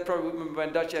naked, because that probably would be my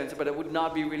Dutch answer, but it would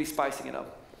not be really spicing it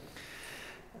up.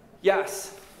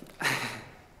 Yes.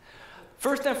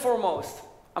 First and foremost,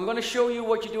 I'm going to show you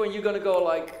what you do, and you're going to go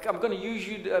like, I'm going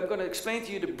to explain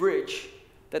to you the bridge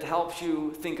that helps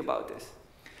you think about this.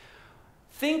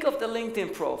 Think of the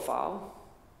LinkedIn profile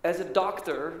as a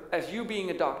doctor, as you being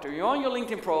a doctor, you're on your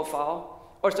LinkedIn profile,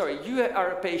 or sorry, you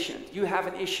are a patient, you have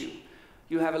an issue.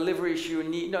 You have a liver issue, a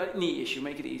knee issue,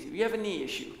 make it easy. You have a knee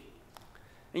issue.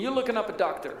 And you're looking up a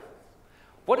doctor.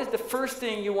 What is the first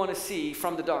thing you want to see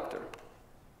from the doctor?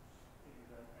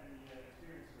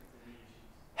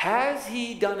 Has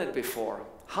he done it before?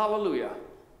 Hallelujah.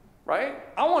 Right?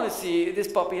 I want to see if this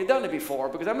puppy had done it before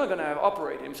because I'm not going to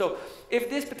operate him. So if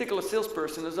this particular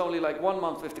salesperson is only like 1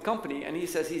 month with the company and he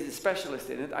says he's a specialist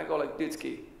in it, I go like,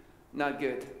 Dudski, not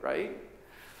good, right?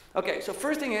 Okay, so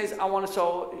first thing is I want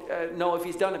to know if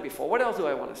he's done it before. What else do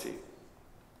I want to see?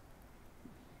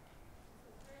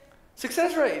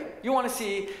 Success rate. You want to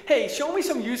see, hey, show me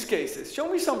some use cases. Show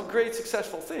me some great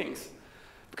successful things.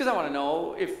 Because I want to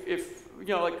know if you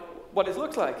know, like what it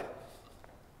looks like.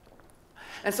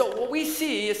 And so what we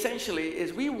see essentially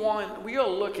is we are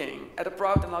looking at a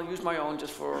product, and I'll use my own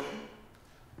just for.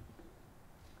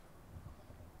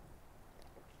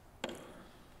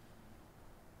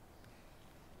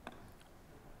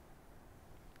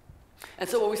 And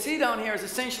so what we see down here is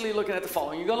essentially looking at the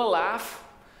following. You're going to laugh.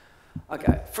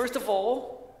 Okay, first of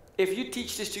all, if you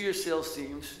teach this to your sales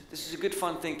teams, this is a good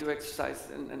fun thing to exercise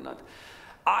and not.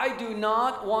 I do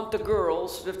not want the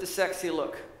girls with the sexy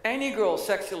look. Any girl,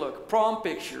 sexy look, prom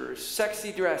pictures,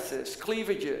 sexy dresses,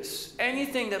 cleavages,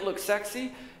 anything that looks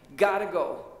sexy, gotta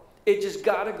go. It just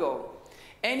gotta go.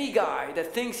 Any guy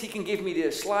that thinks he can give me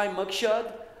the sly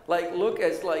mugshot, like look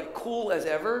as like cool as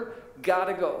ever,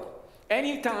 gotta go.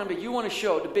 Anytime that you want to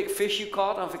show the big fish you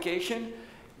caught on vacation,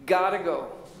 gotta go.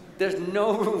 There's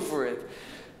no room for it.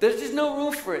 There's just no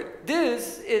room for it.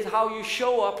 This is how you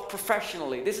show up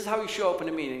professionally. This is how you show up in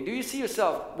a meeting. Do you see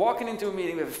yourself walking into a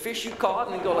meeting with a fish you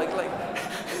caught and go like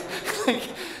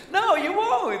no, you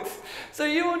won't. So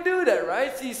you won't do that,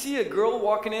 right? So you see a girl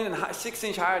walking in and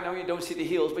 6-inch higher. Now you don't see the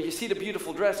heels, but you see the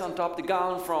beautiful dress on top, the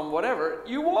gown from whatever.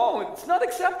 You won't. It's not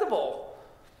acceptable.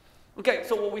 Okay,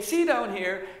 so what we see down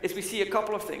here is we see a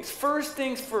couple of things. First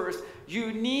things first,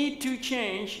 you need to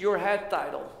change your head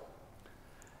title.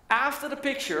 After the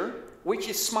picture, which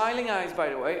is smiling eyes, by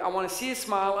the way, I want to see a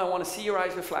smile, I want to see your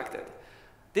eyes reflected.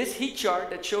 This heat chart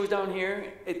that shows down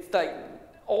here, it's like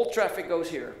all traffic goes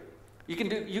here. You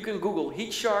can Google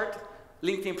heat chart,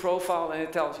 LinkedIn profile, and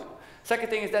it tells you. Second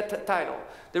thing is that title.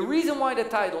 The reason why the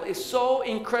title is so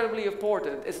incredibly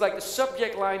important is like the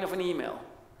subject line of an email.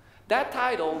 That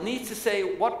title needs to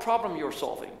say what problem you're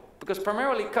solving. Because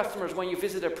primarily customers, when you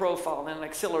visit their profile in an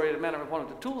accelerated manner with one of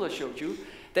the tools I showed you,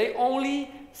 they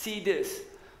only see this.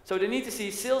 So they need to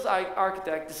see sales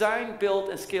architect, design, build,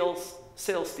 and scale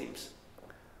sales teams.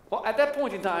 Well, at that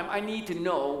point in time, I need to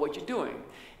know what you're doing.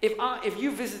 If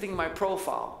you're visiting my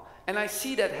profile, and I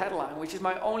see that headline, which is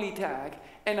my only tag,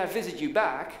 and I visit you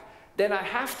back, then I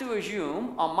have to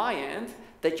assume on my end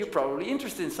that you're probably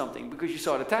interested in something because you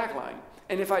saw the tagline.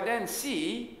 And if I then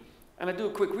see, and I do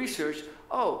a quick research,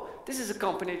 oh, this is a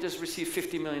company that just received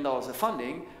 $50 million of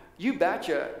funding, you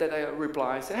betcha that I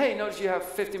reply and say, hey, notice you have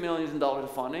 $50 million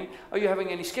of funding. Are you having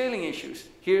any scaling issues?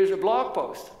 Here's a blog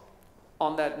post.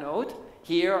 On that note,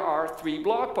 here are 3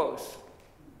 blog posts.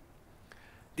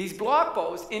 These blog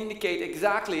posts indicate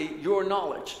exactly your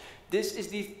knowledge. This is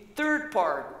the third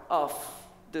part of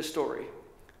the story.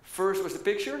 First was the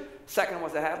picture, second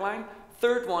was the headline,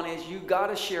 third one is you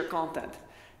gotta share content.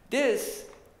 This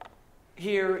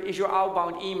here is your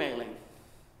outbound emailing.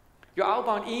 Your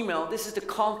outbound email, this is the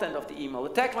content of the email. The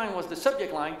tagline was the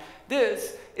subject line.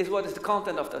 This is what is the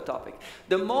content of the topic.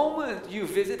 The moment you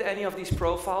visit any of these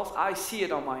profiles, I see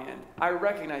it on my end. I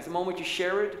recognize the moment you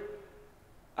share it,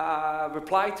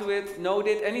 reply to it, note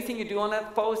it, anything you do on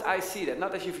that post, I see that.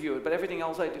 Not as you view it, but everything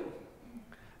else I do.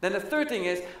 Then the third thing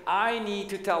is, I need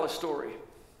to tell a story.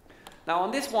 Now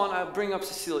on this one, I'll bring up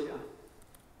Cecilia.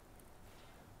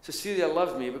 Cecilia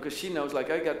loves me because she knows, like,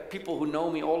 I got people who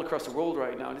know me all across the world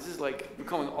right now. This is like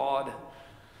becoming odd.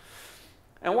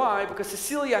 And why? Because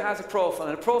Cecilia has a profile,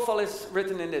 and the profile is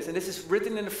written in this, and this is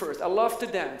written in the first. I love to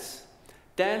dance.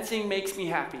 Dancing makes me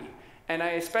happy, and I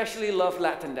especially love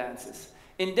Latin dances.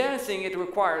 In dancing, it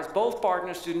requires both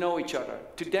partners to know each other,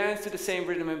 to dance to the same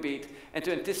rhythm and beat, and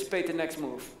to anticipate the next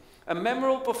move. A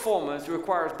memorable performance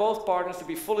requires both partners to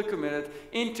be fully committed,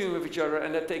 in tune with each other,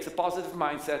 and that takes a positive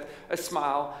mindset, a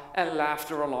smile, and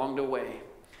laughter along the way.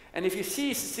 And if you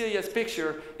see Cecilia's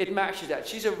picture, it matches that.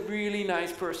 She's a really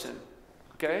nice person,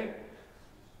 okay?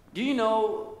 Do you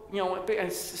know,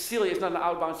 and Cecilia is not an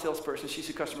outbound salesperson, she's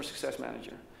a customer success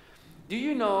manager. Do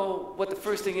you know what the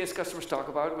first thing is customers talk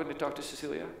about when they talk to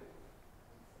Cecilia?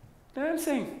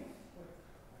 Dancing.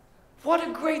 What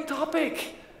a great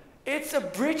topic. It's a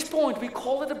bridge point. We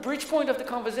call it a bridge point of the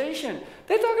conversation.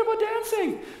 They're talking about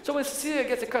dancing. So when Cecilia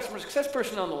gets a customer success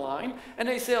person on the line and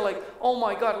they say like, oh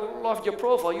my God, I love your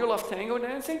profile. You love tango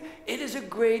dancing. It is a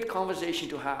great conversation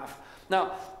to have.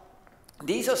 Now,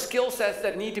 these are skill sets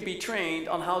that need to be trained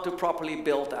on how to properly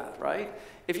build that, right?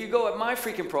 If you go at my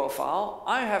freaking profile,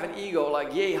 I have an ego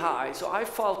like yay high, so I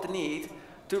felt the need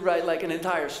to write like an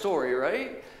entire story,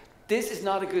 right? This is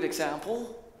not a good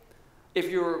example. If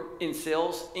you're in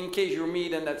sales, in case you're me,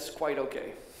 then that's quite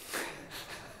okay.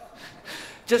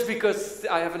 Just because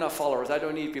I have enough followers, I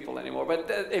don't need people anymore. But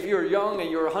if you're young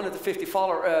and you're 150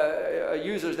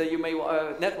 users that you may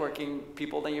networking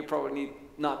people, then you probably need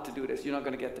not to do this. You're not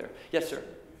going to get there. Yes, sir.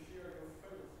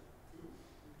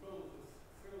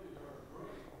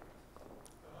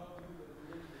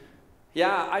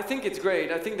 Yeah, I think it's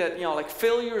great. I think that, you know, like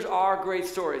failures are great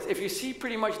stories. If you see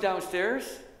pretty much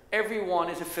downstairs, everyone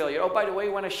is a failure. Oh, by the way,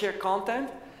 when I share content,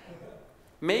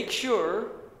 make sure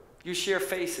you share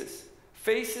faces.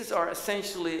 Faces are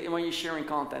essentially when you're sharing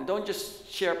content. Don't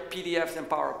just share PDFs and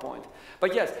PowerPoint.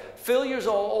 But yes, failures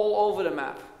are all over the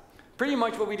map. Pretty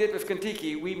much what we did with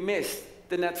Kentucky, we missed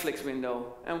the Netflix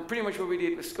window. And pretty much what we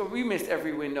did with Scope, we missed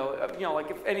every window. You know,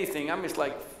 like if anything, I missed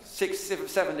like 6,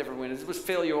 7 different windows. It was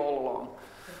failure all along.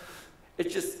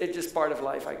 It's just part of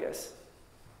life, I guess.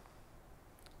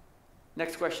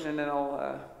 Next question, and then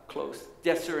I'll close.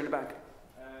 Yes, sir, in the back.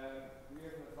 Do you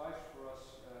have an advice for us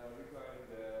regarding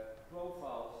the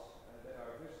profiles that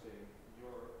are visiting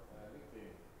your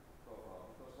LinkedIn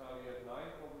profile? Because now you have 9,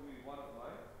 probably one of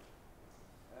 9.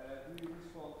 Do you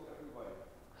respond to everybody?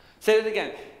 Say it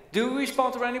again. Do we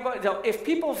respond to anybody? No, if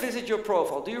people visit your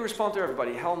profile, do you respond to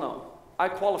everybody? Hell no. I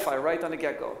qualify right on the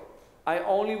get-go. I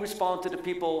only respond to the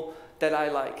people that I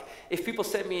like. If people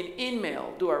send me an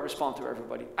email, do I respond to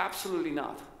everybody? Absolutely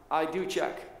not. I do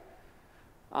check.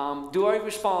 Do I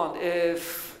respond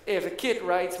if a kid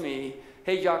writes me,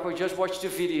 hey Jacco, just watched the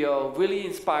video, really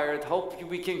inspired, hope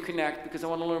we can connect because I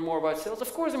want to learn more about sales?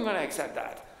 Of course I'm going to accept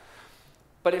that.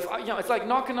 But if, you know, it's like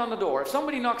knocking on the door. If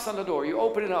somebody knocks on the door, you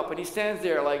open it up and he stands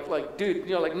there like dude,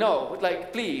 you know, like no,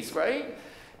 like please, right?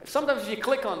 Sometimes if you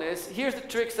click on this, here's the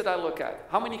tricks that I look at.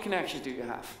 How many connections do you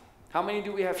have? How many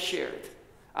do we have shared?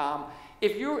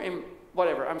 If you're in,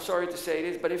 whatever, I'm sorry to say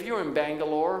this, but if you're in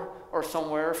Bangalore or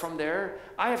somewhere from there,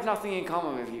 I have nothing in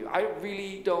common with you. I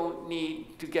really don't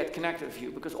need to get connected with you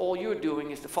because all you're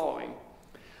doing is the following.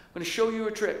 I'm going to show you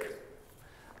a trick.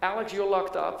 Alex, you're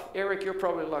locked up. Eric, you're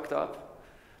probably locked up.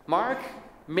 Mark,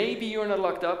 maybe you're not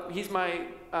locked up. He's my,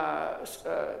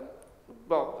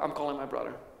 well, I'm calling my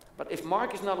brother. But if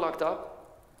Mark is not locked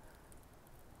up,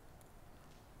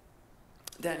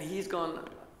 then he's gone,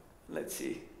 let's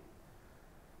see.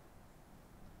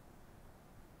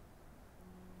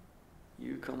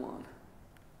 You come on.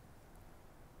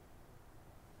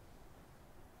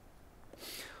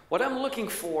 What I'm looking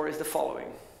for is the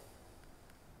following.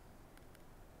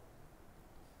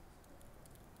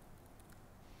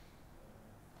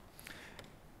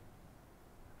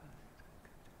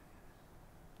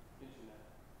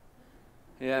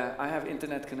 Yeah, I have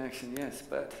internet connection, yes,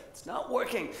 but it's not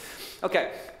working.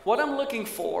 Okay, what I'm looking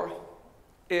for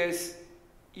is,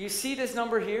 you see this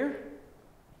number here?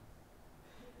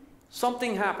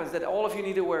 Something happens that all of you need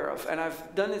to be aware of, and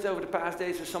I've done this over the past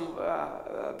days with some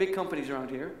big companies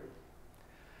around here.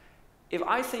 If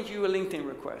I send you a LinkedIn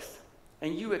request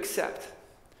and you accept,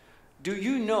 do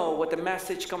you know what the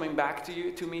message coming back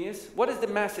to me is? What is the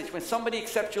message when somebody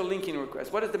accepts your LinkedIn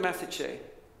request? What does the message say?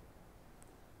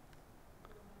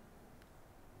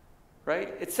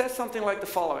 Right? It says something like the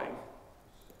following.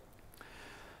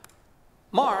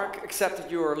 Mark accepted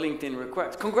your LinkedIn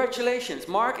request. Congratulations,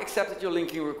 Mark accepted your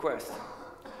LinkedIn request.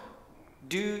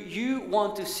 Do you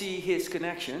want to see his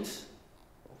connections?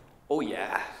 Oh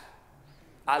yeah,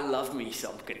 I love me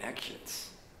some connections.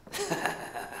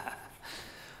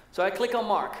 So I click on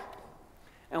Mark.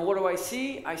 And what do I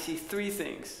see? I see 3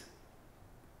 things.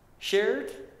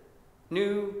 Shared,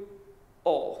 new,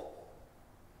 all.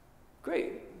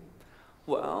 Great.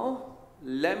 Well,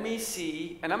 let me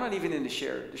see, and I'm not even in the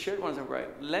shared ones are right.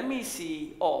 Let me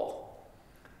see all.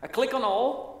 I click on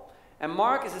all, and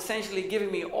Mark is essentially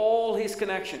giving me all his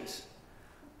connections.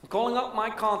 I'm calling up my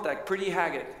contact, Pretty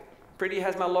Haggett. Pretty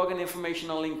has my login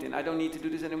information on LinkedIn. I don't need to do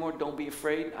this anymore, don't be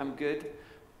afraid, I'm good.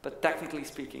 But technically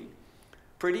speaking,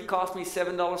 Pretty cost me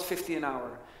 $7.50 an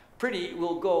hour. Pretty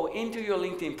will go into your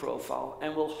LinkedIn profile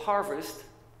and will harvest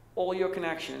all your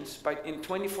connections. In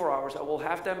 24 hours, I will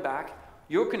have them back.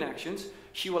 Your connections,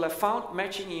 she will have found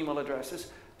matching email addresses,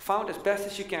 found as best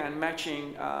as you can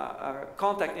matching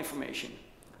contact information.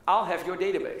 I'll have your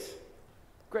database.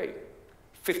 Great.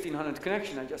 1,500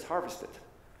 connection I just harvested.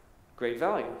 Great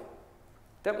value.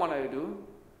 Then what I do,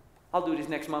 I'll do this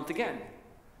next month again.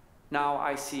 Now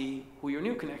I see who your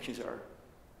new connections are.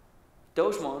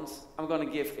 Those ones I'm going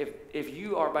to give, if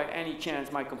you are by any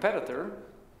chance my competitor,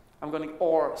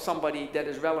 or somebody that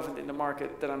is relevant in the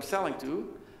market that I'm selling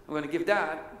to, I'm going to give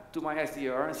that to my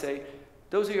SDR and say,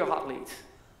 those are your hot leads.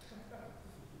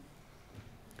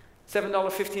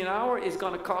 $7.50 an hour is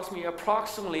going to cost me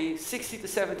approximately $60 to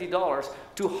 $70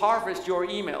 to harvest your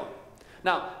email.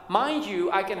 Now, mind you,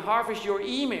 I can harvest your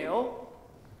email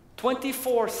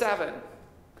 24/7.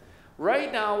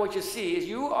 Right now, what you see is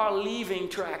you are leaving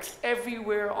tracks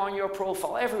everywhere on your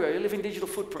profile, everywhere. You're leaving digital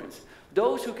footprints.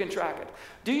 Those who can track it.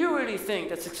 Do you really think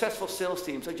that successful sales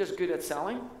teams are just good at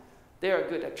selling? They are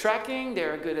good at tracking. They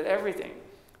are good at everything.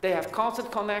 They have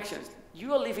constant connections.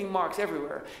 You are leaving marks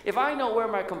everywhere. If I know where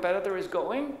my competitor is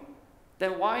going,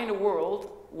 then why in the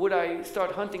world would I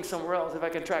start hunting somewhere else if I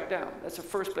can track down? That's the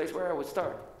first place where I would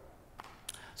start.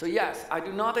 So yes, I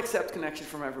do not accept connections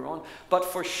from everyone, but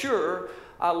for sure,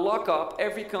 I lock up.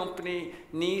 Every company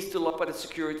needs to lock up its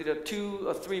security. There are 2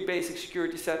 or 3 basic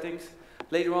security settings.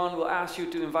 Later on, we'll ask you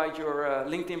to invite your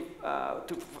LinkedIn,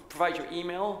 to provide your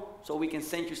email, so we can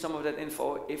send you some of that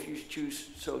info if you choose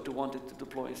so to want it to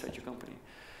deploy inside your company.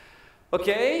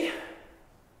 Okay,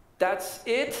 that's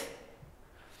it.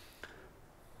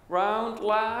 Round,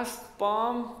 last,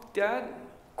 bomb, dead.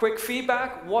 Quick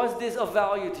feedback, was this of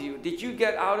value to you? Did you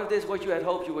get out of this what you had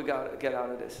hoped you would get out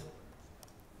of this?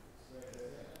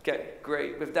 Okay,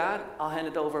 great. With that, I'll hand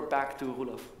it over back to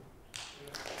Roelof.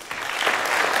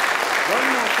 One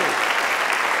more thing.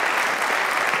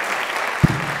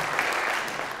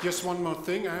 Just one more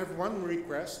thing. I have one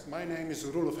request. My name is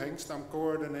Roelof Hengst. I'm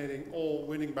coordinating all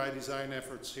Winning by Design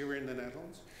efforts here in the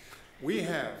Netherlands. We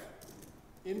have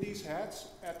in these hats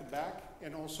at the back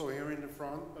and also here in the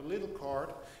front a little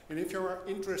card. And if you are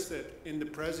interested in the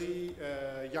Prezi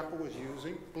Jacco was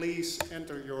using, please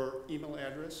enter your email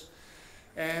address.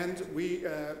 And we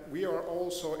are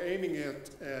also aiming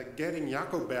at getting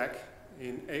Jacco back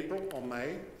in April or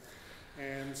May.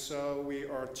 And so we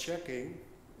are checking,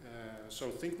 so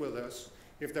think with us,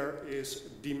 if there is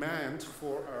demand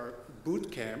for our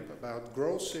boot camp about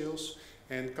growth sales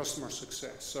and customer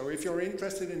success. So if you're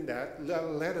interested in that,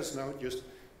 let us know. Just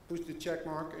push the check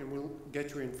mark and we'll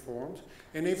get you informed.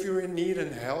 And if you're in need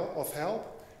of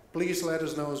help, please let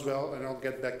us know as well, and I'll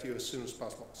get back to you as soon as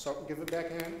possible. So give a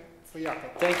backhand for Jacco.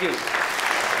 Thank you.